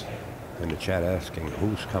Dennis in the chat asking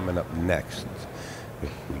who's coming up next.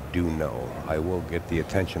 If we do know, I will get the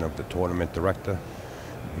attention of the tournament director.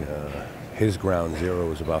 His ground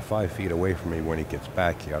zero is about 5 feet away from me when he gets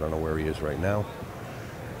back. I don't know where he is right now.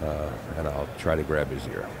 And I'll try to grab his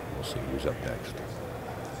ear. We'll see who's up next.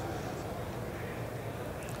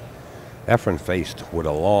 Efren faced with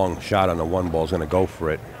a long shot on the one ball. Is going to go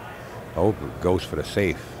for it. Oh, goes for the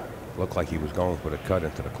safe. Looked like he was going for the cut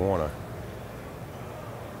into the corner.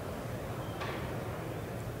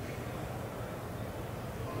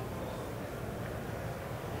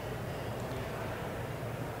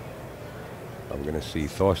 I'm going to see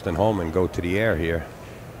Thorsten Hohmann go to the air here.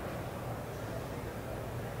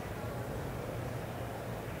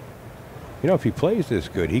 You know, if he plays this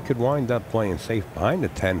good, he could wind up playing safe behind the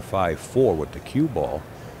 10-5-4 with the cue ball.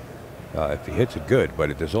 If he hits it good,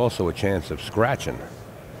 but there's also a chance of scratching.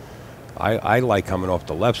 I like coming off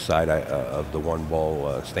the left side of the one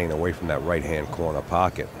ball, staying away from that right-hand corner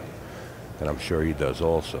pocket. And I'm sure he does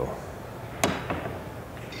also.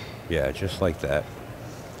 Yeah, just like that.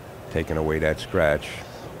 Taking away that scratch.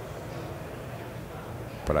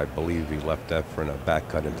 But I believe he left that for a back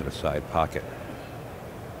cut into the side pocket.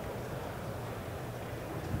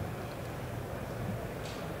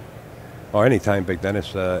 Oh, anytime, Big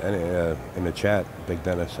Dennis, in the chat, Big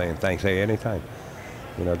Dennis saying thanks. Hey, anytime.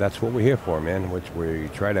 You know, that's what we're here for, man, which we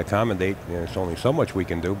try to accommodate. You know, it's only so much we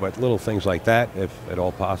can do, but little things like that, if at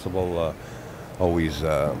all possible, always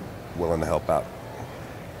willing to help out.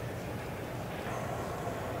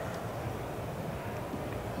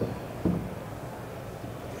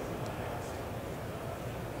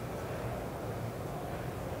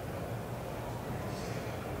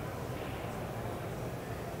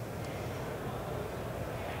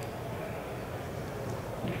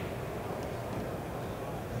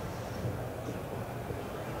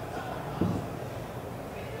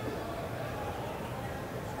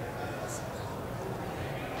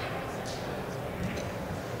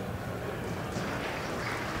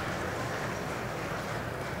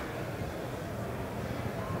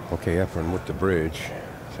 Okay, Efren with the bridge.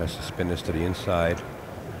 Has to spin this to the inside.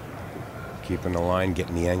 Keeping the line,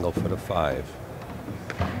 getting the angle for the 5.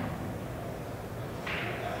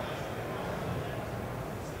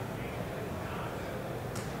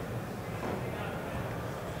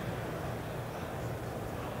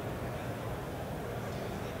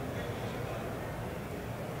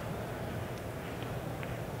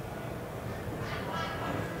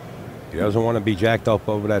 He doesn't want to be jacked up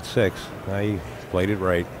over that 6. Now he played it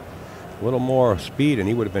right. A little more speed and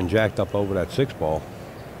he would have been jacked up over that 6 ball.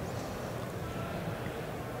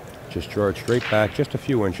 Just draw it straight back, just a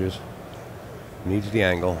few inches. Needs the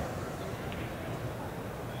angle.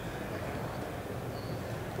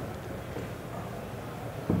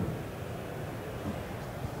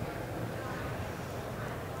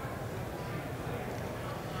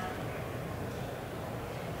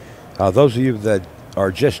 Those of you that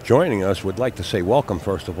are just joining us would like to say welcome,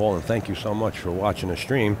 first of all, and thank you so much for watching the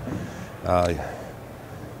stream.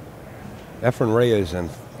 Efren Reyes and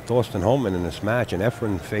Thorsten Hohmann in this match, and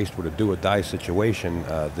Efren faced with a do-or-die situation.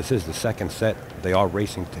 This is the second set. They are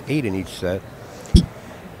racing to 8 in each set,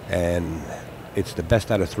 and it's the best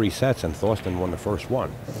out of 3 sets, and Thorsten won the first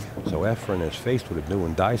one. So Efren is faced with a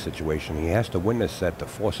do-and-die situation. He has to win this set to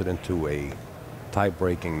force it into a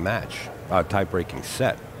tie-breaking match, tie-breaking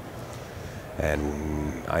set.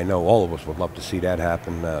 And I know all of us would love to see that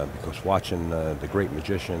happen, because watching the great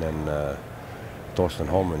magician and Thorsten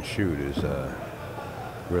Hohmann shoot is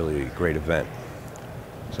really a great event.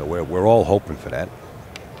 So we're all hoping for that.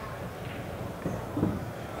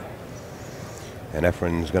 And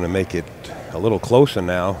Efren's going to make it a little closer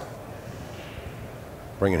now,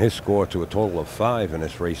 bringing his score to a total of 5 in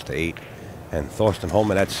this race to 8, and Thorsten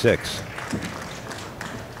Hohmann at 6.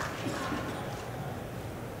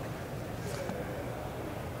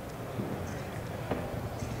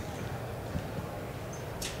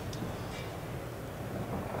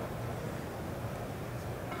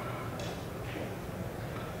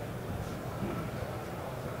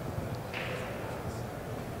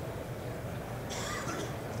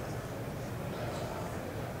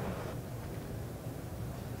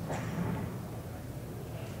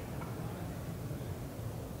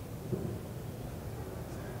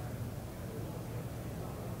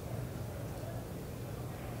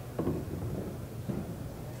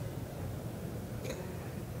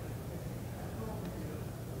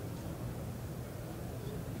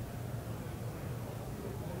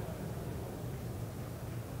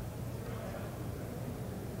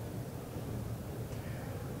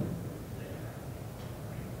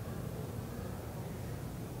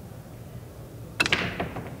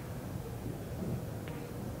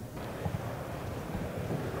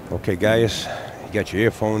 Okay, guys, you got your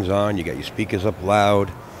earphones on, you got your speakers up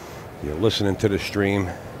loud, you're listening to the stream.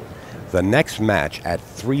 The next match at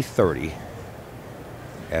 3:30,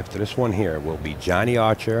 after this one here, will be Johnny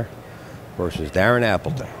Archer versus Darren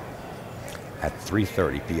Appleton at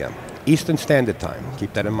 3:30 p.m. Eastern Standard Time.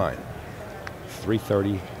 Keep that in mind.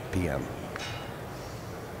 3:30 p.m.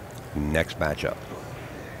 Next matchup.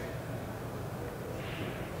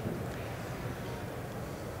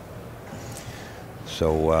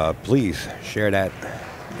 So please share that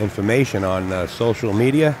information on social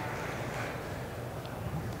media.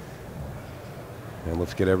 And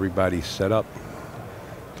let's get everybody set up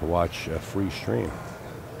to watch a free stream.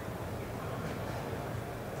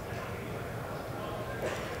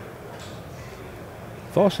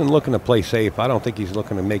 Thorsten looking to play safe. I don't think he's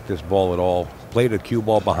looking to make this ball at all. Played a cue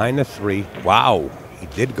ball behind the 3. Wow, he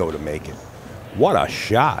did go to make it. What a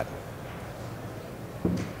shot.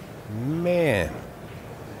 Man.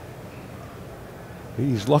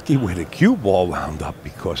 He's lucky where the cue ball wound up,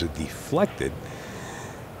 because it deflected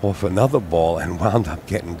off another ball and wound up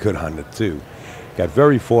getting good on the 2. Got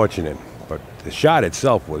very fortunate, but the shot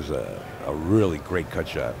itself was a really great cut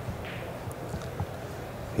shot.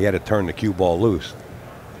 He had to turn the cue ball loose.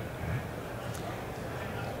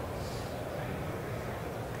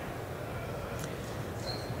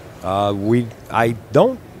 I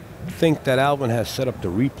don't think that Alvin has set up the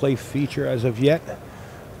replay feature as of yet,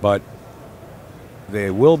 but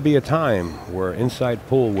there will be a time where Inside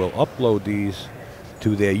Pool will upload these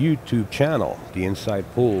to their YouTube channel, the Inside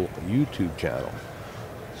Pool YouTube channel.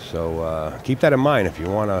 So keep that in mind if you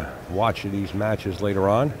want to watch these matches later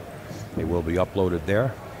on. They will be uploaded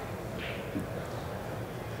there.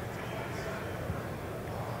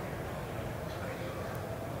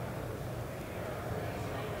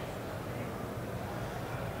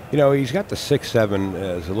 You know, he's got the 6-7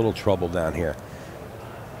 as a little trouble down here.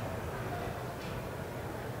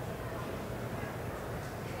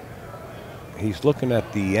 He's looking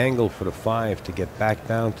at the angle for the 5 to get back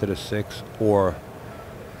down to the 6, or,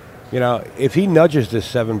 you know, if he nudges this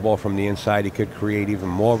 7 ball from the inside, he could create even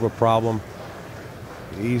more of a problem.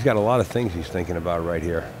 He's got a lot of things he's thinking about right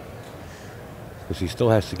here, because he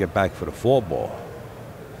still has to get back for the 4 ball.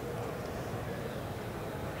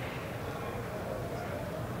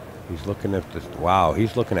 He's looking at this. Wow,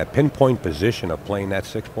 he's looking at pinpoint position of playing that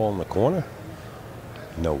 6 ball in the corner.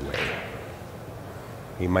 No way.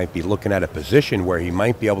 He might be looking at a position where he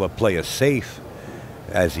might be able to play a safe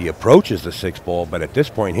as he approaches the 6 ball, but at this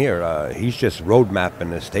point here, he's just road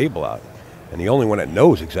mapping this table out. And the only one that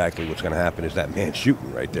knows exactly what's going to happen is that man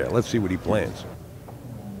shooting right there. Let's see what he plans.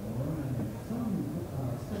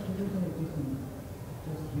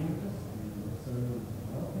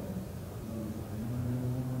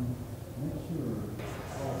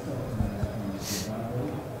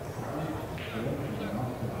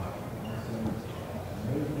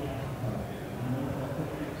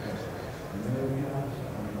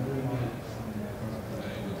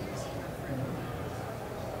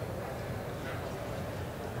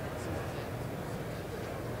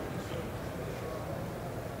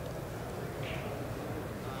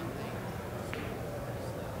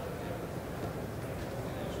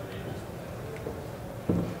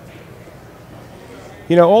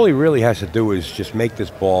 You know, all he really has to do is just make this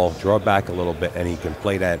ball, draw back a little bit, and he can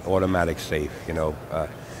play that automatic safe. You know,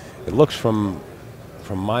 it looks from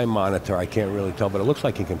my monitor, I can't really tell, but it looks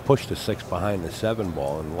like he can push the 6 behind the 7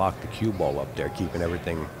 ball and lock the cue ball up there, keeping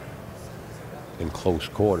everything in close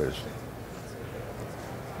quarters.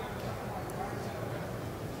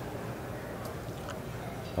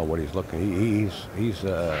 Oh, what he's looking, he's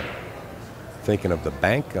thinking of the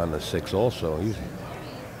bank on the 6 also.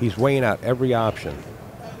 He's weighing out every option,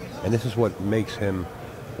 and this is what makes him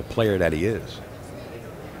the player that he is.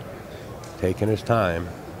 Taking his time.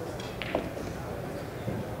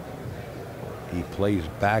 He plays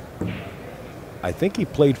back. I think he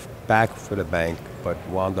played back for the bank, but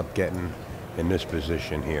wound up getting in this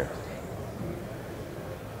position here.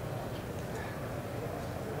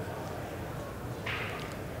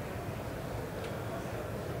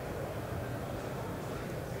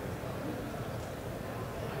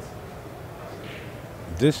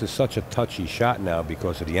 This is such a touchy shot now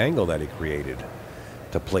because of the angle that he created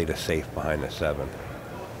to play the safe behind the 7.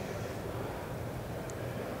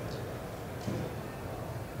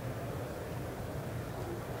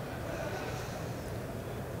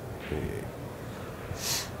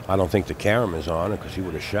 I don't think the carom is on because he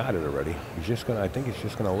would have shot it already. He's just gonna. I think he's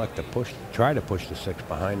just gonna elect to push, try to push the 6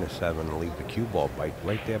 behind the 7 and leave the cue ball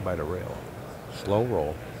right there by the rail. Slow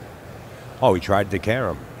roll. Oh, he tried the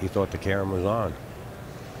carom. He thought the carom was on.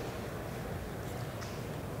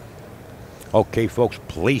 Okay, folks,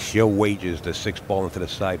 place your wagers. The 6 ball into the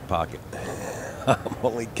side pocket. I'm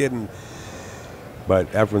only kidding.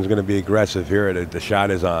 But Efren's going to be aggressive here. The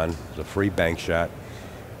shot is on. It's a free bank shot.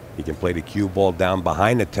 He can play the cue ball down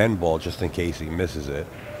behind the 10 ball just in case he misses it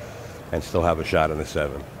and still have a shot on the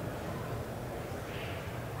 7.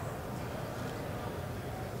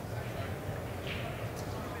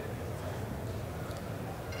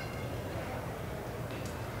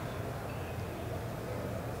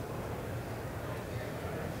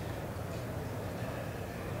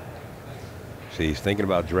 See, he's thinking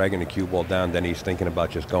about dragging the cue ball down, then he's thinking about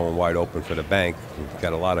just going wide open for the bank. He's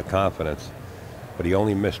got a lot of confidence. But he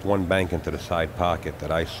only missed 1 bank into the side pocket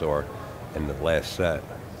that I saw in the last set.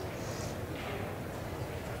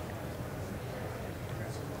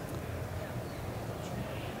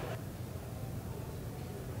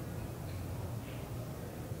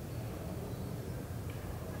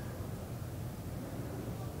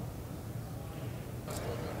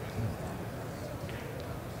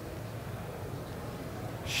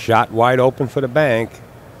 Shot wide open for the bank.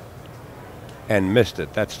 And missed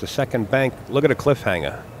it. That's the second bank. Look at a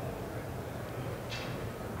cliffhanger.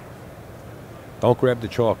 Don't grab the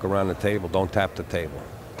chalk around the table. Don't tap the table.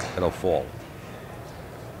 It'll fall.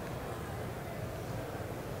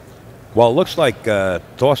 Well, it looks like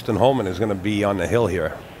Thorsten Hohmann is going to be on the hill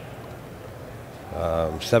here.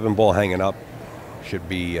 7 ball hanging up. Should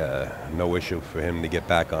be no issue for him to get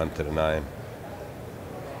back onto the 9.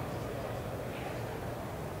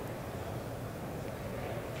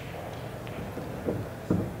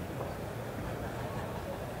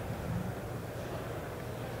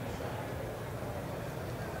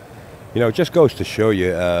 You know, it just goes to show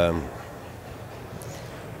you,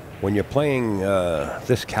 when you're playing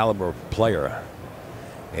this caliber of player,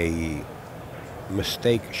 a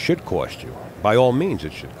mistake should cost you. By all means,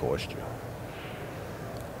 it should cost you.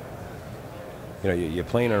 You know, you're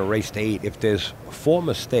playing in a race to 8. If there's 4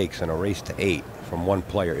 mistakes in a race to 8 from one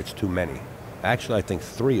player, it's too many. Actually, I think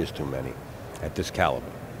 3 is too many at this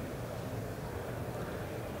caliber.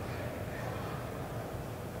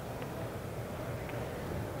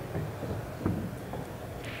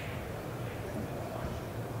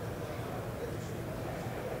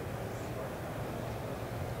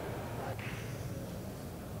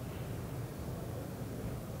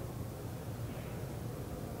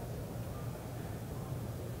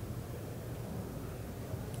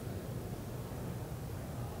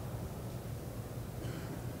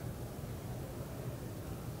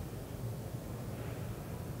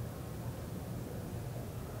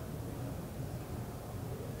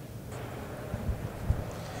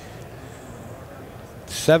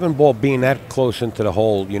 Seven ball being that close into the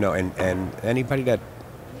hole, you know, and anybody that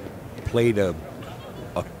played a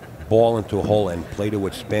ball into a hole and played it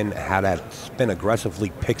with spin, how that spin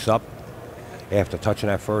aggressively picks up after touching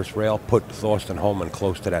that first rail, put Thorsten Hohmann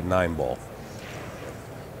close to that 9 ball.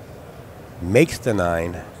 Makes the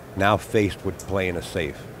 9, now faced with playing a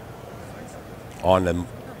safe on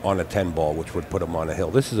the 10 ball, which would put him on a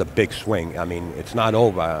hill. This is a big swing. I mean, it's not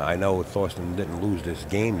over. I know Thorsten didn't lose this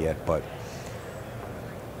game yet, but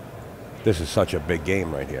this is such a big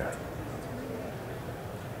game right here.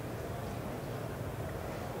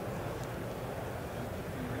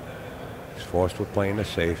 forced with playing the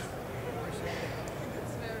safe.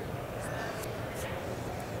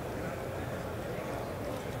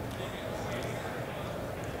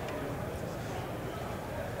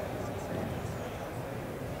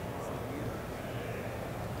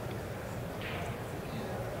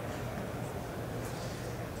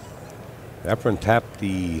 Efren tapped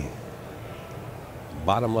the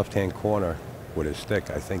bottom left-hand corner with his stick,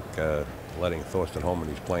 I think letting Thorsten Hohmann,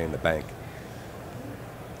 who's playing the bank.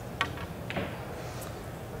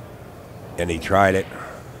 And he tried it.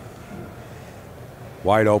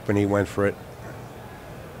 Wide open, he went for it.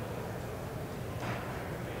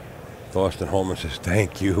 Thorsten Hohmann says,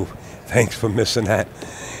 thank you. Thanks for missing that.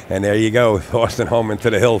 And there you go, Thorsten Hohmann to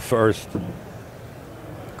the hill first.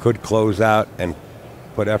 Could close out and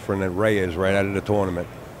put Efren and Reyes right out of the tournament.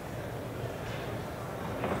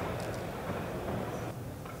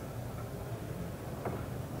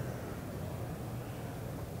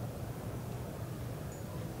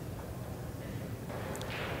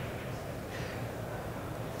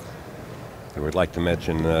 I would like to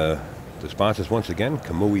mention the sponsors once again: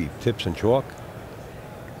 Kamui Tips and Chalk,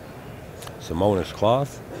 Simonis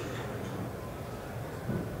Cloth,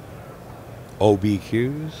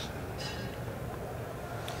 OBQs.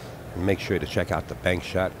 And make sure to check out the bank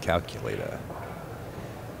shot calculator.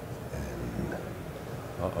 And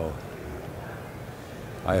uh-oh.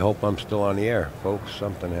 I hope I'm still on the air, folks.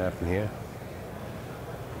 Something happened here.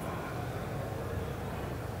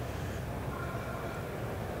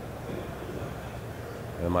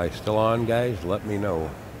 Am I still on, guys? Let me know.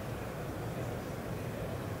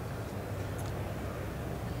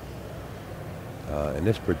 And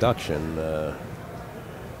this production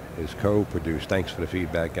is co-produced. Thanks for the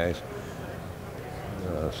feedback, guys.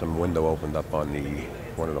 Some window opened up on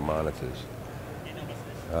one of the monitors.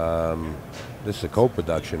 This is a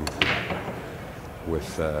co-production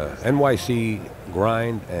with NYC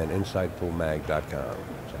Grind and InsidePoolMag.com.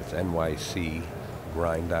 So it's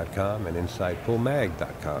NYCGrind.com and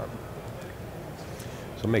InsidePoolMag.com.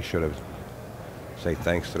 So make sure to say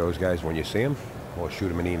thanks to those guys when you see them, or shoot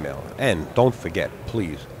them an email. And don't forget,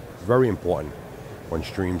 please, very important, when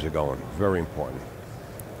streams are going, very important,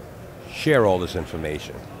 share all this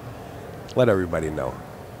information. Let everybody know.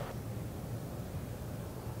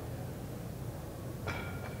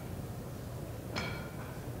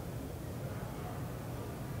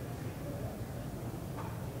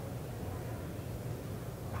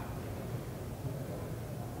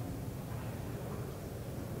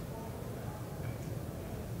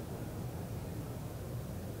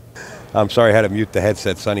 I'm sorry I had to mute the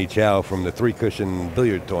headset. Sonny Chow from the 3-cushion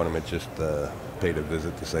billiard tournament just paid a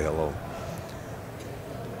visit to say hello.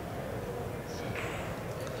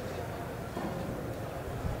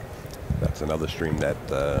 That's another stream that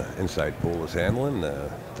Inside Pool is handling.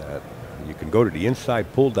 That you can go to the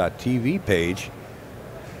InsidePool.tv page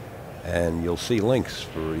and you'll see links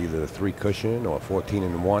for either the 3-cushion or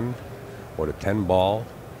 14-in-1 or the 10-ball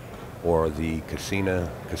or the casino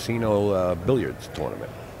billiards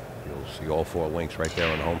tournament. You'll see all 4 links right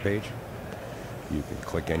there on the homepage. You can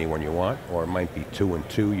click any one you want, or it might be 2 and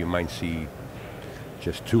 2. You might see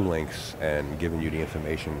just 2 links and giving you the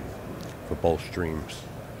information for both streams,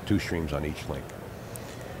 2 streams on each link.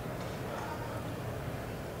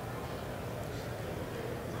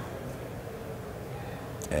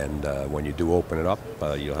 And when you do open it up,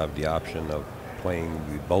 you'll have the option of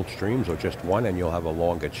playing both streams or just one, and you'll have a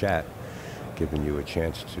longer chat, giving you a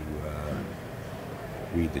chance to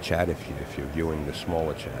read the chat if you're viewing the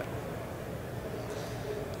smaller chat.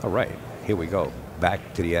 All right, here we go.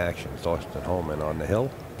 Back to the action. Thorsten Hohmann on the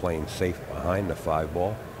hill, playing safe behind the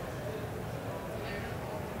 5-ball.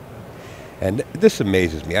 And this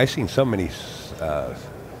amazes me. I've seen so many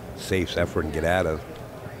safes Efren get out of,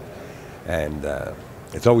 and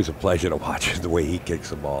it's always a pleasure to watch the way he kicks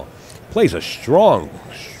the ball. Plays a strong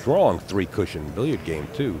 3-cushion billiard game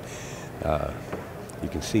too. You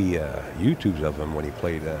can see YouTubes of him when he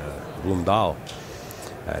played Bloomdahl,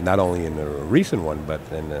 not only in the recent one, but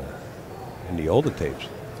in the older tapes.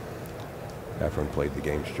 Efren played the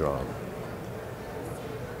game strong.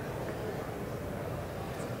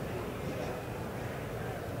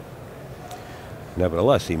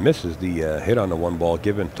 Nevertheless, he misses the hit on the 1-ball,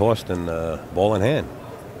 giving Thorsten ball in hand.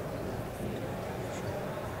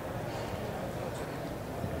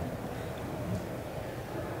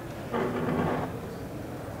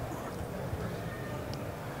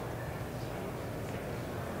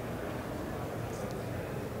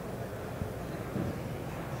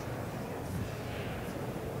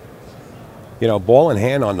 You know, ball in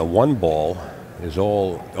hand on the 1-ball is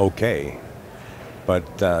all okay, but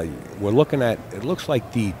we're looking at, it looks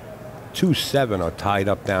like the 2-7 are tied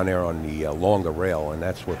up down there on the longer rail, and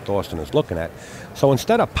that's what Thorsten is looking at. So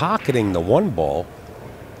instead of pocketing the 1 ball,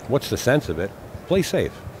 what's the sense of it? Play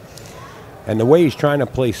safe. And the way he's trying to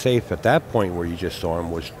play safe at that point where you just saw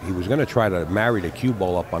him was he was going to try to marry the cue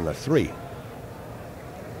ball up on the 3.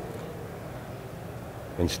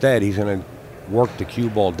 Instead, he's going to work the cue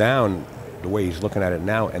ball down the way he's looking at it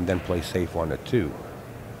now and then play safe on the 2.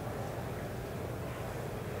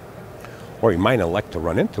 Or he might elect to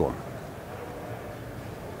run into him.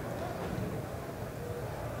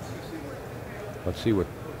 Let's see what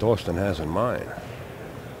Thorsten has in mind.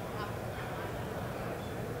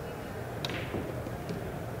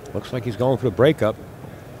 Looks like he's going for the breakup.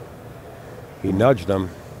 He nudged him.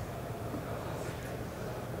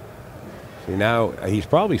 See, now he's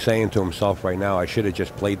probably saying to himself right now, I should have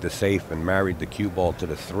just played the safe and married the cue ball to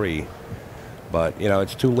the 3. But, you know,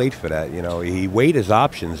 it's too late for that. You know, he weighed his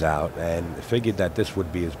options out and figured that this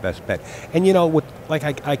would be his best bet. And, you know, with, like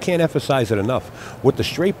I can't emphasize it enough. With the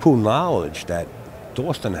straight pool knowledge that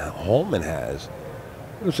Thorsten Hohmann has,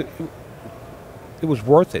 it was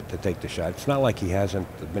worth it to take the shot. It's not like he hasn't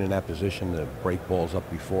been in that position to break balls up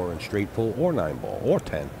before in straight pool or 9-ball or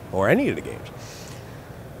 10 or any of the games.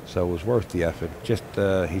 So it was worth the effort. Just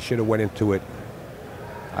he should have went into it,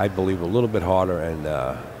 I believe, a little bit harder and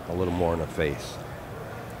a little more in the face.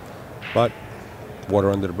 But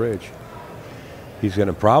water under the bridge. He's going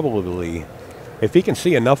to probably, if he can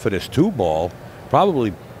see enough of this 2-ball,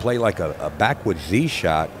 probably play like a backward Z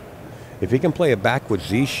shot. If he can play a backward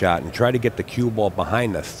Z shot and try to get the cue ball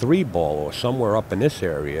behind the 3-ball or somewhere up in this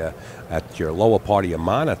area at your lower part of your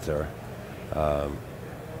monitor. Oh,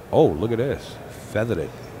 look at this. Feathered it.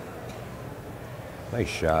 Nice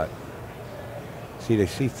shot. See, they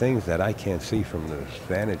see things that I can't see from this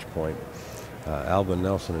vantage point. Alvin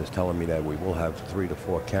Nelson is telling me that we will have 3 to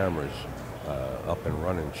 4 cameras up and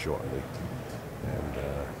running shortly. And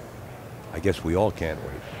I guess we all can't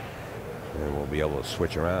wait. And we'll be able to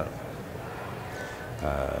switch around.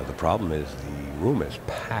 The problem is the room is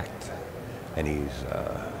packed, and he's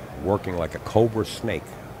working like a cobra snake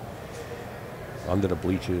under the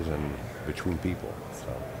bleachers and between people. So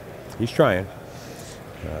he's trying.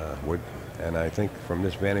 And I think from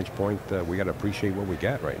this vantage point, we got to appreciate what we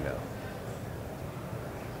got right now.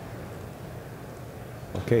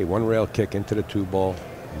 Okay, 1 rail kick into the 2-ball,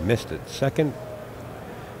 missed it. Second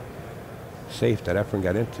safe that Efren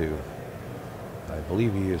got into. I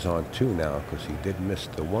believe he is on 2 now because he did miss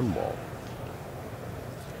the 1-ball.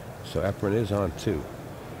 So Efren is on 2.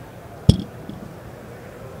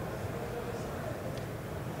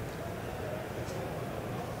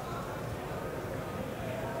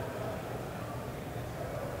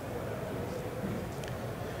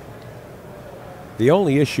 The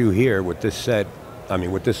only issue here with this set, I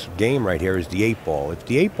mean with this game right here, is the 8-ball. If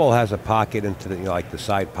the 8-ball has a pocket into the, you know, like the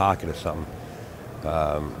side pocket or something,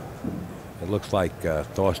 it looks like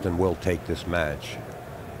Thorsten will take this match.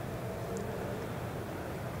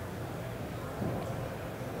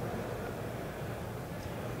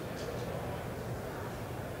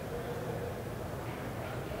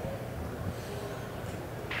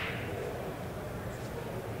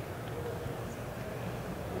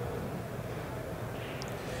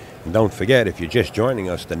 And don't forget, if you're just joining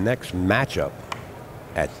us, the next matchup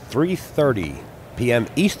at 3:30 p.m.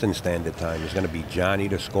 Eastern Standard Time is going to be Johnny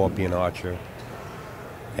the Scorpion Archer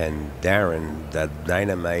and Darren the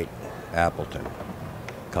Dynamite Appleton,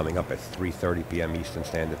 coming up at 3:30 p.m. Eastern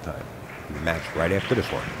Standard Time. Match right after this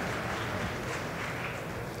one.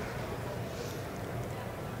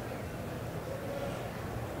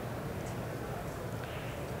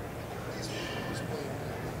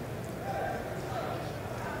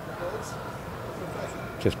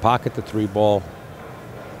 Just pocket the 3-ball.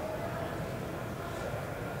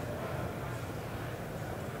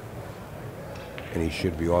 And he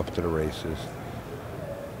should be off to the races.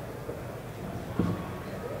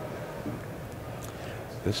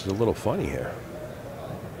 This is a little funny here.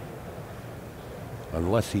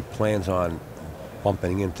 Unless he plans on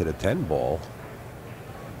bumping into the 10-ball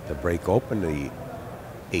to break open the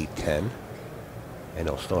 8-10, and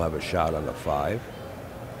he'll still have a shot on the 5.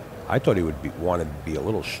 I thought he would want to be a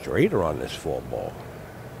little straighter on this 4-ball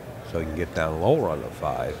so he can get down lower on the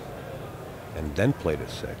 5 and then play the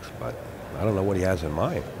 6, but I don't know what he has in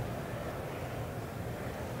mind.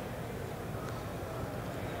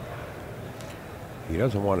 He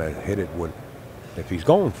doesn't want to hit it with, if he's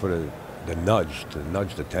going for the nudge, to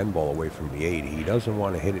nudge the 10-ball away from the 8, he doesn't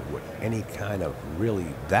want to hit it with any kind of really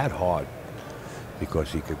that hard,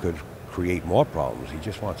 because he could create more problems. He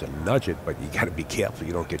just wants to nudge it, but you got to be careful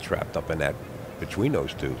you don't get trapped up in that, between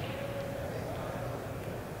those two.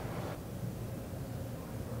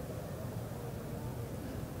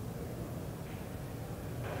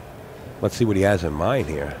 Let's see what he has in mind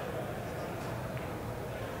here.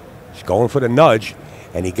 He's going for the nudge,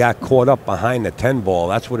 and he got caught up behind the 10 ball.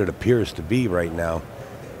 That's what it appears to be right now.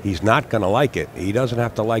 He's not going to like it. He doesn't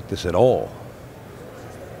have to like this at all.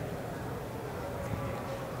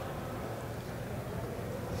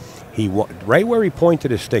 Right where he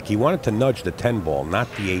pointed his stick, he wanted to nudge the 10 ball, not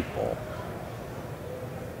the 8 ball.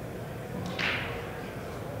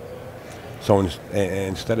 So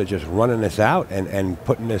instead of just running this out and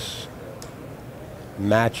putting this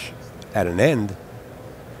match at an end,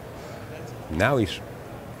 now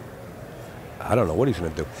I don't know what he's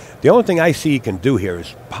going to do. The only thing I see he can do here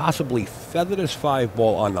is possibly feather this 5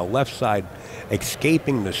 ball on the left side,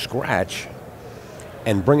 escaping the scratch,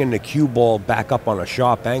 and bringing the cue ball back up on a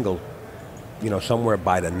sharp angle, somewhere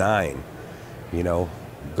by the 9,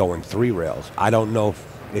 going 3 rails. I don't know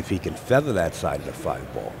if he can feather that side of the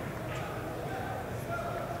 5 ball.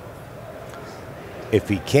 If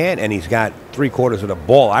he can, and he's got 3/4 of the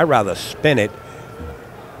ball, I'd rather spin it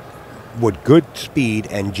with good speed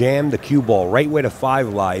and jam the cue ball right where the 5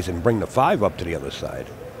 lies and bring the 5 up to the other side.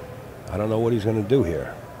 I don't know what he's going to do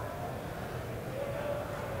here.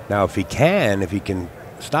 Now, if he can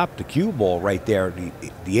stop the cue ball right there,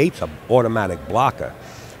 the 8's an automatic blocker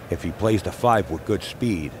if he plays the 5 with good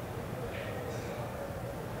speed.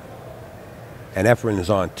 And Efren is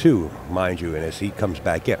on 2, mind you, and as he comes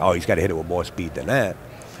back in, he's got to hit it with more speed than that.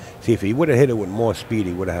 See, if he would have hit it with more speed,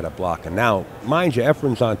 he would have had a blocker. Now, mind you,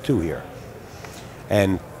 Efren's on 2 here.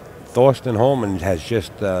 And Thorsten Hohmann has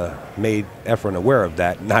just made Efren aware of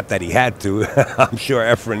that. Not that he had to. I'm sure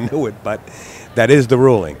Efren knew it, but that is the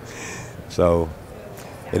ruling. So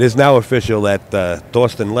it is now official that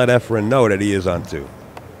Thorsten let Efren know that he is on 2.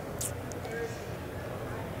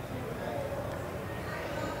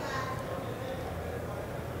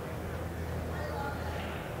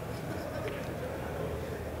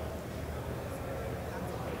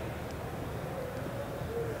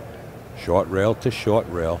 Short rail to short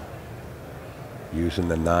rail, using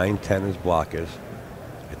the 9, 10 as blockers.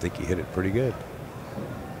 I think he hit it pretty good.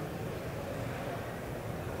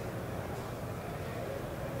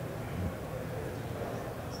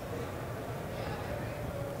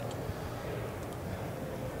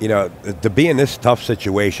 To be in this tough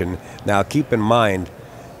situation, now keep in mind,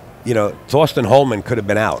 Thorsten Hohmann could have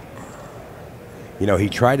been out. He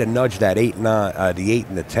tried to nudge that the 8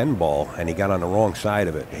 and the 10 ball, and he got on the wrong side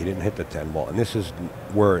of it. He didn't hit the 10 ball, and this is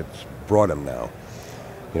where it's brought him now.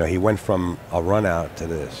 He went from a run out to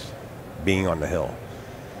this, being on the hill,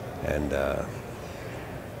 and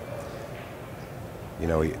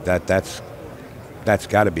that's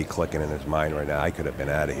got to be clicking in his mind right now. I could have been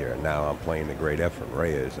out of here, and now I'm playing the great Efren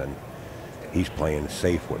Reyes, and he's playing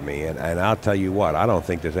safe with me. And I'll tell you what, I don't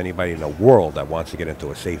think there's anybody in the world that wants to get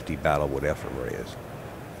into a safety battle with Efren Reyes.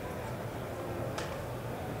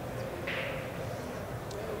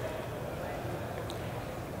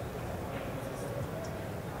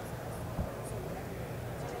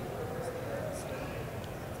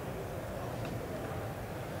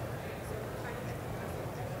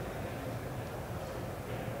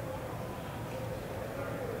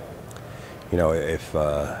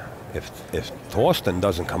 If Thorsten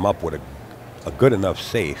doesn't come up with a good enough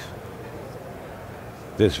safe,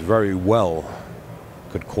 this very well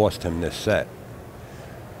could cost him this set,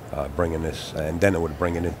 bringing this, and then it would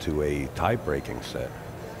bring it into a tie-breaking set.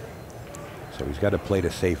 So he's got to play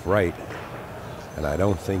the safe right, and I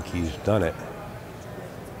don't think he's done it.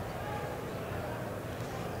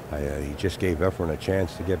 He just gave Efren a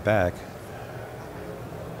chance to get back.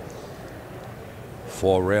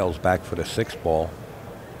 4 rails back for the 6 ball,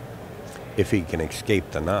 if he can escape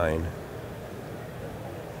the 9.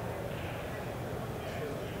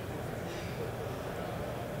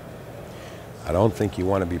 I don't think you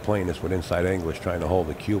want to be playing this with inside English trying to hold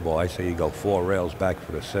the cue ball. I say you go 4 rails back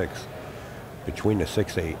for the 6, between the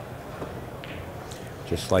 6-8.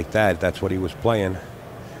 Just like that, that's what he was playing.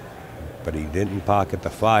 But he didn't pocket the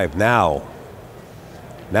 5. Now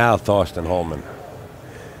Thorsten Hohmann.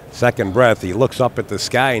 Second breath, he looks up at the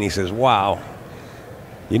sky and he says, wow,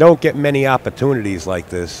 you don't get many opportunities like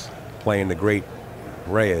this playing the great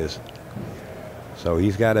Reyes. So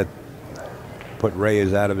he's got to put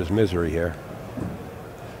Reyes out of his misery here.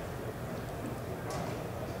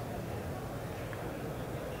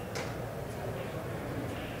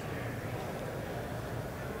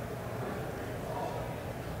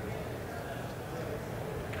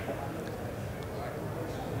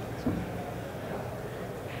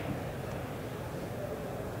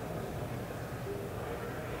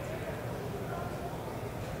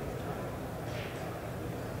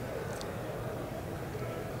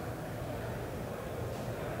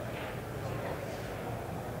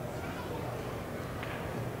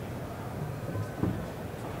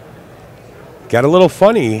 got a little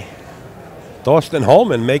funny. Thorsten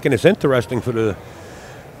Hohmann making this interesting for the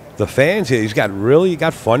fans here. He's got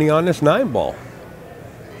funny on this 9-ball.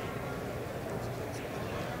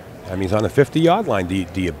 I mean, he's on the 50-yard line.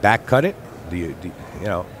 Do you back cut it? You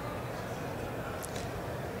know?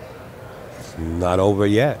 It's not over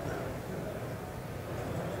yet.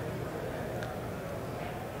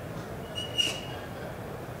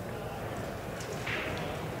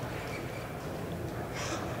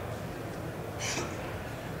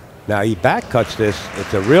 Now he back cuts this.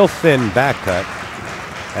 It's a real thin back cut,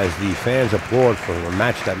 as the fans applaud for a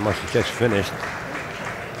match that must have just finished.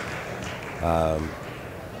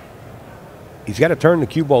 He's got to turn the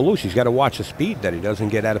cue ball loose. He's got to watch the speed that he doesn't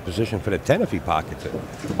get out of position for the 10 if he pockets it.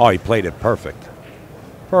 Oh, he played it perfect.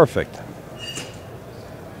 Perfect.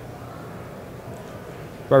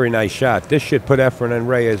 Very nice shot. This should put Efren and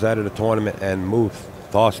Reyes out of the tournament and move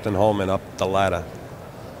Thorsten Hohmann up the ladder.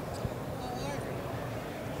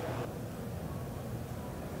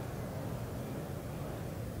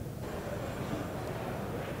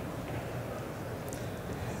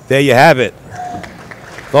 There you have it.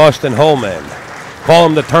 Thorsten Hohmann. Call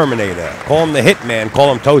him the Terminator. Call him the Hitman.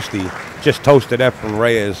 Call him Toasty. Just toasted Efren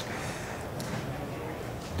Reyes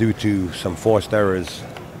due to some forced errors,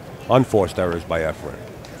 unforced errors by Efren.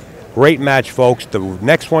 Great match, folks. The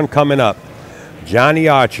next one coming up, Johnny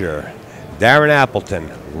Archer, Darren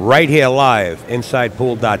Appleton, right here live,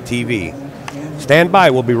 InsidePool.tv. Stand by.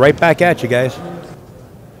 We'll be right back at you guys.